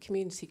 a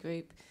community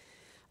group.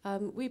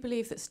 We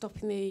believe that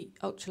stopping the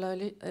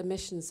ultra-low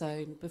emission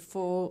zone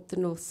before the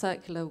North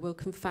Circular will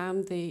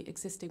confound the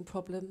existing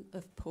problem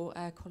of poor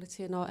air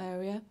quality in our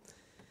area,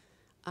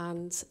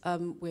 and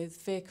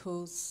with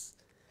vehicles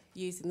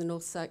using the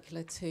North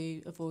Circular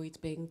to avoid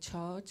being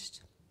charged.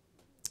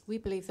 We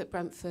believe that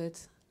Brentford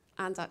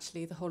and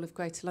actually the whole of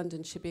Greater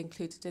London should be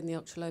included in the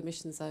ultra-low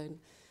emission zone,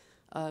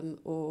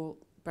 or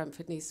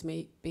Brentford needs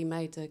to be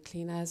made a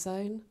clean air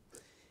zone.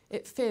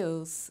 It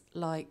feels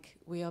like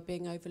we are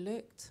being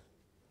overlooked.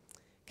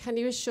 Can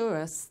you assure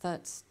us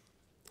that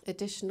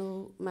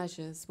additional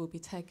measures will be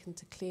taken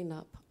to clean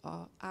up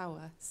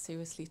our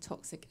seriously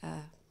toxic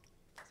air?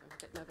 So I'm a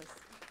bit nervous.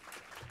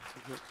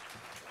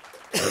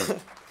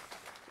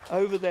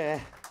 Over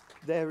there,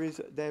 there is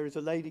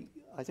a lady,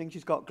 I think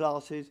she's got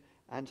glasses,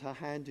 and her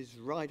hand is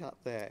right up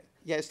there.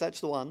 Yes, that's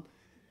the one.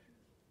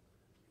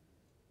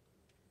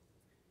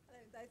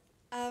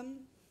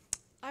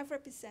 I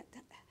represent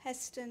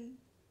Heston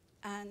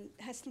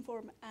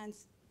Forum and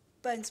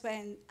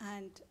Burnsway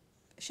and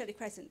Shelley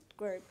Crescent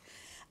group.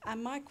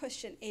 And my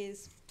question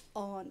is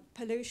on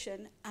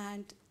pollution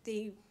and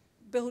the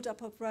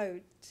build-up of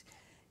roads,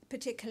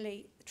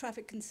 particularly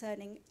traffic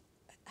concerning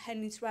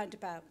Henley's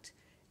Roundabout.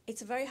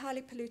 It's a very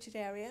highly polluted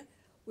area.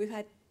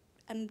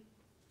 And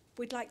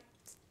we'd like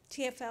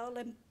TfL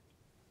and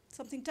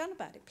something done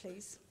about it,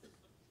 please.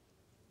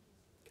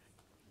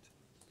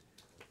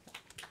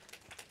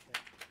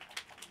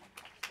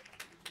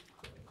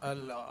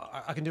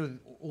 I can do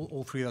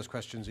all three of those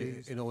questions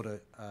in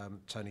order,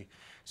 Tony.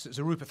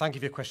 So Rupert, thank you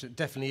for your question. It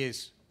definitely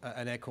is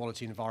an air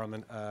quality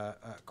environment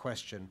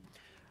question.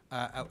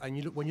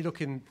 And when you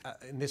look in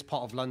this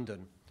part of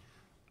London,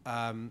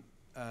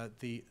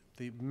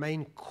 the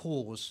main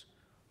cause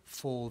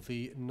for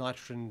the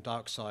nitrogen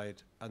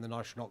dioxide and the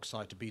nitrogen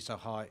oxide to be so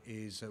high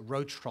is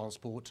road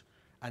transport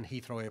and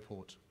Heathrow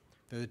Airport.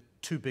 They're the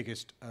two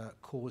biggest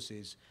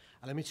causes.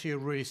 And let me tell you a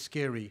really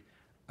scary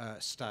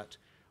stat,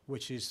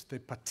 which is the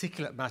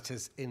particulate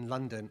matters in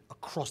London,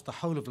 across the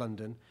whole of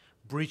London,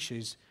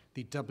 breaches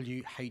the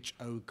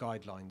WHO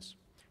guidelines.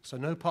 So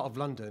no part of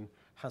London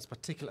has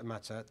particulate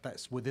matter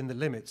that's within the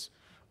limits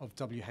of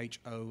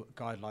WHO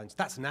guidelines.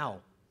 That's now,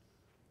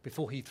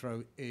 before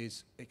Heathrow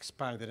is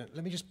expanded. And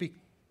let me just be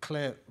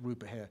clear,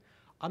 Rupert, here.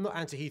 I'm not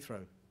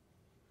anti-Heathrow.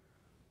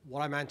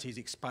 What I'm anti is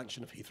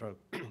expansion of Heathrow,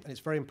 and it's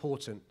very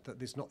important that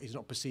this is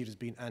not perceived as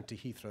being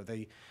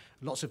anti-Heathrow.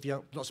 Lots of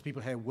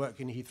people here work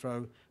in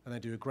Heathrow, and they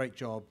do a great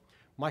job.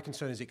 My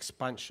concern is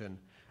expansion.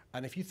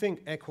 And if you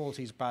think air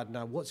quality is bad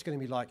now, what's it going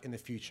to be like in the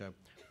future?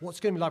 What's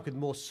it going to be like with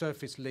more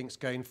surface links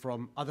going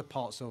from other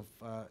parts of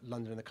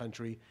London and the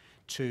country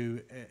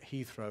to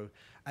Heathrow?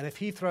 And if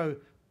Heathrow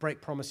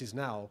break promises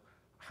now,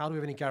 how do we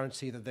have any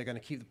guarantee that they're going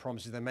to keep the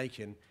promises they're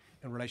making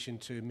in relation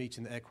to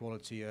meeting the air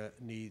quality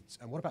needs?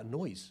 And what about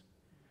noise?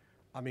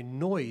 I mean,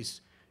 noise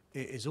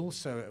is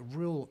also a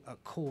real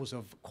cause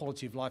of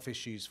quality of life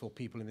issues for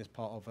people in this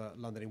part of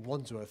London. In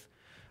Wandsworth,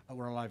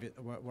 where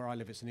I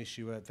live, it's an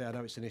issue there. I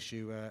know it's an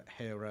issue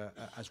here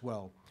as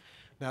well.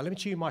 Now, let me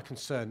tell you my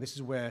concern. This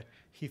is where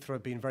Heathrow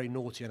have been very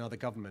naughty and other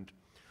government.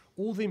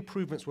 All the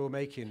improvements we're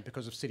making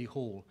because of City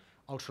Hall,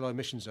 ultra-low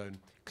emission zone,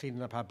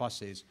 cleaning up our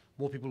buses,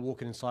 more people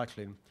walking and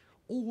cycling,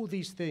 all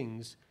these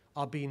things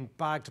are being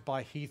bagged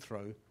by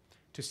Heathrow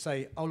to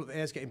say, oh, look, the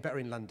air's getting better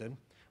in London,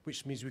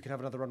 which means we can have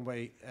another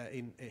runway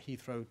in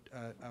Heathrow,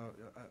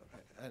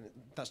 and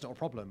that's not a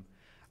problem.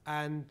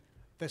 And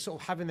they're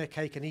sort of having their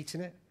cake and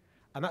eating it.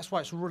 And that's why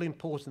it's really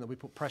important that we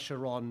put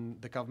pressure on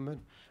the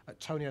government.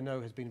 Tony, I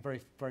know, has been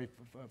very, very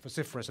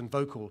vociferous and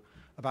vocal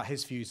about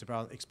his views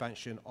about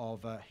expansion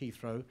of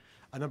Heathrow.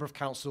 A number of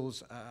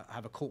councils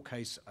have a court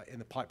case in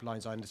the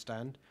pipelines, I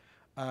understand.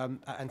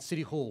 And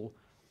City Hall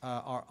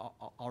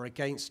are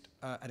against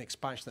an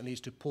expansion that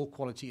leads to poor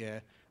quality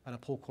air and a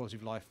poor quality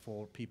of life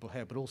for people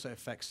here, but also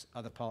affects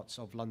other parts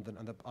of London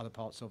and the other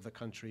parts of the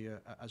country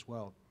as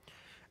well.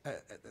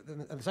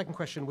 And the second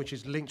question, which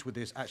is linked with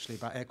this actually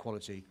about air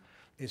quality,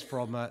 is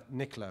from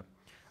Nicola.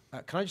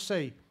 Can I just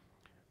say,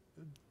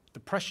 the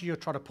pressure you're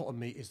trying to put on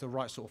me is the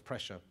right sort of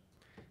pressure.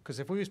 Because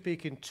if we were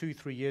speaking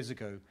 2-3 years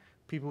ago,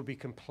 people would be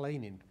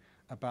complaining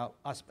about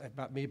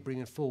me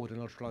bringing forward an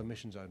ultra-low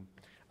emission zone,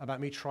 about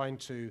me trying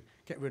to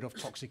get rid of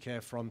toxic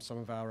air from some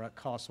of our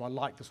cars. So I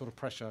like the sort of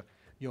pressure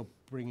you're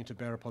bringing to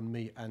bear upon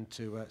me and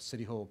to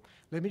City Hall.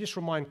 Let me just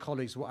remind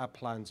colleagues what our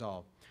plans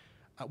are.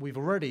 We've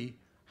already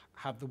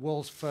have the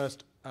world's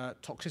first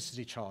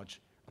toxicity charge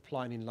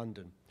applying in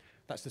London.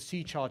 That's the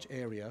C-charge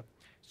area.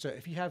 So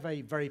if you have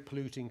a very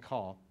polluting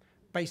car,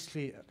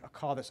 basically a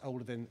car that's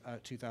older than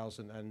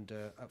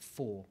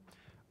 2004,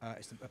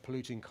 it's a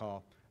polluting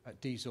car,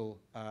 diesel,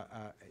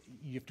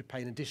 you have to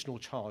pay an additional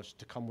charge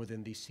to come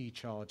within the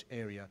C-charge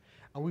area.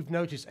 And we've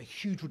noticed a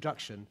huge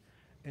reduction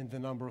in the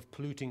number of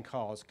polluting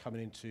cars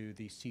coming into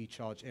the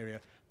C-charge area.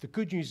 The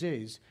good news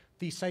is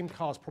these same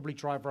cars probably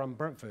drive around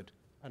Brentford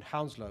and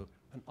Hounslow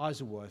and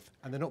Isleworth,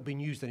 and they're not being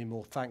used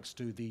anymore thanks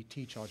to the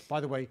T-charge. By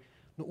the way,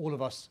 not all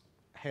of us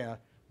here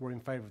were in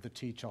favour of the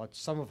T-charge.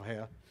 Some of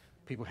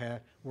people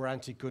here were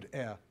anti-good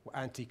air, were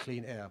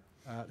anti-clean air.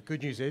 The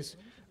good news is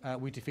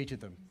we defeated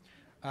them.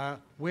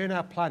 We're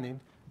now planning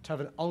to have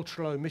an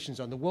ultra-low emission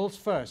zone, the world's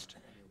first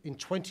in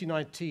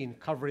 2019,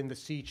 covering the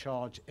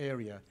C-charge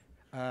area.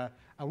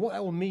 And what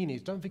that will mean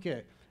is, don't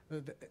forget,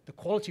 the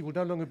quality will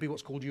no longer be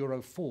what's called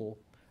Euro 4,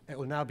 it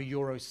will now be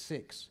Euro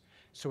 6.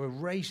 So we're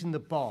raising the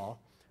bar.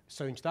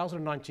 So in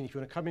 2019, if you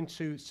want to come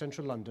into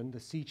central London, the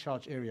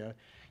C-charge area,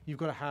 you've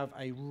got to have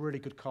a really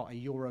good car, a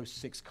Euro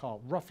 6 car.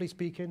 Roughly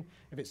speaking,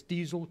 if it's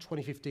diesel,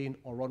 2015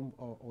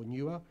 or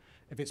newer.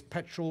 If it's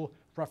petrol,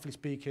 roughly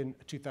speaking,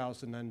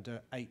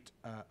 2008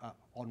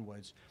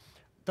 onwards.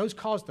 Those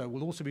cars, though,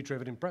 will also be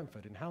driven in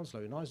Brentford, in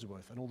Hounslow, in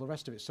Isleworth, and all the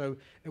rest of it. So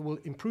it will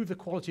improve the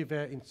quality of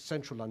air in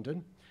central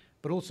London,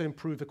 but also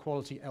improve the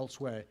quality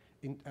elsewhere.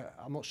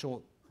 I'm not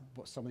sure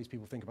what some of these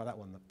people think about that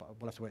one, but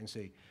we'll have to wait and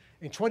see.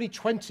 In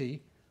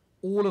 2020,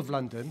 all of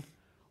London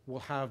will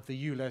have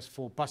the ULEZ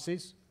for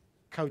buses,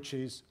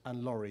 coaches,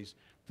 and lorries.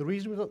 The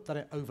reason we've done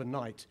it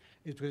overnight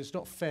is because it's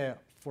not fair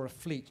for a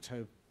fleet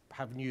to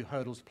have new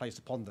hurdles placed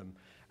upon them.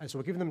 And so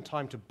we're giving them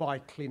time to buy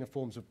cleaner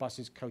forms of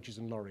buses, coaches,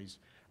 and lorries.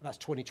 And that's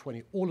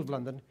 2020, all of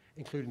London,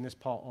 including this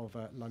part of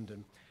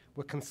London.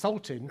 We're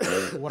consulting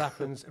what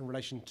happens in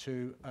relation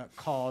to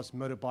cars,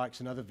 motorbikes,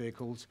 and other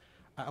vehicles.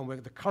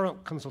 And the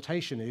current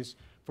consultation is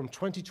from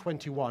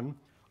 2021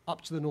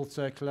 up to the North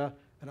Circular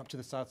and up to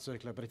the South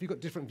Circular. But if you've got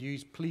different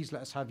views, please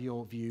let us have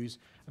your views.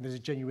 And there's a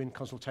genuine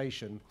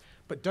consultation.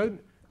 But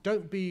don't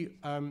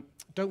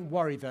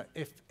worry that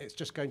if it's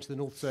just going to the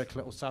North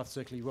Circular or South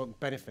Circular, you won't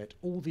benefit.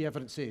 All the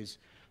evidence is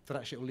that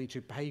actually it will lead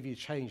to behaviour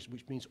change,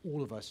 which means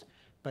all of us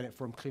benefit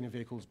from cleaner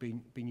vehicles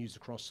being used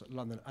across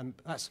London. And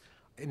that's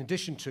in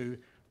addition to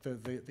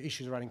the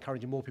issues around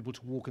encouraging more people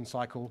to walk and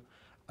cycle.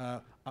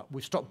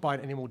 We've stopped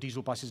buying any more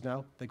diesel buses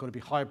now. They've got to be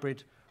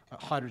hybrid,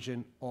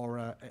 hydrogen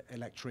or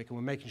electric, and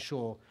we're making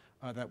sure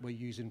that we're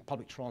using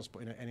public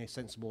transport in a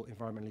sensible,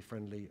 environmentally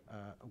friendly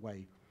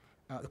way.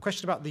 The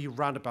question about the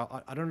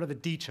roundabout, I don't know the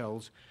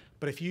details,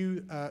 but if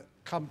you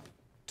come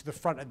to the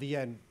front at the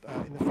end,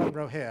 in the front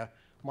row here,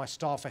 my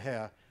staff are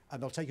here,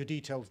 and they'll take your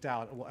details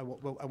down, and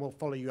we'll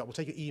follow you up. We'll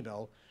take your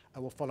email,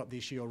 and we'll follow up the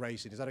issue you're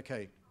raising. Is that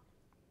okay?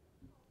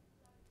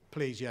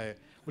 Please, yeah.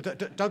 Well,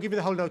 don't give me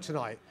the whole note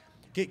tonight.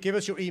 Give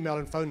us your email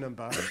and phone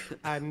number,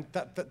 and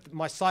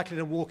my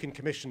cycling and walking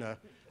commissioner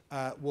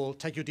will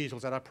take your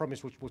details, and I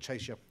promise we'll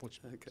chase you up. Okay.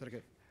 Is that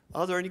okay?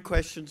 Are there any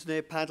questions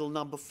near panel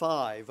number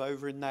 5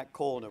 over in that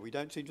corner? We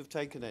don't seem to have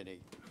taken any.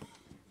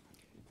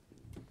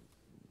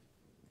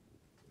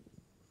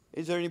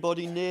 Is there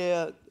anybody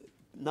near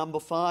number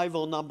 5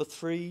 or number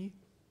 3?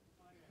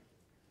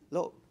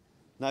 Look,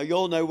 now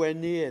you're nowhere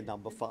near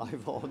number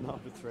 5 or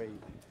number 3.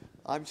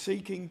 I'm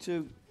seeking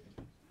to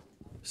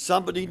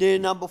somebody near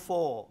number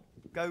 4.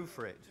 Go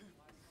for it.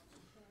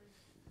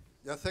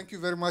 Yeah, thank you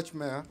very much,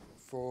 Mayor,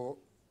 for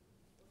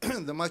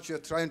the much you're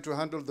trying to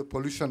handle the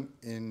pollution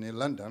in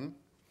London.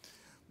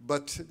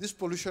 But this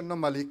pollution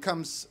normally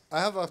comes,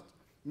 I have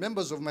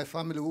members of my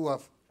family who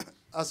have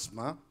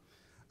asthma,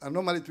 and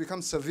normally it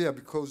becomes severe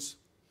because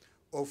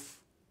of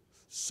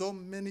so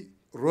many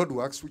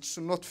roadworks which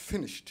are not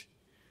finished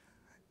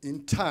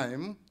in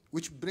time,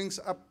 which brings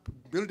up,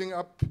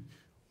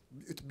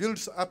 it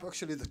builds up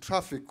actually the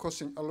traffic,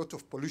 causing a lot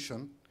of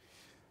pollution.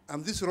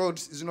 And this road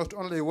is not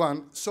only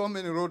one, so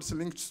many roads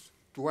linked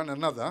to one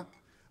another,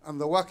 and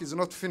the work is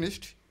not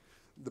finished,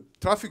 the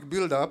traffic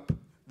build up,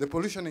 the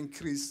pollution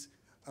increase,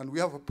 and we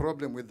have a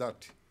problem with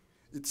that.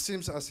 It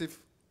seems as if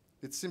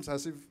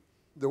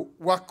the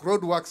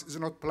road works is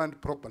not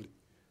planned properly.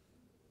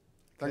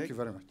 Thank you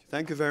very much.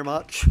 Thank you very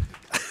much.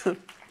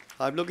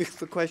 I'm looking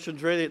for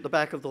questions really at the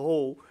back of the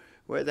hall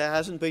where there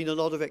hasn't been a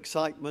lot of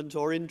excitement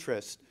or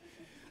interest.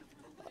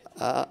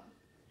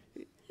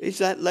 Is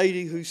that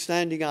lady who's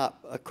standing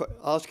up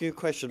asking a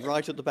question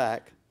right at the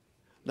back?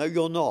 No,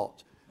 you're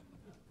not.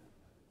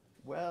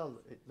 Well,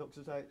 it looks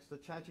as though it's the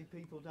chatty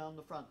people down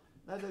the front.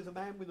 No, there's a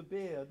man with a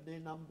beard near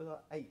number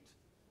 8.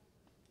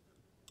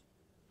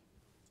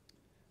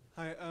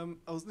 Hi,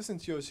 I was listening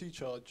to your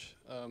C-charge,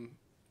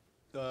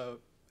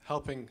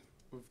 helping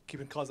with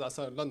keeping cars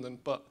outside of London,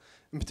 but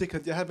in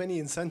particular, do you have any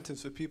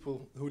incentives for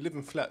people who live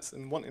in flats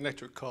and want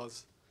electric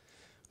cars?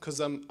 Because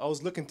I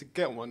was looking to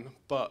get one,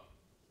 but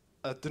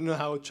I didn't know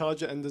how to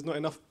charge it, and there's not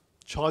enough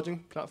charging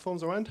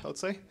platforms around, I would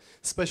say,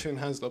 especially in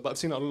Hounslow, but I've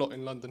seen it a lot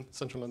in London,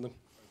 central London.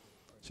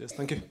 Cheers,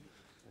 thank you.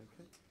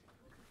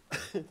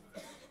 Okay.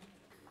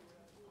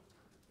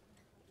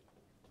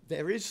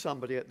 There is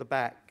somebody at the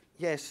back.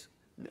 Yes,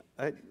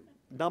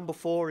 number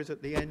 4 is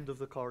at the end of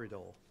the corridor.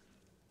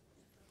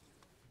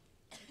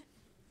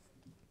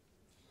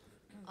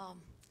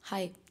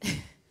 Hi.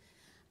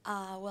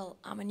 Well,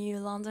 I'm a new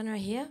Londoner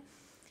here.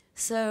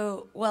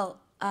 So, well,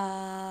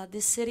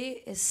 this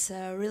city is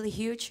really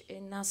huge,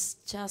 and not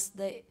just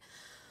the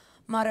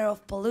matter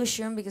of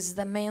pollution, because it's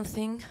the main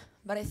thing.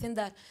 But I think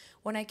that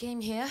when I came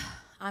here,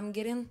 I'm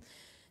getting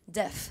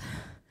deaf,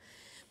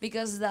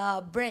 because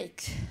the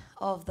brakes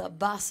of the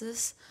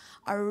buses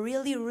are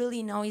really,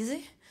 really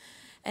noisy,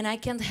 and I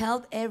can't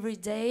help every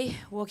day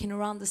walking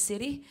around the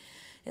city.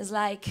 It's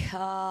like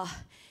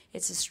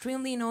it's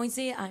extremely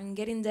noisy. I'm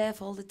getting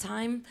deaf all the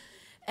time,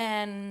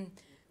 and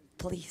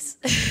please,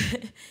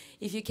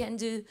 if you can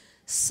do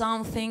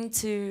something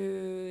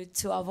to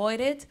avoid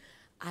it,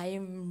 I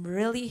am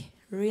really,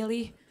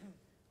 really,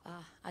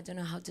 I don't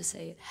know how to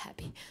say it,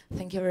 happy.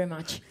 Thank you very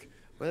much.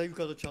 Well, you've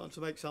got a chance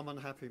to make someone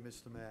happy,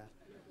 Mr. Mayor.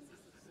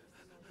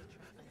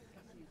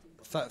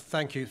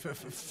 Thank you.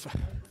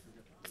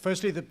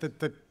 Firstly,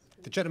 the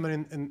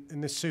gentleman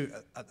in this suit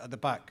at the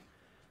back,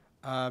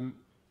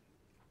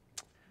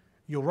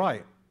 you're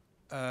right.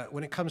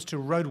 When it comes to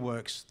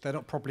roadworks, they're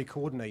not properly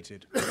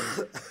coordinated.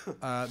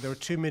 There are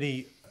too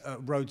many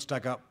roads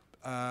dug up.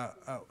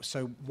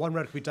 So one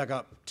road could be dug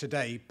up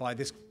today by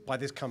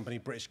this company,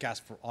 British Gas,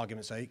 for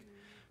argument's sake.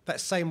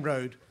 That same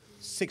road,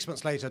 6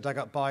 months later, dug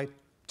up by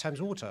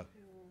Thames Water.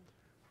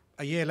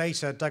 A year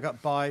later, dug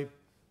up by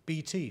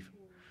BT.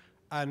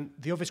 And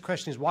the obvious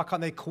question is, why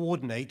can't they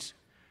coordinate,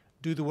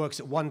 do the works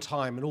at one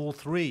time, and all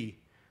three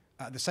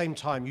at the same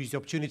time use the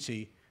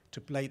opportunity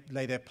to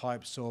lay their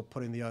pipes or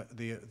put in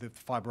the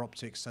fibre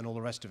optics and all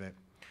the rest of it?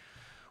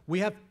 We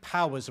have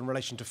powers in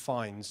relation to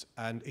fines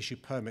and issue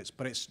permits,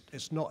 but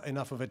it's not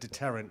enough of a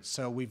deterrent.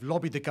 So we've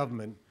lobbied the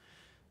government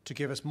to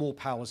give us more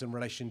powers in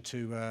relation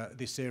to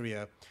this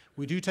area.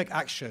 We do take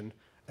action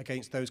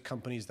against those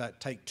companies that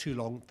take too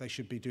long. They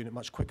should be doing it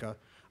much quicker.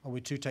 And we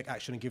do take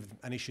action and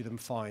and issue them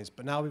fines.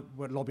 But now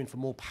we're lobbying for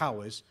more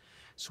powers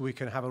so we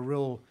can have a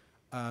real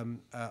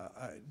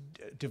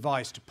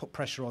device to put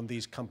pressure on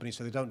these companies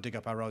so they don't dig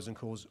up our roads and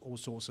cause all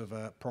sorts of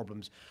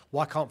problems.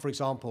 Why can't, for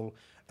example,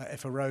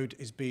 if a road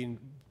is being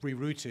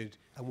rerouted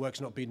and work's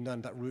not being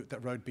done,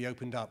 that road be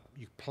opened up?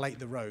 You plate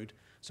the road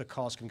so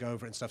cars can go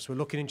over it and stuff. So we're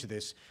looking into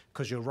this,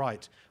 because you're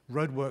right.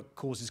 Road work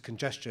causes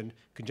congestion.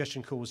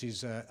 Congestion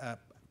causes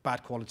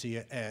bad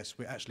quality air. So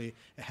it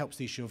helps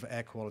the issue of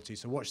air quality.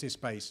 So watch this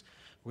space.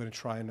 We're going to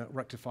try and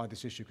rectify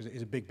this issue, because it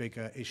is a big, big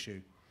issue.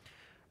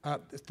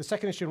 The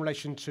second issue in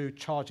relation to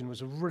charging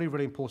was a really,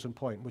 really important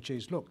point, which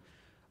is, look,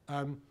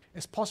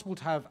 it's possible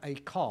to have a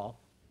car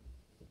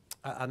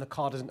and the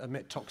car doesn't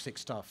emit toxic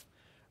stuff.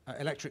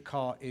 Electric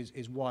car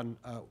is one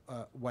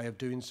way of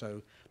doing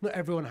so. Not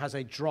everyone has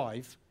a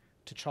drive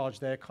to charge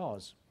their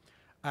cars.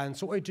 And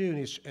so what we're doing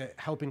is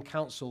helping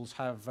councils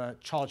have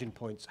charging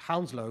points.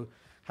 Hounslow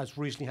has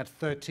recently had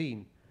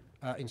 13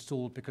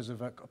 installed because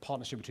of a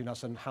partnership between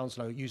us and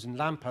Hounslow, using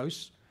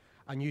lampposts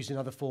and using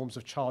other forms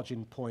of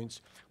charging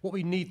points. What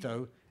we need,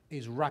 though,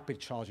 is rapid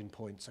charging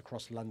points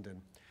across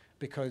London,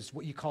 because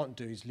what you can't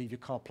do is leave your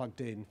car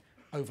plugged in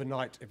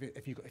overnight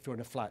if you're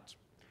in a flat.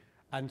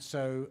 And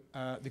so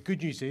the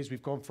good news is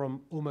we've gone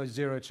from almost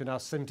 0 to now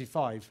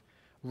 75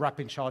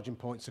 rapid charging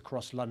points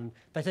across London.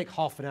 They take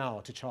half an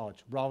hour to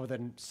charge, rather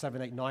than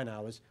 7, 8, 9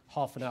 hours.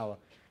 Half an hour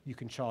you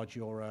can charge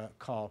your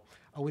car.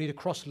 And we need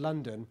across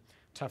London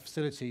to have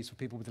facilities for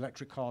people with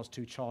electric cars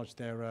to charge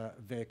their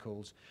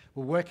vehicles.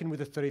 We're working with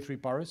the 33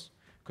 boroughs,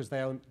 because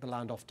they own the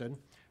land often,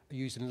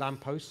 using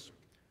lampposts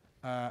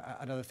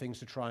and other things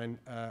to try and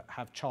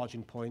have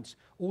charging points.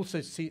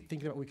 Also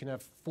thinking about we can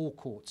have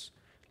forecourts,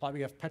 like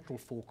we have petrol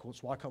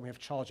forecourts. Why can't we have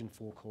charging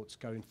forecourts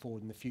going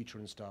forward in the future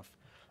and stuff?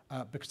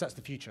 Because that's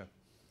the future.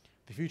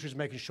 The future is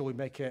making sure we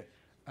make it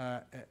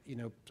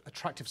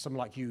attractive for someone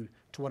like you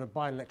to want to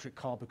buy an electric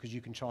car, because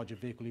you can charge your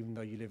vehicle even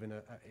though you live in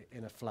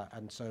a flat.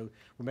 And so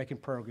we're making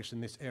progress in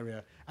this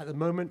area. At the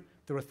moment,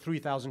 there are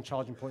 3,000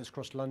 charging points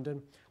across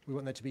London. We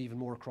want there to be even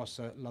more across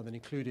London,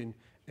 including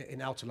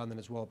in outer London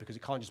as well, because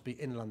it can't just be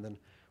in London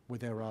where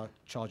there are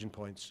charging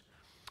points.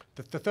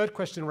 The third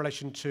question in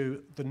relation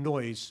to the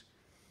noise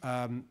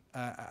and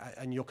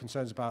your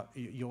concerns about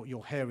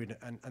your hearing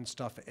and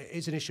stuff, it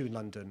is an issue in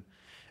London.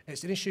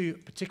 It's an issue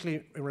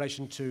particularly in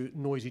relation to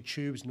noisy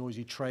tubes,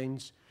 noisy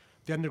trains.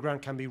 The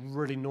underground can be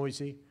really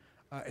noisy.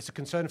 It's a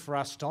concern for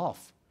our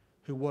staff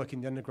who work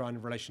in the underground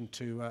in relation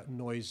to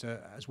noise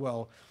as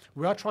well.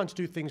 We are trying to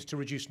do things to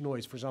reduce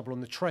noise. For example, on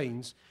the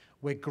trains,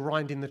 we're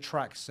grinding the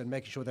tracks and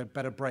making sure there are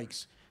better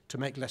brakes to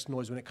make less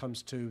noise when it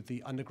comes to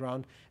the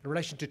underground. In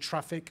relation to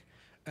traffic,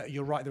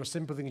 You're right, there are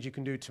simple things you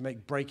can do to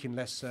make braking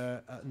less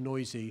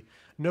noisy.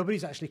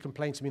 Nobody's actually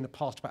complained to me in the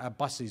past about our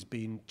buses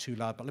being too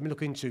loud, but let me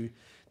look into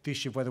the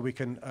issue of whether we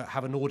can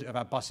have an audit of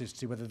our buses to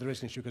see whether there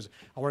is an issue, because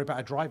I worry about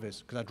our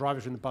drivers, because our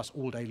drivers are in the bus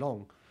all day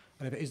long.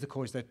 And if it is the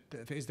case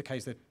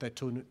that they're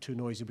too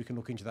noisy, we can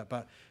look into that.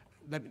 But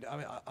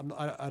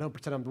I don't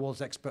pretend I'm the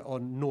world's expert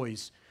on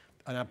noise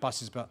and our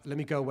buses, but let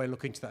me go away and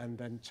look into that, and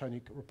then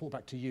Tony, report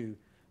back to you,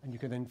 and you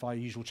can then, via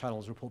usual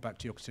channels, report back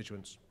to your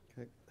constituents.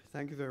 Okay,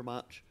 thank you very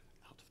much.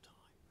 Out of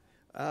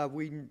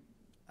time.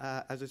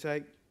 As I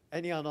say,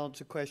 any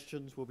unanswered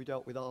questions will be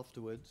dealt with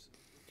afterwards.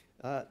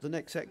 The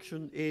next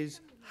section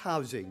is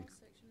housing.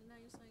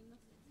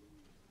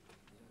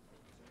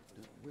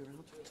 We're out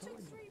of time.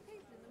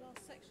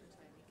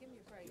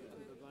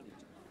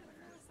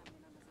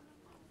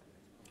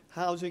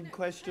 Housing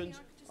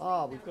questions.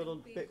 We've got a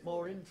bit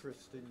more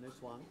interest in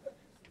this one.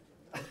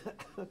 I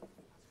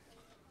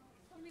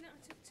mean, it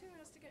took 2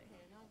 hours to get here.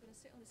 Now I'm going to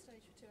sit on the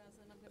stage for 2 hours,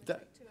 and I'm going to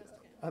take 2 hours to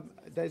get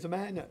here. There's a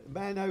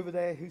man over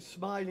there who's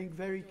smiling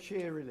very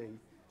cheerily.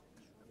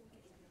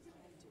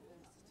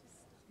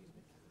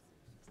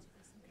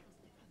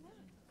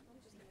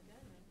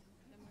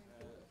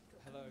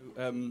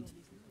 Hello,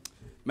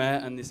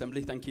 Mayor and the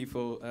Assembly. Thank you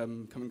for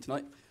coming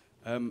tonight.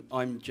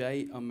 I'm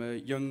Jay. I'm a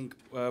young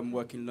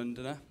working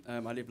Londoner. I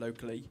live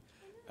locally.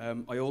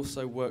 I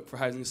also work for a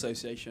housing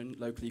association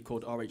locally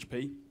called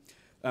RHP.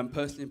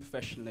 Personally and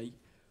professionally,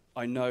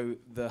 I know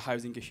the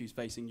housing issues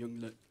facing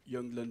young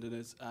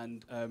Londoners,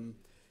 and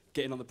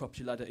getting on the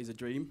property ladder is a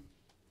dream.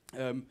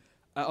 At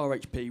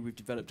RHP, we've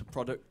developed a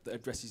product that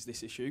addresses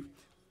this issue.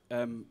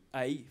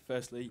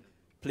 Firstly,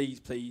 please,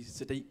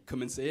 Sadiq,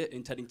 come and see it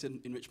in Teddington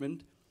in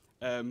Richmond.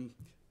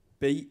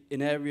 B,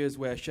 in areas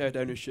where shared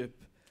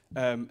ownership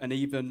and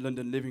even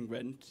London living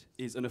rent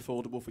is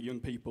unaffordable for young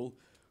people,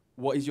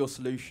 what is your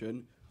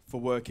solution for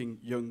working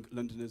young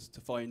Londoners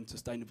to find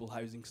sustainable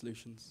housing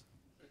solutions?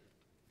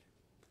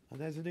 And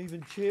there's an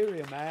even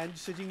cheerier man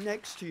sitting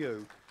next to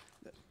you.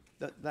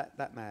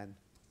 That man.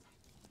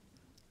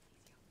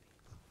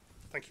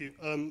 Thank you.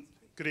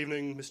 Good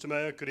evening, Mr.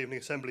 Mayor. Good evening,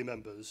 Assembly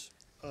members.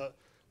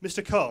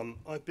 Mr. Khan,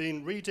 I've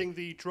been reading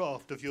the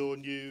draft of your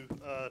new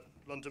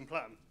London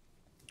plan,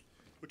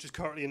 which is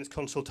currently in its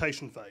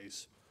consultation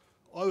phase.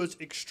 I was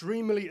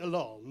extremely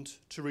alarmed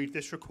to read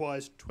this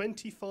requires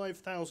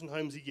 25,000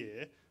 homes a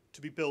year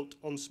to be built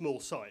on small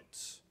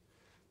sites.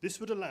 This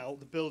would allow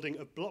the building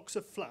of blocks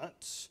of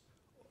flats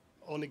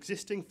on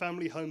existing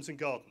family homes and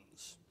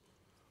gardens.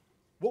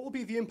 What will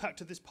be the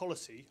impact of this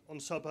policy on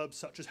suburbs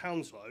such as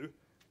Hounslow,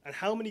 and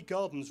how many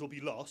gardens will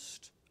be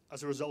lost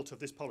as a result of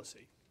this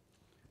policy?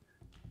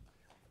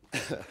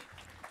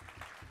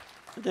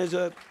 There's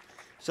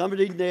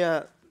somebody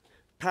near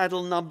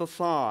paddle number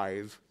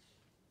 5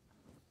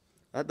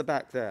 at the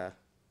back there.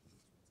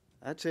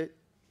 That's it.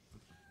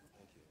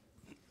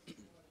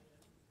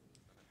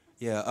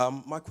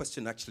 Yeah, my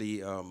question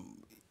actually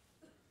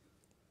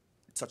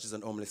touches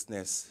on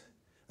homelessness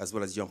as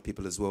well as young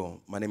people as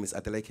well. My name is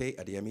Adeleke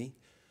Adeyemi,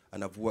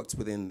 and I've worked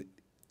within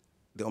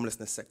the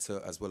homelessness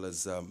sector as well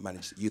as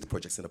managed youth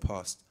projects in the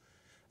past.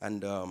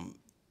 And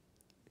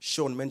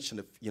Sean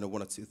mentioned,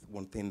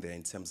 one thing there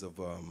in terms of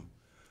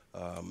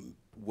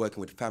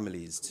working with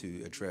families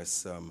to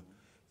address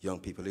young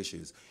people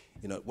issues.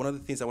 One of the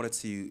things I wanted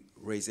to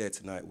raise here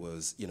tonight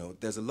was,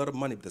 there's a lot of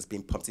money that's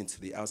being pumped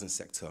into the housing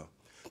sector.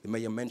 The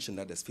mayor mentioned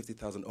that there's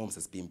 50,000 homes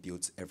that's being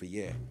built every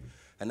year.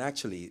 And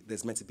actually,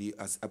 there's meant to be,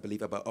 as I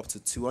believe, about up to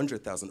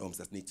 200,000 homes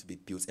that need to be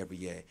built every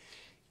year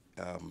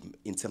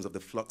in terms of the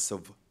flux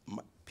of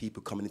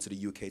people coming into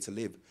the UK to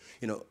live.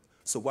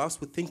 So whilst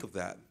we think of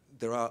that,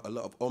 there are a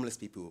lot of homeless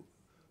people,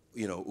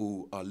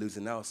 who are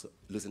losing out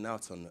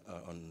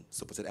on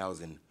supported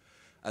housing,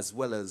 as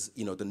well as,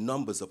 the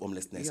numbers of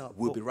homelessness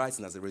will be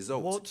rising as a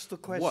result. What's the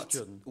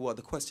question? Well,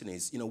 the question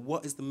is,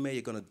 what is the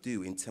mayor going to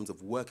do in terms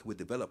of working with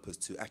developers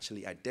to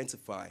actually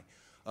identify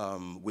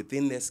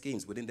within their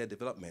schemes, within their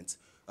development,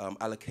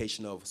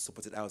 allocation of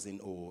supported housing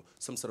or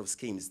some sort of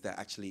schemes that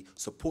actually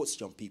supports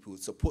young people,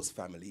 supports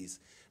families,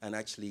 and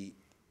actually,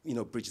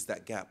 bridges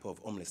that gap of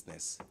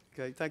homelessness?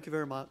 Okay, thank you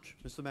very much,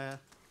 Mr. Mayor.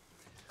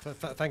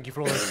 Thank you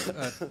for all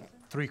those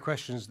 3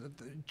 questions.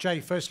 Jay,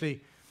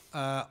 firstly,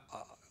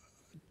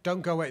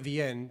 don't go away at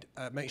the end.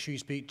 Make sure you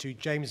speak to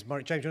James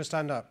Murray. James, do you want to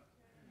stand up?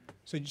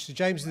 So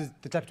James is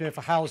the Deputy Mayor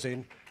for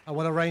Housing, and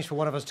we'll arrange for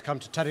one of us to come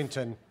to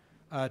Teddington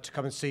to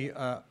come and see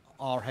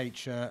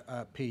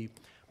RHP.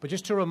 But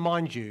just to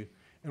remind you,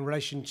 in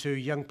relation to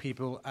young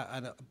people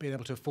and being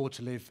able to afford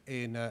to live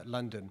in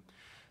London,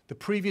 the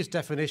previous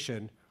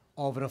definition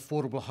of an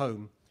affordable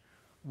home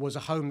was a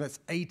home that's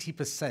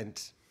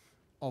 80%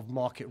 of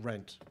market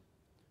rent.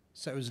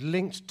 So it was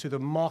linked to the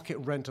market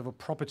rent of a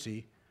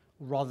property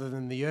rather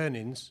than the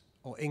earnings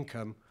or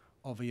income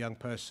of a young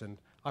person.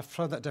 I've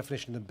thrown that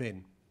definition in the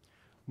bin.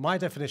 My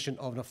definition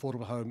of an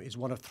affordable home is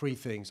one of 3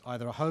 things: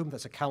 either a home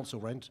that's a council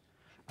rent,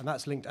 and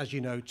that's linked, as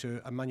you know,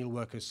 to a manual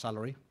worker's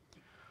salary,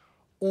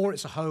 or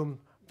it's a home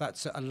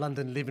that's a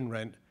London living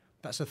rent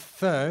that's a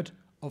third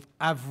of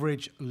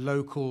average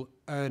local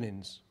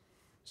earnings.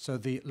 So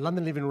the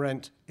London living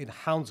rent in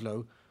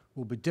Hounslow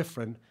will be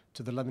different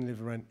to the London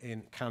living rent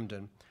in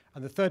Camden.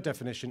 And the third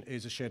definition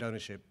is a shared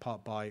ownership,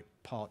 part by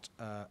part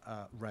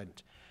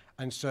rent.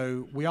 And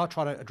so we are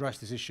trying to address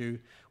this issue.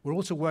 We're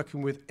also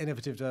working with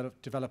innovative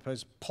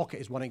developers. Pocket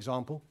is one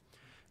example,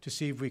 to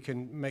see if we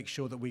can make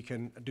sure that we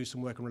can do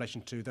some work in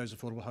relation to those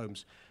affordable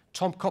homes.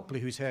 Tom Copley,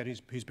 who's here,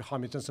 who's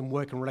behind me, has done some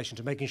work in relation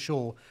to making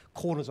sure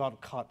corners aren't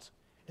cut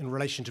in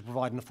relation to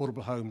providing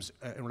affordable homes,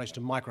 in relation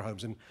to micro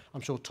homes. And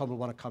I'm sure Tom will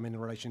want to come in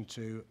relation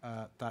to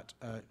that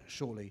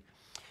shortly.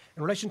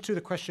 In relation to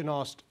the question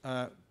asked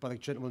by the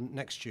gentleman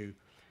next to you,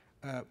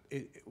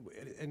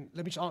 and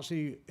let me just answer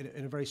you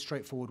in a very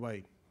straightforward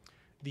way.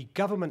 The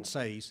government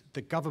says,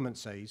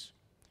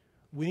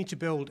 we need to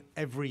build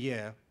every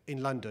year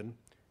in London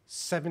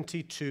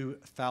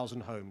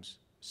 72,000 homes.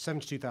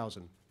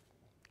 72,000,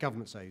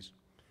 government says.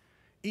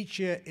 Each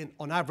year,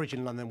 on average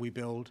in London, we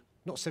build,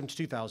 not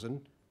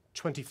 72,000,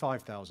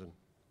 25,000.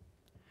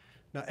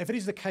 Now, if it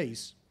is the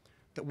case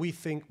that we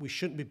think we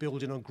shouldn't be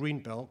building on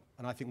Greenbelt,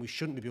 and I think we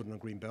shouldn't be building on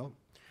Greenbelt,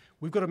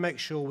 we've got to make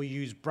sure we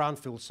use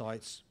brownfield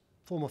sites,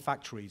 former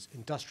factories,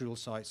 industrial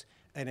sites,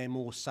 in a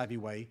more savvy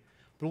way,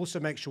 but also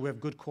make sure we have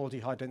good quality,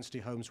 high-density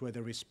homes where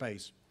there is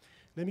space.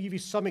 Let me give you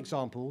some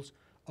examples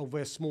of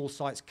where small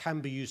sites can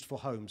be used for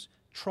homes.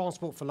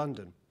 Transport for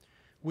London.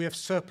 We have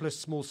surplus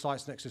small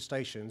sites next to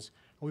stations,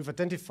 and we've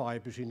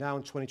identified between now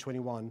and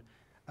 2021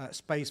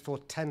 space for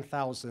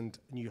 10,000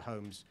 new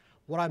homes.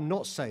 What I'm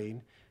not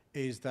saying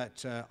is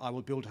that I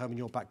will build a home in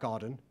your back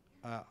garden.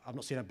 I'm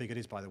not saying how big it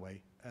is, by the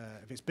way.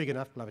 If it's big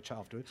enough, we'll have a chat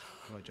afterwards.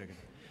 I'm not joking.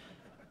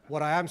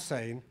 What I am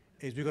saying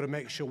is we've got to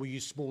make sure we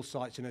use small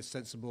sites in a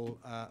sensible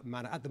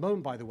manner. At the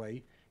moment, by the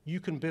way,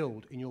 you can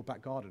build in your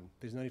back garden.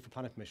 There's no need for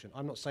planning permission.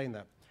 I'm not saying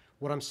that.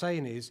 What I'm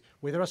saying is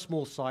where there are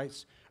small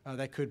sites,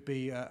 there could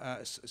be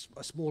a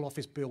small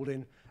office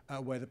building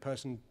where the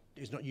person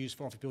is not used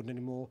for office building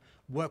anymore.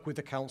 Work with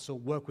the council,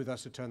 work with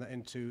us to turn that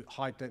into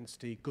high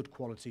density, good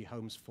quality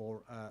homes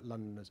for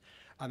Londoners.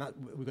 And that,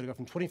 we're going to go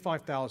from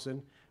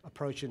 25,000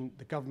 approaching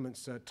the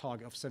government's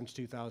target of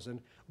 72,000.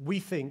 We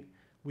think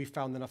we've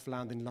found enough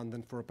land in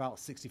London for about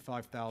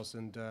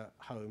 65,000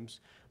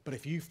 homes. But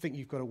if you think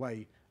you've got a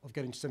way of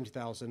getting to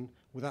 70,000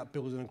 without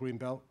building a green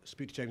belt,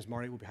 speak to James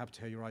Murray. We'll be happy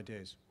to hear your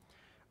ideas.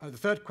 The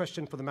third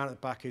question for the man at the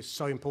back is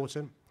so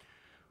important,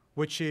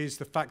 which is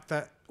the fact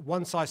that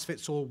one size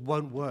fits all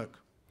won't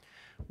work.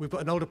 We've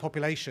got an older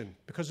population.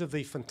 Because of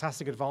the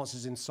fantastic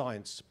advances in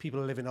science,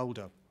 people are living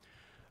older.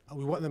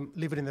 We want them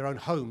living in their own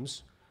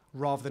homes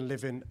rather than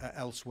living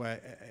elsewhere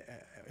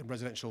in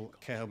residential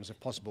care homes if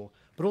possible,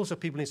 but also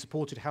people in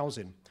supported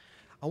housing.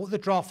 And what the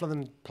Draft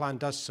London Plan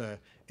does, sir,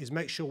 is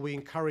make sure we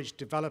encourage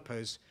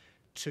developers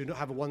to not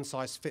have a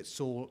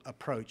one-size-fits-all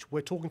approach.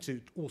 We're talking to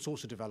all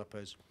sorts of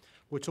developers.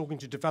 We're talking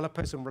to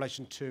developers in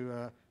relation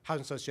to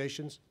housing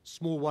associations,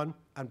 small one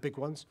and big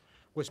ones.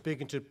 We're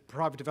speaking to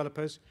private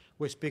developers.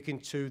 We're speaking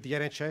to the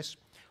NHS.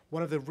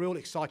 One of the real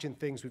exciting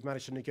things we've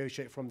managed to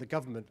negotiate from the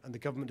government, and the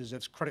government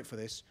deserves credit for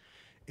this,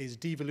 is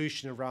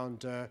devolution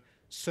around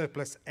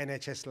surplus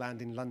NHS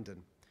land in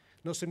London.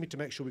 Not simply to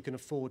make sure we can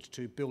afford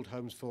to build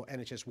homes for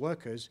NHS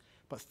workers,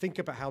 but think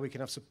about how we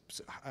can have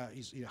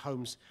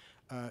homes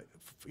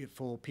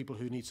for people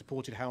who need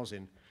supported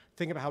housing.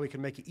 Think about how we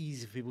can make it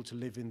easy for people to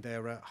live in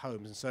their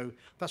homes. And so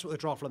that's what the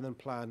Draft London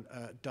Plan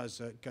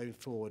does going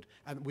forward.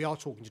 And we are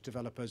talking to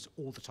developers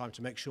all the time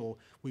to make sure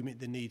we meet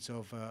the needs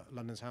of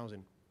London's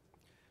housing.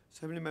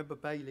 Assembly Member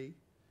Bailey.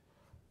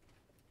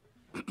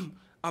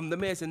 The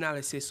Mayor's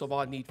analysis of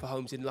our need for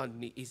homes in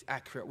London is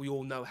accurate. We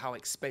all know how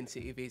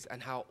expensive it is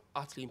and how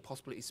utterly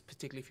impossible it is,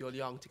 particularly if you're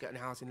young, to get on a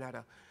housing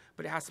ladder.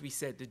 But it has to be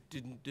said that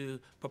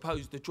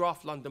the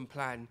Draft London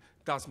Plan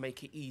does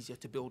make it easier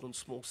to build on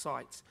small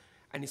sites.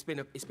 And it's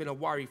been a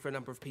worry for a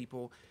number of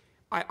people.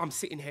 I'm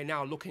sitting here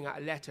now looking at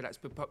a letter that's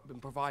been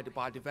provided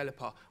by a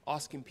developer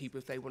asking people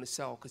if they want to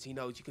sell, because he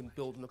knows you can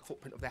build on the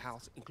footprint of their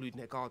house, including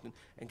their garden,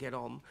 and get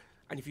on.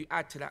 And if you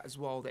add to that as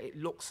well that it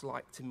looks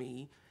like to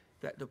me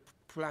that the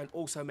plan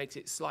also makes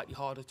it slightly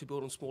harder to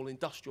build on small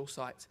industrial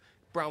sites.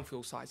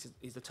 Brownfield sites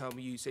is the term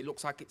we use. So it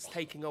looks like it's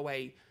taking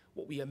away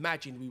what we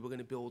imagined we were going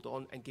to build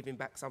on and giving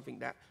back something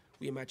that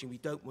we imagine we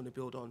don't want to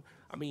build on.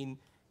 I mean,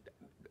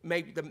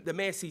 maybe the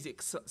Mayor sees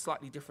it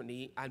slightly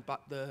differently,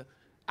 but the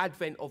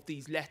advent of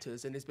these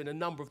letters, and there's been a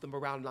number of them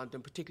around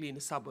London, particularly in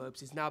the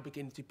suburbs, is now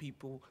beginning to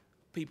people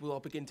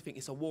are beginning to think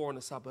it's a war on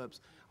the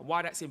suburbs. And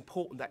why that's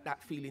important that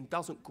that feeling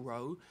doesn't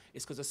grow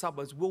is because the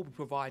suburbs will be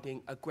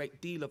providing a great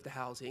deal of the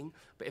housing,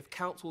 but if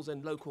councils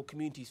and local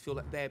communities feel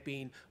that they're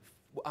being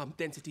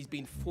densities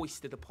being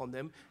foisted upon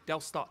them, they'll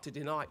start to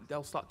deny,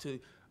 they'll start to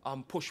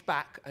push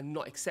back and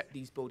not accept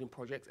these building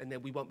projects, and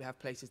then we won't have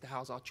places to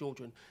house our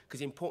children. Because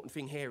the important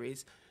thing here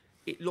is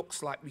it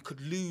looks like we could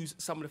lose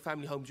some of the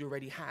family homes you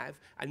already have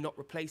and not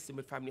replace them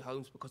with family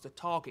homes because the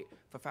target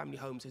for family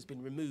homes has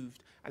been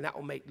removed, and that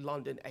will make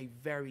London a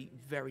very,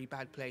 very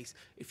bad place.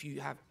 If you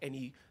have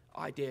any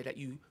idea that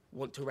you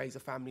want to raise a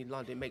family in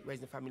London, make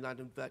raising a family in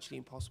London virtually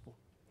impossible.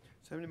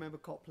 Assembly Member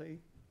Copley.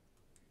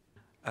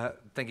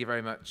 Thank you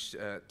very much,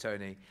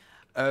 Tony.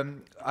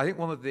 I think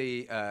one of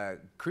the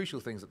crucial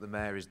things that the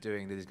Mayor is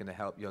doing that is going to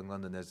help young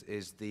Londoners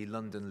is the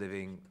London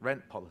Living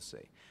Rent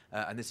policy.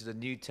 And this is a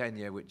new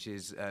tenure which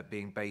is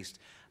being based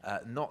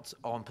not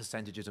on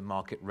percentages of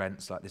market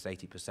rents like this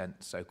 80%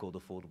 so-called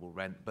affordable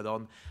rent, but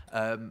on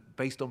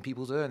based on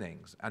people's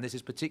earnings. And this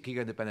is particularly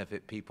going to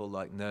benefit people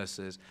like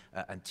nurses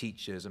and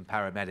teachers and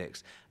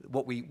paramedics.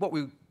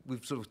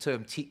 We've sort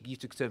of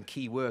used to term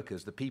key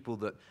workers, the people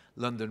that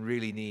London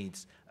really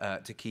needs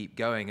to keep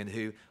going and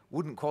who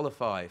wouldn't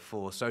qualify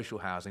for social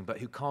housing but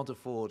who can't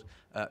afford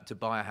to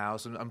buy a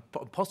house and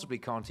possibly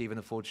can't even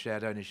afford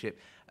shared ownership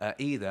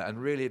either, and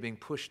really are being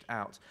pushed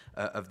out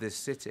of this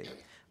city.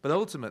 But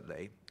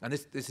ultimately, and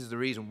this is the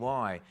reason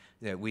why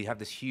we have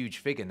this huge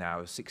figure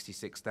now of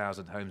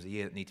 66,000 homes a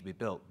year that need to be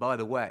built, by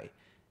the way,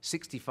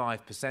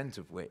 65%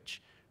 of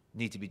which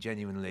need to be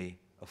genuinely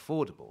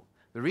affordable.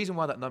 The reason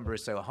why that number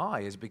is so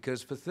high is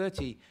because for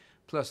 30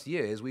 plus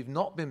years, we've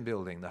not been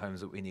building the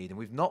homes that we need, and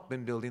we've not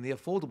been building the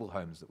affordable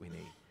homes that we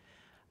need.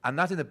 And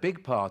that in a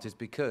big part is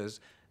because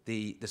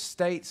the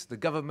state, the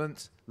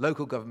government,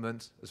 local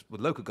government has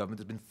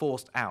been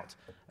forced out,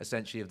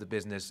 essentially, of the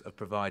business of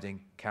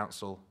providing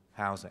council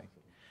housing.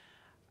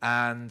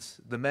 And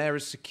the Mayor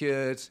has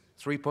secured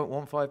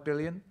 £3.15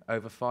 billion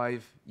over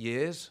 5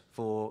 years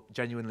for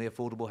genuinely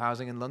affordable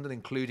housing in London,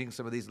 including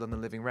some of these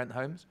London Living Rent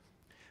homes.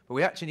 But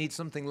we actually need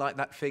something like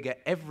that figure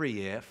every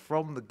year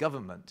from the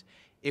government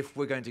if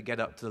we're going to get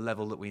up to the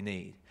level that we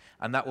need.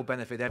 And that will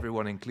benefit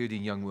everyone,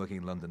 including young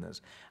working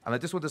Londoners. And I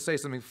just want to say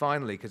something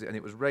finally, and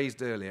it was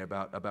raised earlier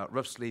about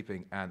rough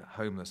sleeping and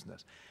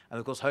homelessness. And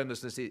of course,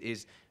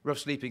 rough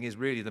sleeping is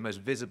really the most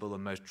visible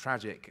and most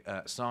tragic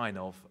sign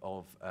of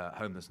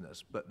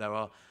homelessness. But there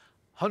are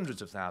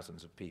hundreds of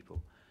thousands of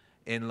people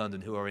in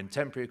London who are in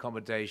temporary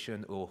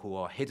accommodation or who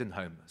are hidden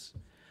homeless.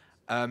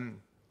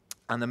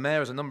 And the Mayor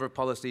has a number of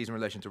policies in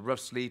relation to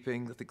rough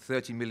sleeping. I think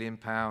 £30 million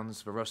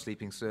for rough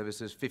sleeping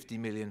services, £50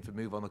 million for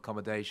move-on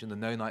accommodation, the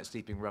No Night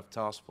Sleeping Rough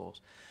Task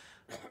Force.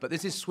 But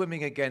this is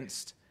swimming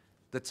against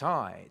the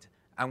tide,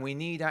 and we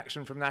need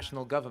action from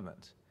national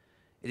government.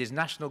 It is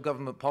national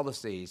government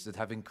policies that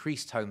have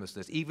increased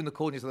homelessness, even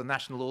according to the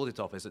National Audit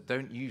Office, that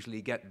don't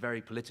usually get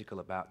very political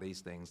about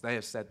these things. They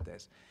have said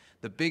this.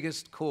 The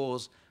biggest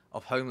cause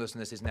of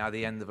homelessness is now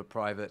the end of a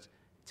private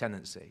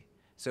tenancy.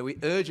 So we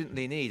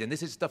urgently need, and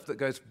this is stuff that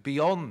goes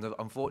beyond,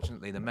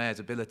 unfortunately, the Mayor's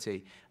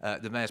ability,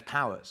 the Mayor's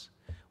powers.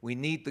 We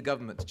need the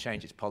government to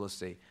change its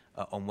policy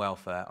on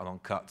welfare and on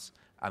cuts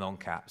and on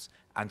caps,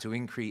 and to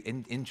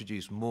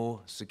introduce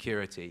more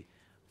security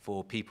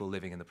for people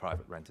living in the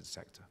private rented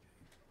sector.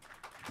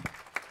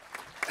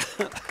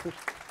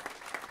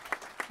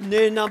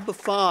 Near number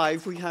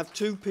 5, we have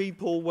 2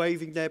 people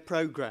waving their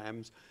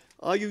programmes.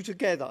 Are you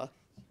together?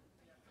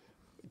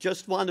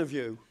 Just one of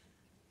you.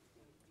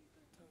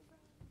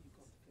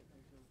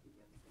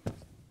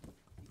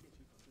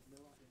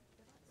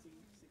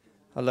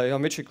 Hello,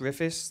 I'm Richard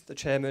Griffiths, the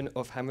chairman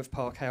of Hamworth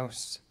Park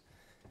House.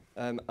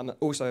 I'm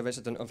also a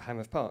resident of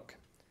Hamworth Park.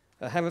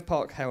 Hamworth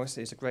Park House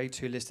is a Grade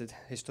 2 listed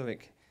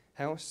historic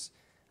house,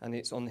 and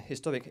it's on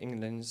Historic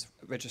England's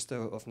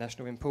Register of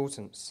National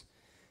Importance.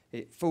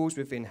 It falls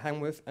within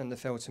Hamworth and the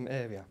Feltham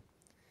area.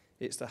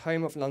 It's the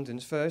home of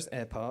London's first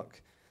air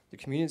park. The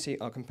community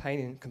are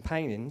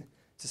campaigning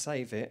to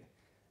save it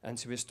and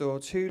to restore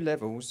 2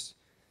 levels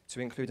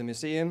to include a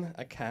museum,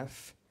 a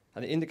cafe,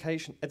 an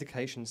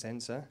education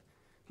centre,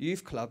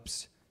 youth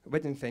clubs,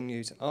 wedding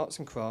venues, arts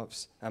and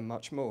crafts, and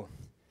much more.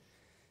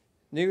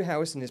 New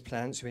housing is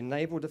planned to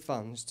enable the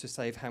funds to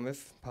save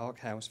Hamworth Park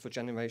House for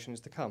generations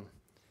to come.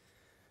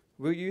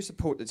 Will you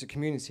support the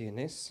community in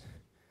this?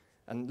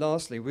 And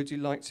lastly, would you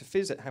like to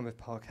visit Hamworth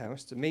Park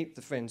House to meet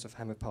the friends of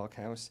Hamworth Park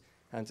House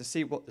and to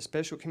see what the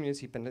special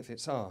community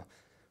benefits are?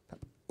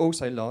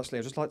 Also, lastly,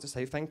 I'd just like to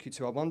say thank you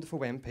to our wonderful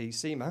MP,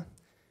 Seema,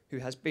 who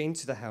has been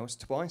to the house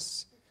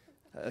twice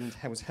and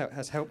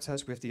has helped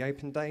us with the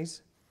open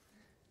days.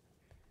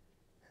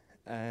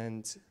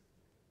 And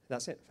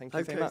that's it. Thank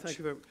you very much. Thank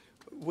you very much.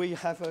 We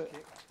have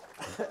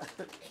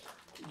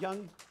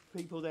young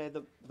people there.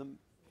 The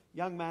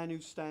young man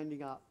who's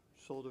standing up,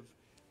 sort of.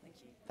 Thank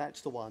you.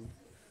 That's the one.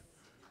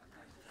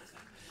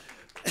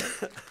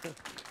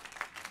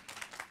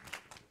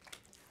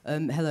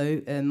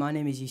 Hello, my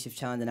name is Yusuf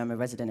Chand and I'm a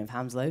resident of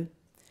Hounslow.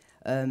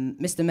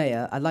 Mr.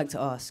 Mayor, I'd like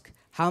to ask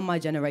how my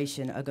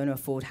generation are going to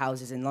afford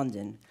houses in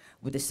London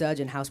with the surge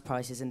in house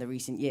prices in the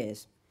recent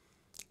years.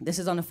 This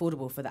is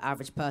unaffordable for the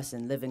average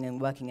person living and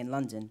working in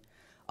London.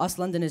 Us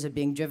Londoners are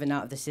being driven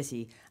out of the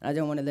city, and I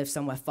don't want to live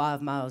somewhere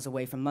 5 miles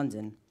away from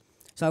London.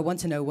 So I want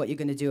to know what you're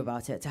going to do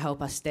about it to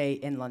help us stay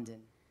in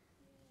London.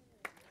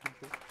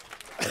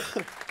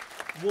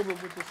 Woman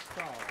with the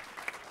scar.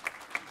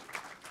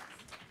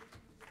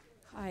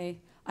 Hi,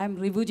 I'm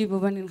refugee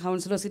woman in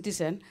Hounslow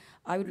Citizen.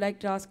 I would like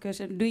to ask a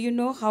question. Do you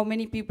know how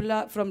many people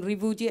are from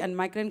refugee and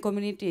migrant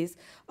communities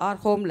are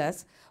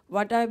homeless?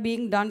 What are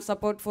being done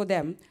support for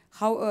them?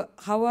 How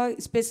are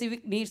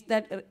specific needs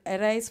that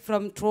arise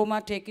from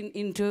trauma taken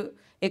into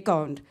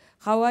account?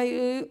 How are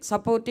you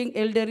supporting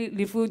elderly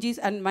refugees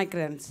and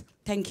migrants?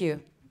 Thank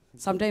you.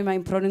 Sometimes my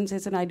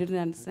pronunciation I didn't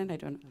understand, I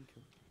don't know.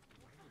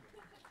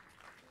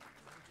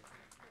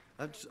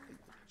 It's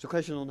a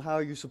question on how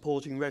are you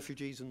supporting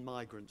refugees and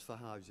migrants for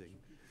housing?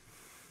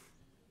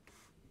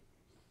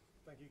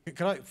 Thank you.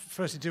 Can I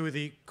firstly deal with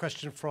the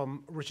question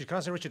from Richard? Can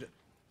I say, Richard,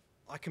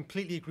 I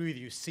completely agree with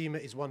you. Seema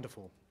is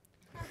wonderful.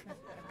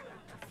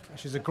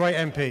 She's a great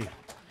MP.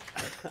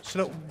 So,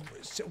 look,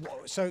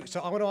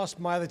 so I want to ask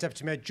my other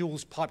deputy mayor,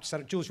 Jules Pipe, to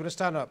stand up. Jules, you want to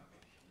stand up?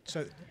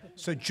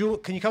 So Jules,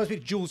 can you come and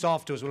speak to Jules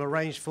afterwards? We'll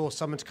arrange for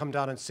someone to come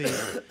down and see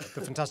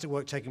the fantastic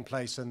work taking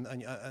place.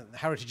 And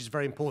heritage is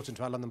very important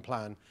to our London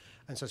plan.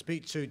 And so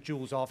speak to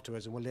Jules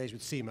afterwards, and we'll liaise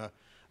with Seema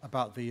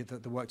about the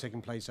work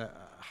taking place at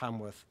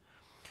Hamworth.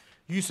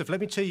 Yusuf, let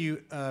me tell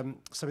you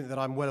something that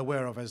I'm well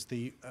aware of as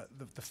the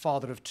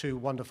father of two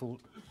wonderful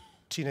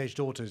teenage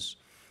daughters,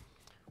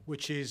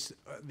 which is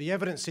the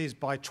evidence is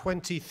by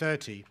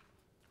 2030,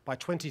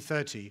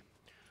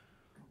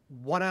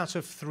 1 out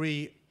of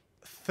 3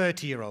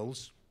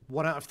 30-year-olds,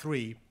 1 out of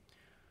 3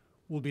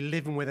 will be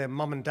living with their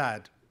mum and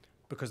dad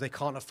because they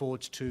can't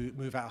afford to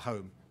move out of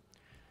home.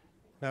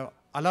 Now,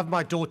 I love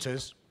my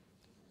daughters,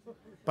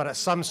 but at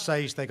some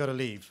stage they got to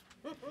leave.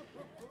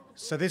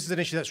 So this is an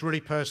issue that's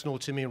really personal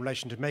to me in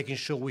relation to making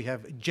sure we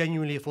have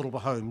genuinely affordable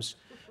homes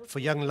for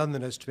young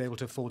Londoners to be able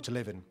to afford to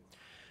live in.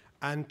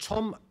 And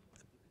Tom,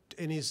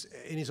 in his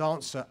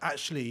answer,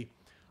 actually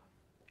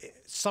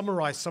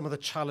summarised some of the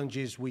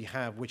challenges we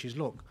have, which is,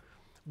 look,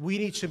 we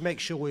need to make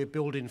sure we're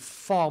building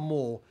far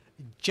more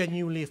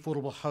genuinely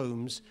affordable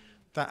homes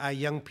that our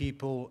young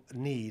people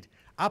need.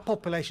 Our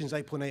population is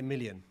 8.8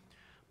 million.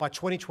 By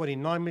 2020,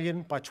 9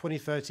 million. By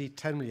 2030,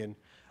 10 million.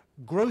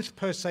 Growth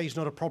per se is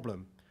not a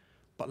problem,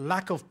 but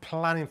lack of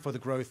planning for the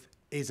growth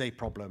is a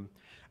problem.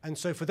 And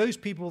so for those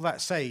people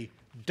that say,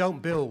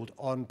 don't build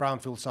on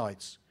brownfield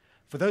sites,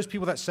 for those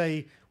people that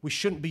say we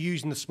shouldn't be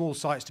using the small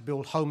sites to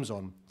build homes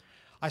on,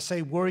 I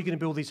say, where are you going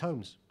to build these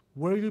homes?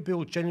 Where are you going to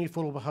build genuinely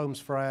affordable homes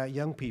for our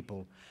young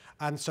people?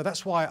 And so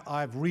that's why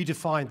I've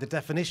redefined the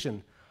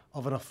definition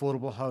of an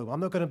affordable home.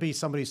 I'm not going to be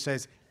somebody who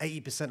says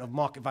 80% of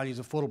market value is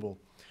affordable.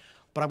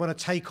 But I'm going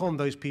to take on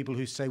those people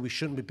who say we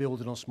shouldn't be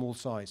building on small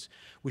sites.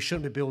 We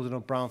shouldn't be building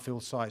on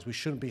brownfield sites. We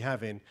shouldn't be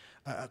having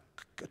a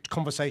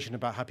conversation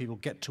about how people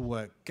get to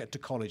work, get to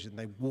college, and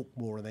they walk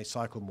more and they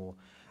cycle more.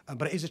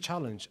 But it is a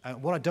challenge.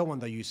 What I don't want,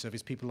 though, Yusuf,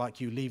 is people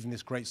like you leaving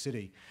this great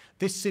city.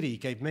 This city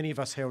gave many of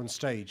us here on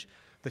stage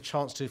the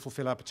chance to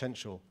fulfill our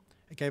potential.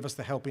 It gave us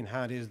the helping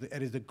hand. It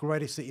is the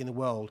greatest city in the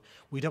world.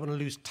 We don't want to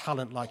lose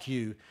talent like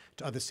you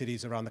to other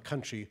cities around the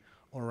country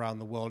or around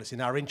the world. It's in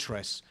our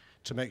interests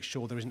to make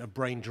sure there isn't a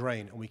brain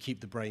drain and we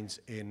keep the brains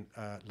in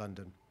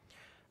London.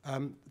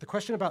 The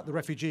question about the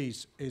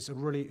refugees is a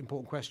really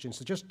important question.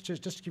 So just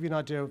to give you an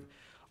idea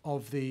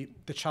of the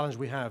challenge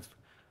we have,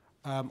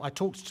 I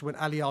talked to when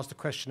Ali asked the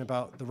question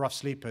about the rough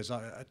sleepers.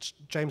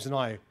 James and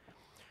I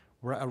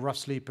were at a rough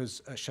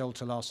sleepers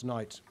shelter last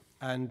night,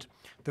 and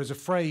there's a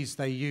phrase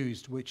they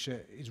used which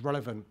is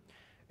relevant.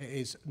 It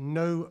is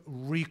no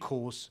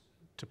recourse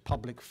to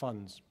public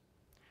funds.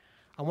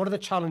 And one of the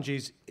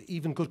challenges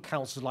even good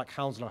councils like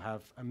Hounslow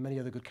have, and many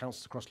other good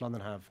councils across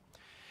London have,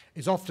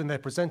 is often they're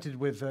presented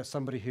with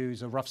somebody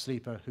who's a rough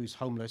sleeper, who's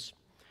homeless,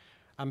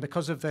 and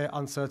because of their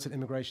uncertain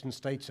immigration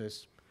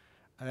status,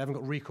 they haven't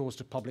got recourse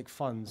to public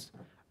funds,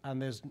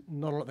 and there's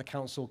not a lot the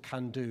council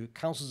can do.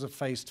 Councils have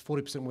faced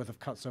 40% worth of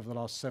cuts over the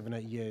last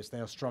 7-8 years. They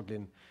are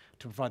struggling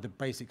to provide the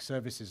basic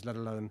services, let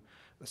alone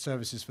the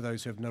services for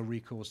those who have no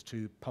recourse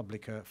to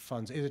public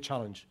funds. It is a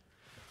challenge.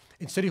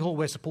 In City Hall,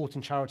 we're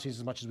supporting charities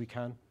as much as we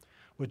can.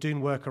 We're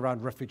doing work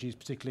around refugees,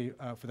 particularly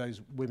for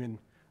those women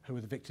who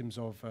are the victims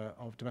of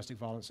domestic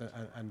violence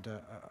and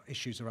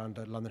issues around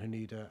London who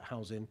need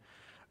housing.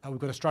 We've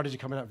got a strategy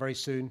coming out very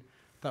soon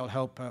that will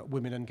help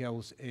women and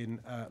girls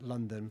in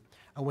London.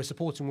 And we're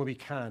supporting where we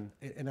can,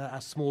 in a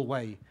small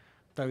way,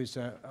 those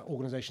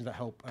organisations that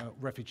help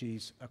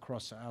refugees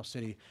across our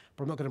city.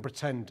 But I'm not going to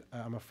pretend,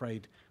 I'm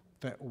afraid,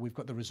 that we've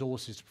got the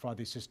resources to provide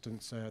the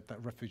assistance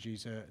that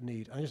refugees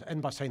need. And I just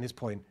end by saying this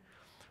point.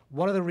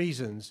 One of the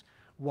reasons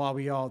why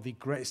we are the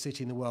greatest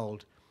city in the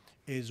world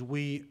is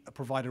we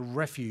provide a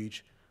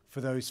refuge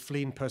for those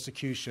fleeing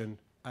persecution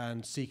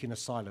and seeking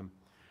asylum.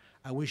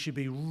 And we should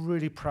be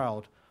really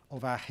proud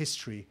of our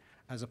history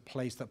as a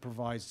place that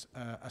provides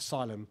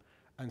asylum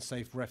and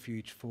safe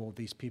refuge for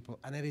these people.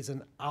 And it is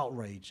an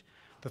outrage,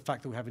 the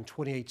fact that we have in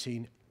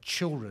 2018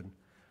 children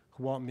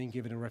who aren't being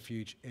given a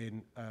refuge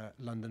in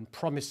London,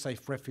 promised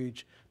safe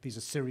refuge. These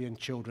are Syrian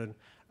children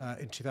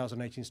in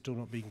 2018 still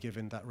not being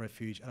given that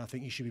refuge. And I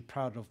think you should be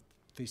proud of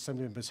the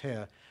Assembly members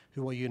here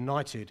who are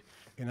united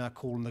in our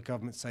call on the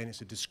government saying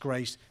it's a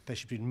disgrace. They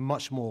should be doing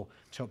much more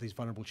to help these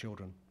vulnerable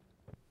children.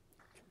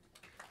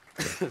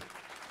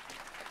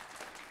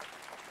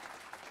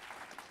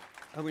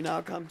 And we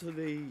now come to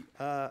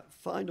the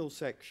final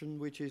section,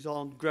 which is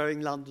on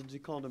growing London's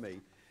economy.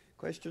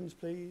 Questions,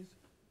 please?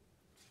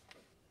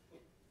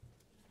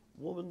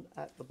 Woman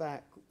at the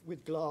back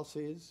with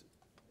glasses,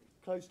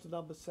 close to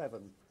number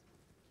 7,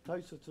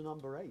 closer to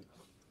number 8.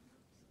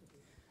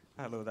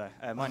 Hello there.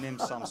 My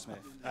name's Sam Smith.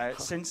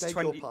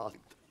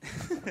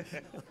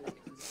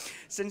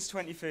 Since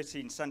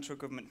 2013, central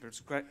government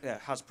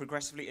has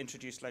progressively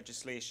introduced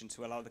legislation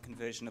to allow the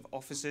conversion of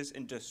offices,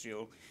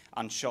 industrial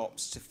and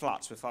shops to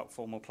flats without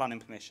formal planning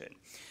permission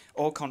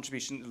or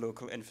contribution to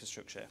local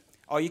infrastructure.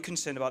 Are you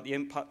concerned about the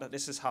impact that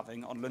this is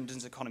having on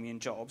London's economy and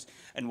jobs,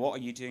 and what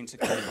are you doing to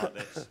combat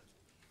this?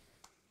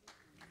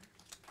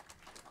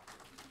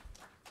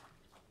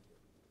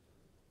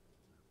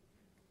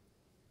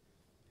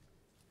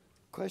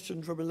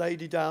 Question from a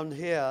lady down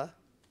here.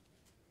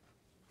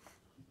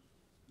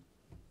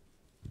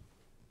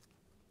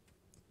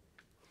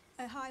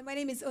 Hi, my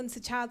name is Unsa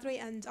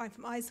Chowdhury and I'm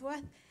from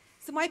Isleworth.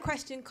 So my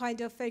question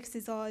kind of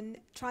focuses on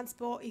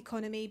transport,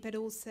 economy, but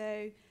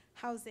also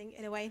housing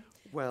in a way.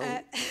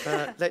 Well,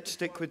 let's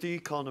stick with the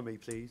economy,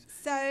 please.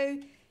 So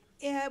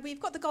we've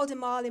got the Golden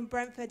Mile in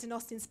Brentford and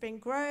Austin Spring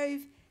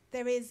Grove.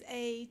 There is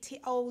a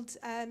old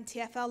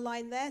TfL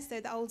line there, so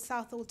the old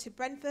Southall to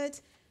Brentford.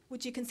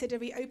 Would you consider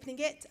reopening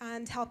it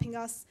and helping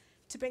us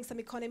to bring some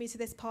economy to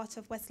this part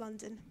of West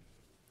London?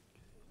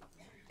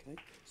 Okay.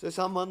 So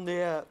someone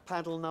near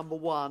panel number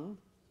 1.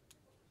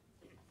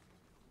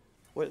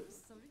 Well,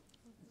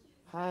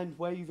 hand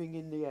waving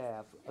in the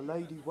air. A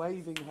lady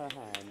waving her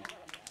hand.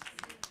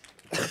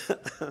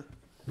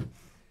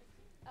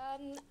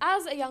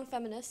 As a young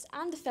feminist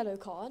and a fellow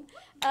Khan,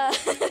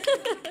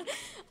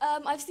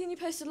 I've seen you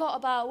post a lot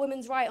about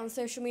women's rights on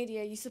social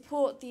media. You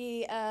support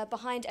the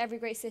Behind Every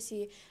Great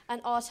City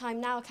and Our Time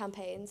Now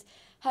campaigns.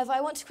 However,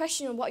 I want to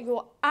question on what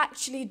you're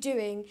actually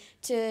doing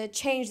to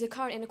change the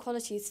current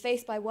inequalities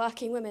faced by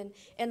working women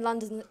in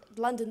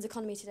London's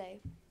economy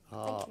today.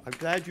 I'm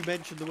glad you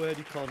mentioned the word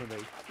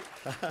economy.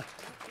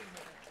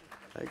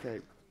 Okay.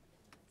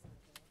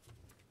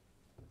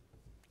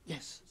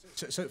 Yes.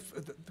 So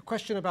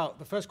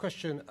the first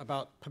question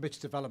about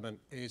permitted development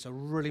is a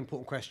really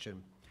important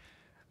question.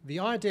 The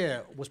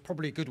idea was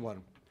probably a good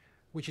one,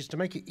 which is to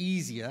make it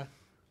easier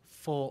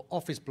for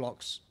office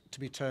blocks to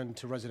be turned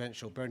to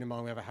residential, bearing in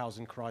mind we have a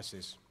housing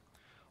crisis.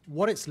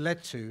 What it's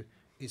led to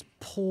is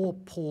poor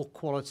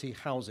quality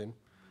housing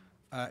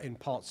in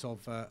parts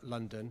of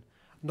London,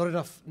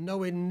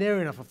 nowhere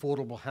near enough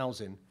affordable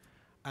housing,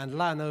 and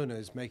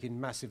landowners making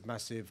massive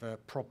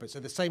profits.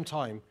 At the same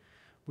time,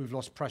 we've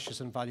lost precious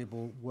and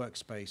valuable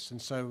workspace.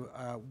 And so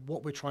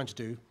what we're trying to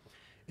do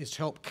is to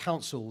help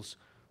councils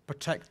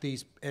protect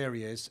these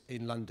areas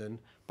in London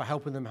by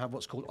helping them have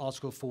what's called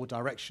Article 4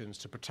 directions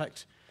to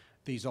protect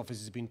these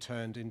offices being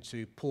turned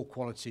into poor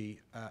quality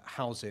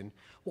housing.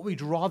 What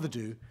we'd rather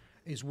do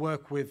is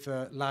work with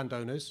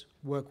landowners,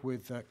 work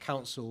with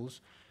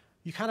councils.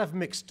 You can have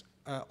mixed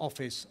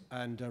office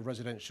and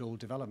residential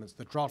developments.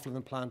 The draft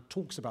London plan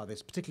talks about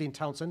this, particularly in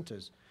town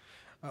centres.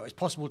 It's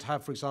possible to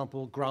have, for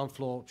example, ground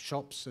floor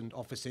shops and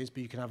offices,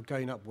 but you can have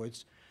going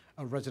upwards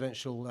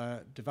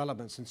residential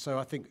developments. And so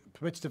I think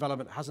permitted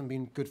development hasn't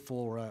been good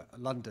for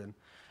London,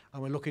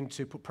 and we're looking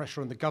to put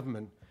pressure on the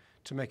government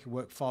to make it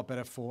work far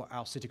better for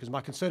our city. Because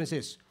my concern is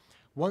this: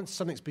 once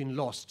something's been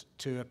lost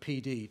to a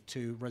PD,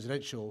 to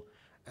residential,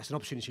 it's an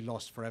opportunity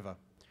lost forever.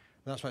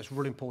 And that's why it's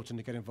really important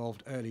to get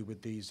involved early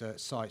with these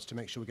sites to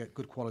make sure we get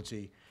good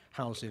quality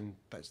housing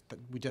that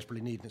we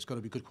desperately need, and it's got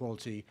to be good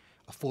quality,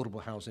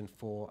 affordable housing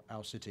for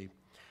our city.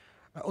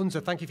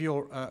 Unza, thank you for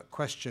your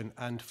question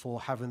and for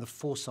having the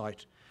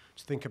foresight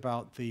to think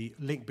about the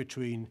link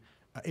between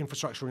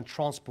infrastructure and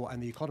transport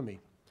and the economy.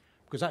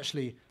 Because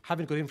actually,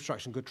 having good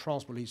infrastructure and good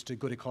transport leads to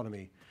good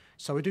economy.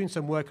 So we're doing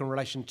some work in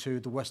relation to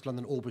the West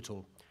London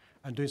Orbital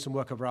and doing some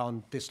work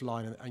around this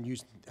line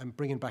and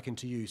bringing back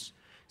into use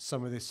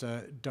some of this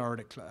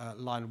direct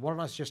line. Why don't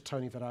I suggest,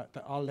 Tony,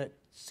 that I'll let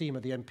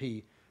Seema, the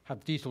MP,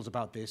 have details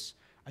about this,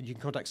 and you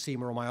can contact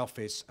Seema or my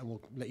office and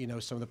we'll let you know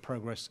some of the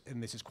progress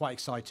in this. It's quite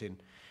exciting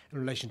in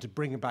relation to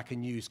bringing back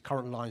in use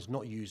current lines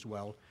not used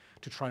well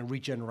to try and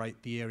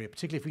regenerate the area,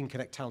 particularly if we can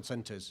connect town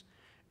centres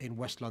in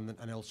West London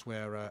and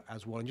elsewhere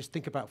as well. And just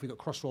think about if we've got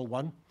Crossrail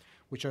 1,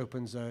 which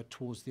opens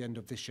towards the end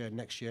of this year,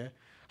 next year.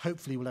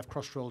 Hopefully we'll have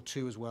Crossrail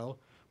 2 as well,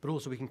 but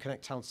also we can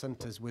connect town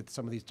centres with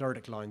some of these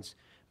direct lines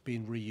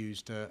being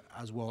reused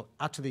as well.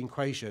 Add to the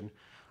equation,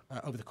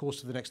 over the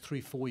course of the next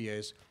 3-4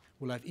 years,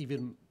 we'll have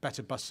even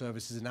better bus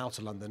services in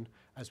outer London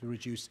as we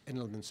reduce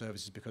in-London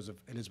services because of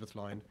Elizabeth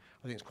Line.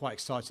 I think it's quite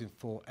exciting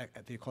for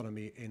the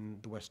economy in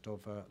the west of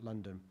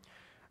London.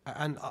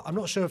 And I'm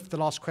not sure if the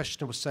last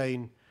questioner was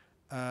saying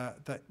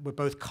that we're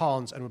both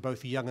Khans and we're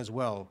both young as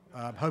well.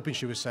 I'm hoping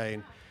she was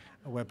saying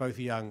we're both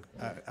young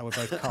and we're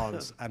both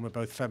Khans and we're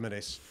both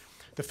feminists.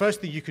 The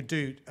first thing you could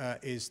do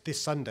is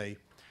this Sunday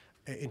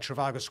in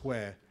Trafalgar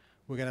Square,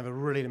 we're going to have a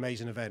really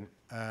amazing event.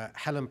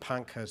 Helen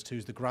Pankhurst,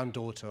 who's the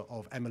granddaughter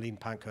of Emmeline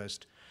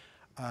Pankhurst,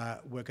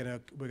 we're going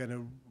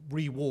to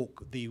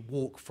re-walk the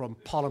walk from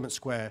Parliament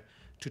Square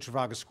to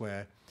Trafalgar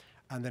Square,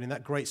 and then in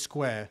that great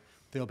square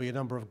there'll be a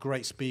number of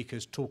great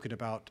speakers talking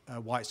about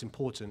why it's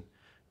important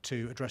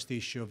to address the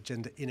issue of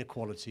gender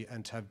inequality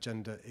and to have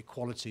gender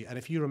equality. And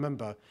if you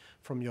remember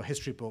from your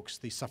history books,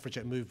 the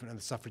suffragette movement and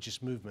the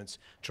suffragist movements,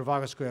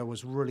 Trafalgar Square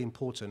was really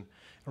important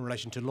in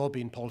relation to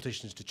lobbying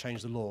politicians to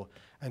change the law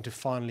and to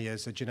finally,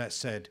 as Jeanette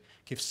said,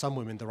 give some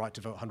women the right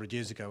to vote 100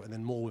 years ago and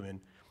then more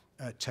women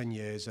 10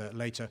 years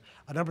later.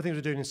 A number of things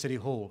we're doing in City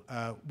Hall.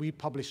 We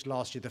published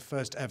last year the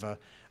first ever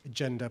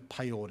gender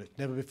pay audit.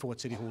 Never before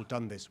had City Hall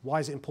done this. Why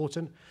is it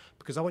important?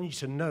 Because I want you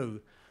to know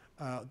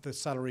the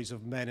salaries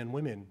of men and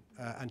women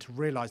and to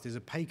realise there's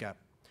a pay gap.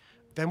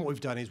 Then what we've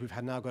done is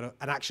we've now got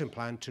an action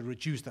plan to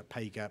reduce that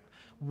pay gap.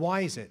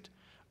 Why is it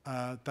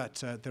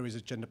that there is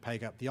a gender pay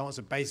gap? The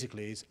answer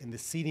basically is in the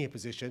senior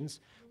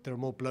positions, there are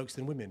more blokes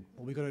than women.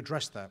 Well, we've got to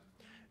address that.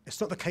 It's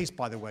not the case,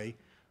 by the way,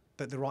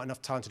 that there aren't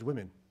enough talented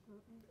women.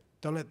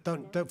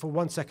 Don't for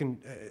 1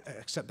 second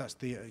assume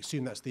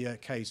that's the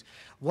case.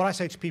 What I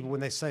say to people when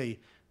they say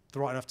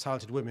there aren't enough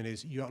talented women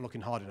is you aren't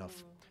looking hard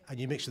enough and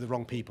you mix with the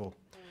wrong people.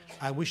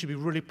 And we should be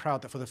really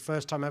proud that for the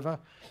first time ever,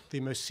 the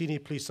most senior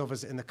police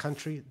officer in the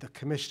country, the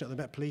Commissioner of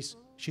the Met Police,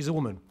 she's a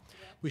woman.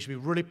 We should be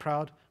really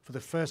proud for the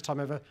first time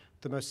ever,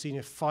 the most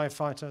senior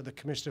firefighter, the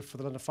Commissioner for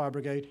the London Fire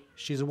Brigade,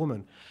 she's a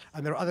woman.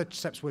 And there are other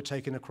steps we're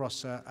taking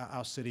across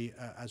our city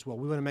as well.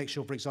 We want to make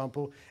sure, for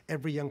example,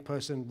 every young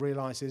person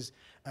realises,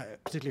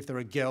 particularly if they're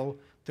a girl,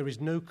 there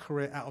is no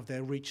career out of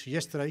their reach.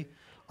 Yesterday,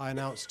 I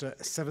announced a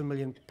 £7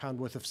 million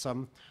worth of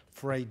sum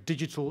for a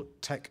digital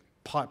tech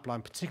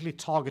pipeline, particularly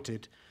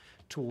targeted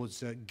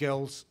towards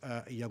girls,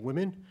 young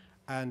women,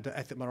 and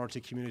ethnic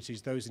minority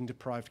communities, those in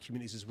deprived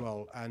communities as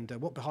well. And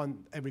what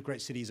Behind Every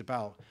Great City is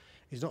about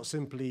is not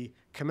simply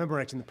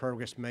commemorating the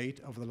progress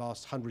made over the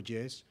last 100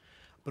 years,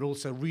 but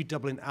also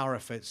redoubling our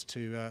efforts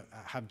to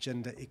have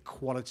gender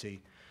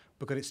equality.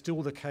 Because it's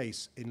still the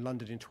case in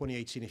London in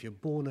 2018, if you're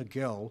born a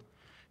girl,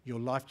 your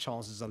life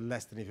chances are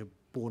less than if you're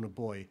born a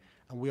boy.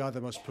 And we are the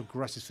most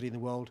progressive city in the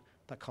world.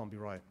 That can't be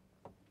right.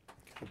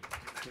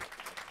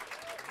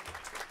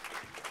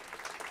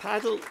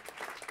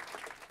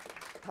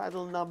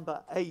 Paddle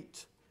number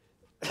 8.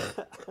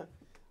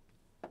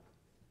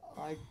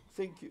 I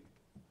think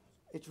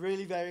it's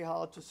really very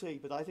hard to see,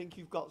 but I think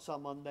you've got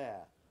someone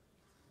there.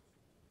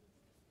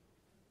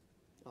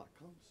 Oh, I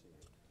can't see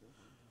it.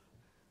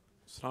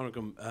 Assalamu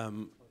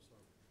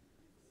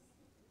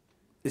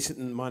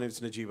alaikum. My name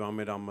is Najib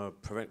Ahmed. I'm a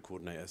prevent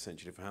coordinator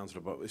essentially for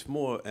Hounslow, but it's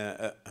more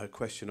a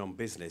question on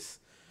business.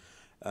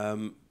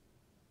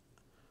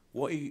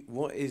 What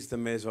is the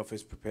Mayor's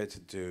Office prepared to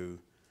do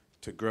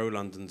to grow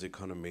London's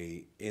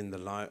economy in the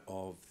light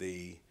of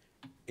the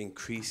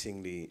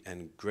increasingly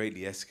and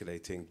greatly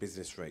escalating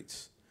business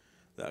rates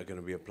that are going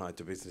to be applied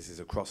to businesses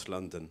across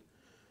London,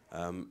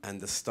 and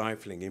the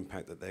stifling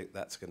impact that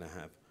that's going to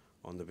have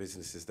on the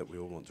businesses that we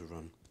all want to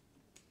run?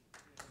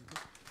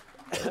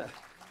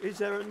 Is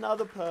there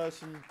another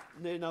person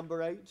near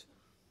number 8?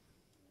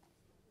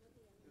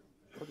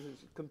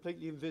 It's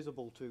completely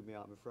invisible to me,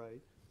 I'm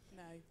afraid.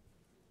 No.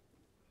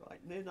 Right,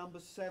 near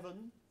number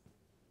 7.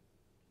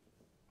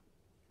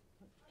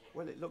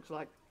 Well, it looks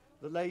like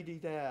the lady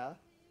there.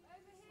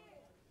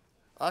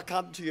 I'll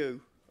come to you.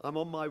 I'm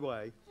on my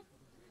way.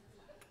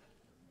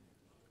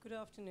 Good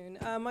afternoon.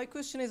 My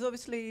question is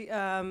obviously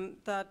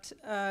that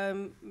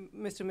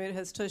Mr. Mayor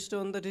has touched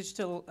on the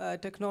digital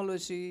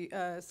technology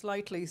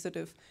slightly, sort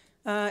of.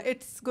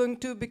 It's going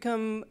to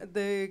become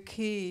the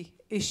key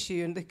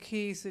issue and the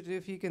key, sort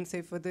of, you can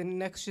say, for the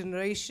next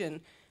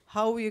generation.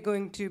 How are you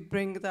going to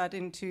bring that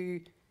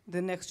into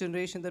the next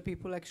generation, that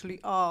people actually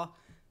are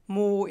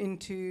more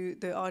into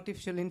the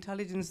artificial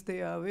intelligence,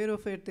 they are aware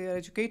of it, they are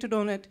educated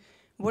on it?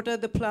 What are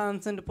the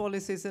plans and the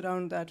policies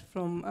around that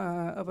from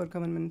our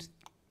government?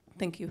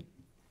 Thank you.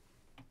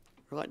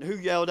 Right, who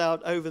yelled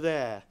out over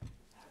there?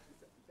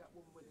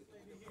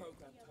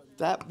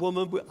 That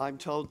woman, I'm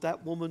told,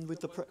 that woman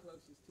with the...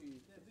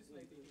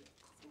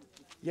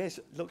 Yes,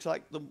 it looks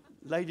like the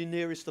lady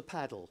nearest the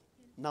paddle,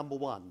 number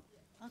 1.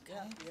 Okay.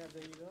 Yeah,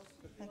 there you go.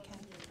 Okay.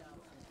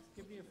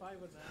 Give me a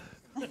fiver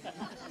now.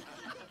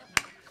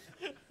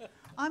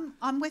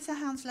 I'm with the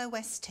Hounslow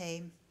West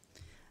team,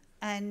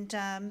 and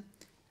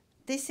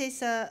this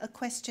is a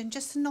question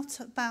just not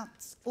about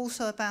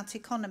also about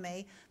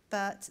economy,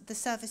 but the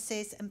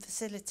services and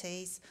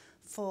facilities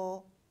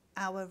for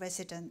our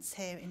residents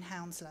here in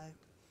Hounslow.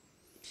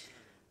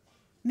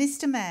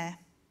 Mr. Mayor,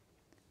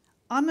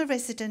 I'm a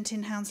resident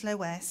in Hounslow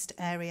West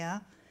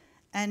area,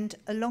 and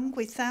along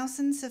with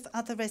thousands of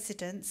other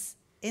residents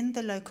in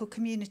the local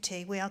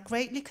community, we are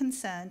greatly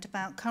concerned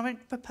about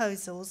current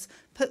proposals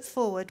put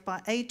forward by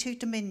A2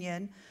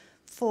 Dominion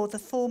for the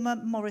former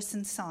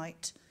Morrison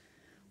site.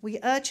 We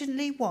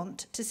urgently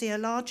want to see a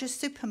larger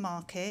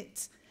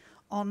supermarket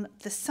on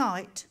the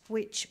site,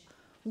 which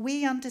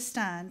we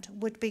understand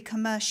would be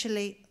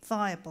commercially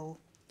viable,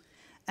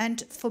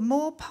 and for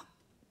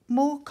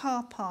more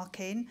car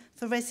parking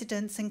for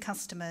residents and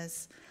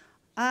customers.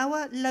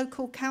 Our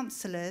local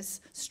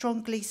councillors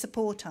strongly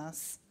support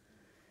us.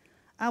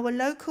 Our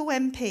local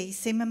MP,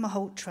 Seema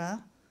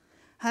Malhotra,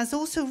 has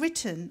also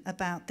written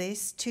about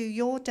this to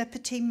your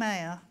Deputy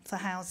Mayor for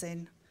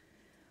Housing.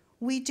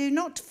 We do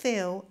not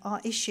feel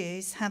our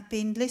issues have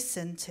been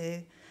listened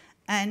to,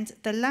 and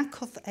the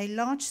lack of a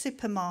large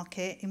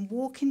supermarket in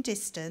walking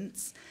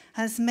distance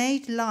has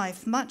made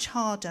life much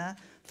harder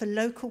for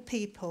local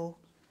people.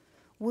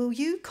 Will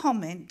you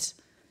comment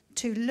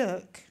to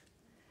look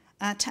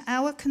at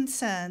our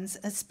concerns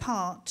as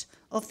part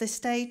of the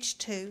Stage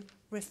 2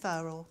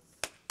 referral?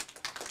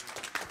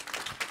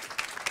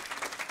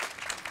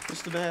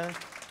 Mr. Mayor.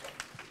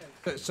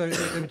 So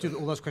let me do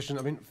all those questions.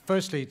 I mean,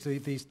 firstly,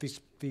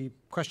 the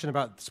question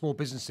about small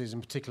businesses in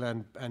particular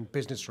and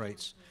business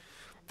rates.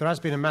 There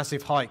has been a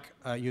massive hike,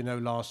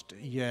 last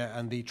year,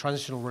 and the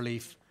transitional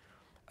relief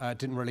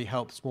didn't really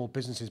help small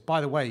businesses.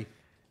 By the way,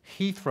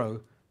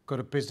 Heathrow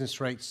got a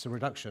business rates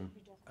reduction,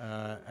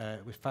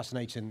 with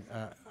fascinating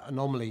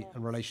anomaly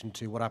in relation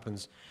to what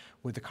happens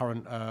with the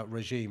current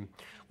regime.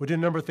 We're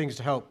doing a number of things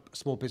to help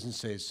small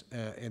businesses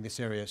in this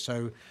area.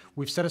 So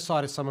we've set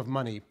aside a sum of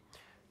money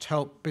to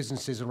help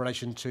businesses in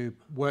relation to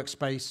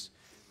workspace,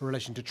 in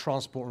relation to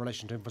transport, in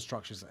relation to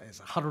infrastructure. It's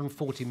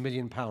 £140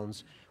 million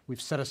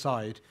we've set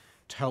aside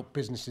to help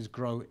businesses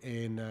grow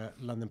in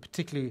London,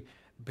 particularly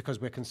because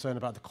we're concerned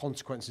about the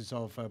consequences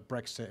of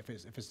Brexit, if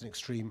it's an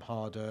extreme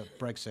hard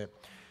Brexit.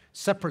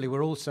 Separately,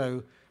 we're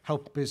also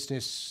help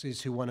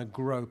businesses who want to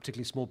grow,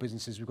 particularly small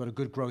businesses. We've got a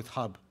good growth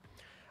hub.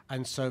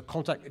 And so if you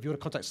want to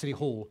contact City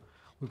Hall,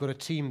 we've got a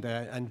team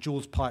there, and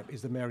Jules Pipe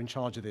is the mayor in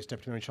charge of this,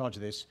 deputy mayor in charge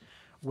of this,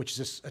 which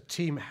is a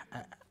team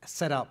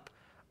set up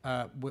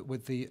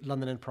with the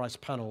London Enterprise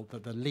Panel,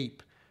 the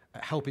LEAP,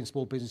 helping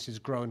small businesses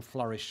grow and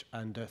flourish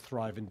and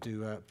thrive and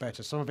do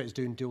better. Some of it is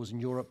doing deals in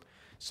Europe.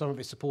 Some of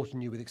it is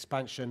supporting you with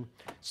expansion.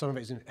 Some of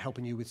it is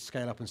helping you with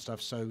scale up and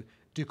stuff. So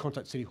do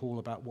contact City Hall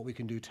about what we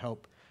can do to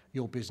help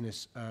your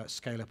business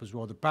scale up as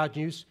well. The bad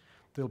news,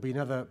 there'll be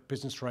another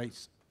business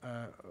rates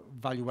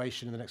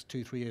valuation in the next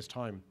 2-3 years'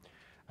 time.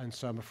 And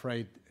so I'm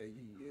afraid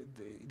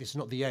this is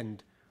not the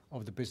end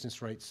of the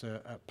business rates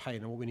pain,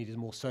 and what we need is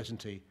more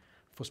certainty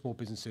for small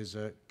businesses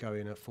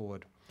going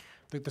forward.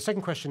 The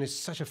second question is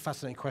such a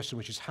fascinating question,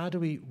 which is how do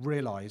we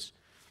realise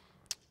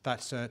that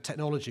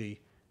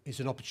technology is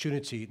an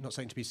opportunity, not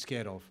something to be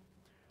scared of,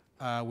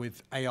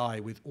 with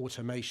AI, with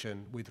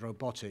automation, with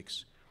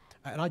robotics.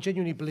 And I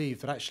genuinely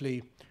believe that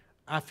actually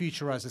our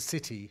future as a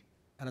city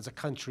and as a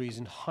country is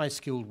in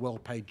high-skilled,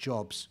 well-paid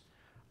jobs,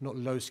 not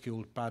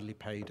low-skilled, badly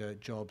paid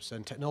jobs.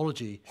 And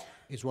technology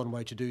is one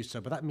way to do so.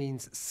 But that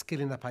means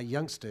skilling up our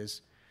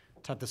youngsters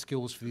to have the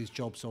skills for these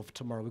jobs of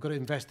tomorrow. We've got to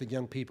invest in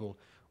young people,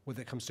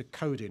 whether it comes to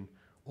coding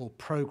or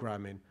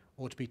programming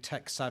or to be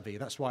tech savvy.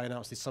 That's why I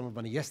announced this sum of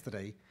money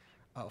yesterday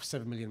of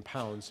 £7 million.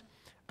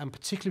 And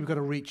particularly we've got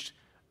to reach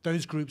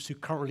those groups who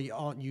currently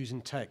aren't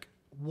using tech.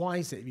 Why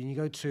is it? When you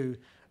go to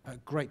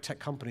great tech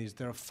companies,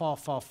 there are far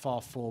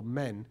more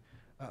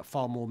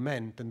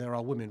men than there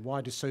are women.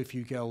 Why do so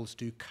few girls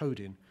do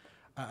coding?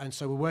 And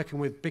so we're working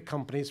with big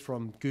companies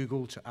from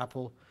Google to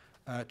Apple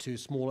to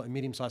small and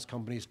medium-sized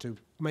companies to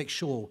make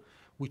sure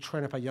we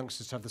train up our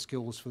youngsters to have the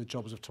skills for the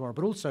jobs of tomorrow.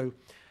 But also,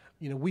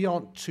 we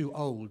aren't too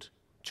old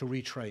to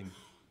retrain.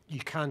 You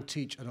can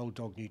teach an old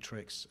dog new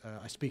tricks.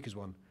 I speak as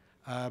one.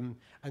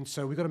 And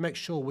so we've got to make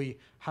sure we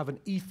have an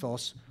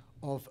ethos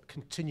of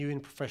continuing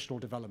professional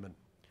development.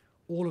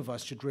 All of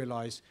us should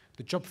realise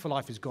the job for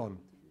life is gone.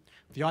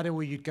 The idea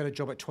where you'd get a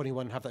job at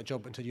 21 and have that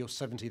job until you're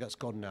 70, that's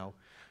gone now.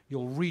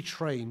 You'll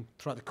retrain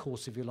throughout the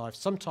course of your life.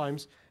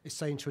 Sometimes it's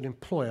saying to an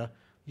employer,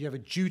 you have a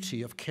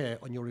duty of care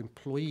on your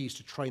employees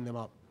to train them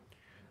up.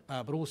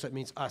 But also it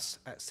means us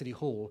at City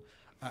Hall.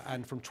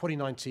 And from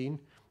 2019,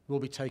 we'll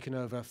be taking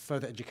over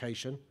further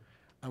education.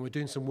 And we're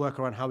doing some work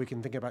around how we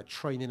can think about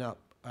training up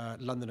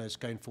Londoners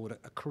going forward.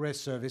 A career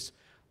service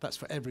that's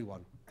for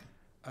everyone.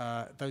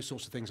 Those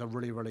sorts of things are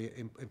really, really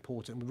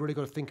important. We've really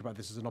got to think about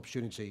this as an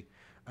opportunity,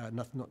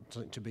 not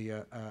something to be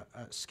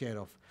scared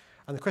of.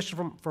 And the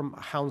question from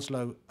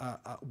Hounslow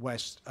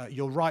West,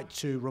 you're right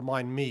to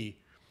remind me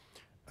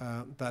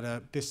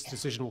that this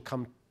decision will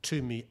come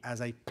to me as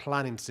a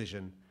planning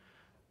decision.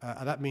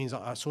 And that means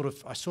I sort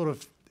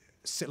of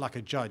sit like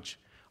a judge.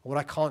 What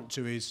I can't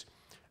do is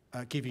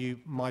give you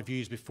my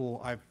views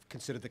before I've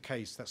considered the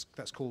case.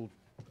 That's called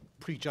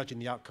prejudging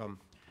the outcome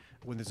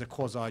when there's a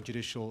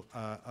quasi-judicial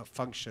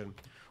function.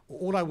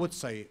 All I would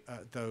say,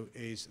 though,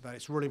 is that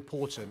it's really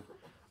important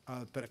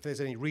that if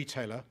there's any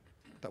retailer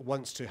that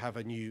wants to have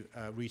a new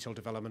retail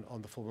development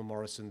on the former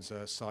Morrison's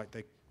site,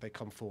 they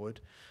come forward.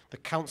 The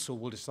council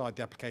will decide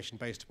the application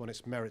based upon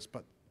its merits,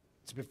 but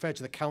to be fair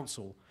to the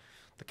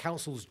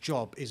council's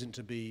job isn't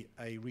to be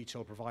a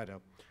retail provider.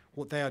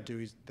 What they do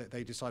is that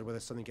they decide whether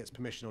something gets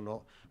permission or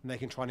not, and they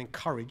can try and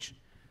encourage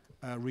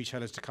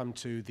retailers to come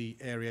to the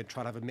area and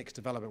try to have a mixed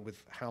development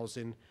with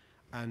housing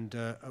and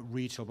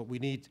retail. But we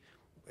need,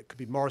 it could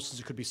be Morrison's,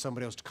 it could be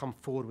somebody else to come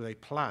forward with a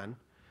plan,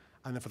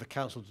 and then for the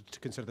council to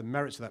consider the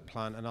merits of that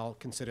plan, and I'll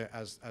consider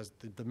as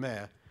the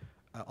mayor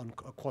on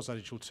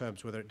quasi-judicial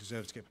terms whether it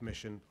deserves to get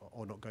permission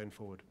or not going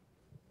forward.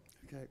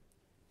 Okay.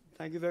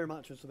 Thank you very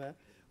much, Mr. Mayor.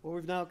 Well,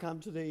 we've now come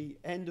to the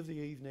end of the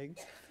evening.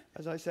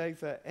 As I say,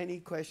 for any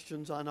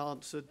questions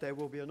unanswered, there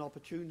will be an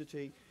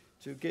opportunity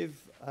to give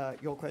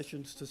your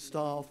questions to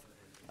staff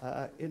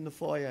in the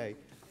foyer.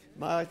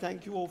 May I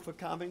thank you all for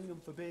coming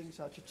and for being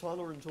such a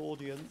tolerant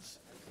audience,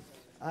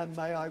 and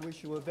may I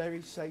wish you a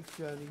very safe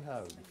journey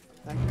home.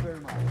 Thank you very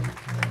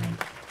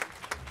much.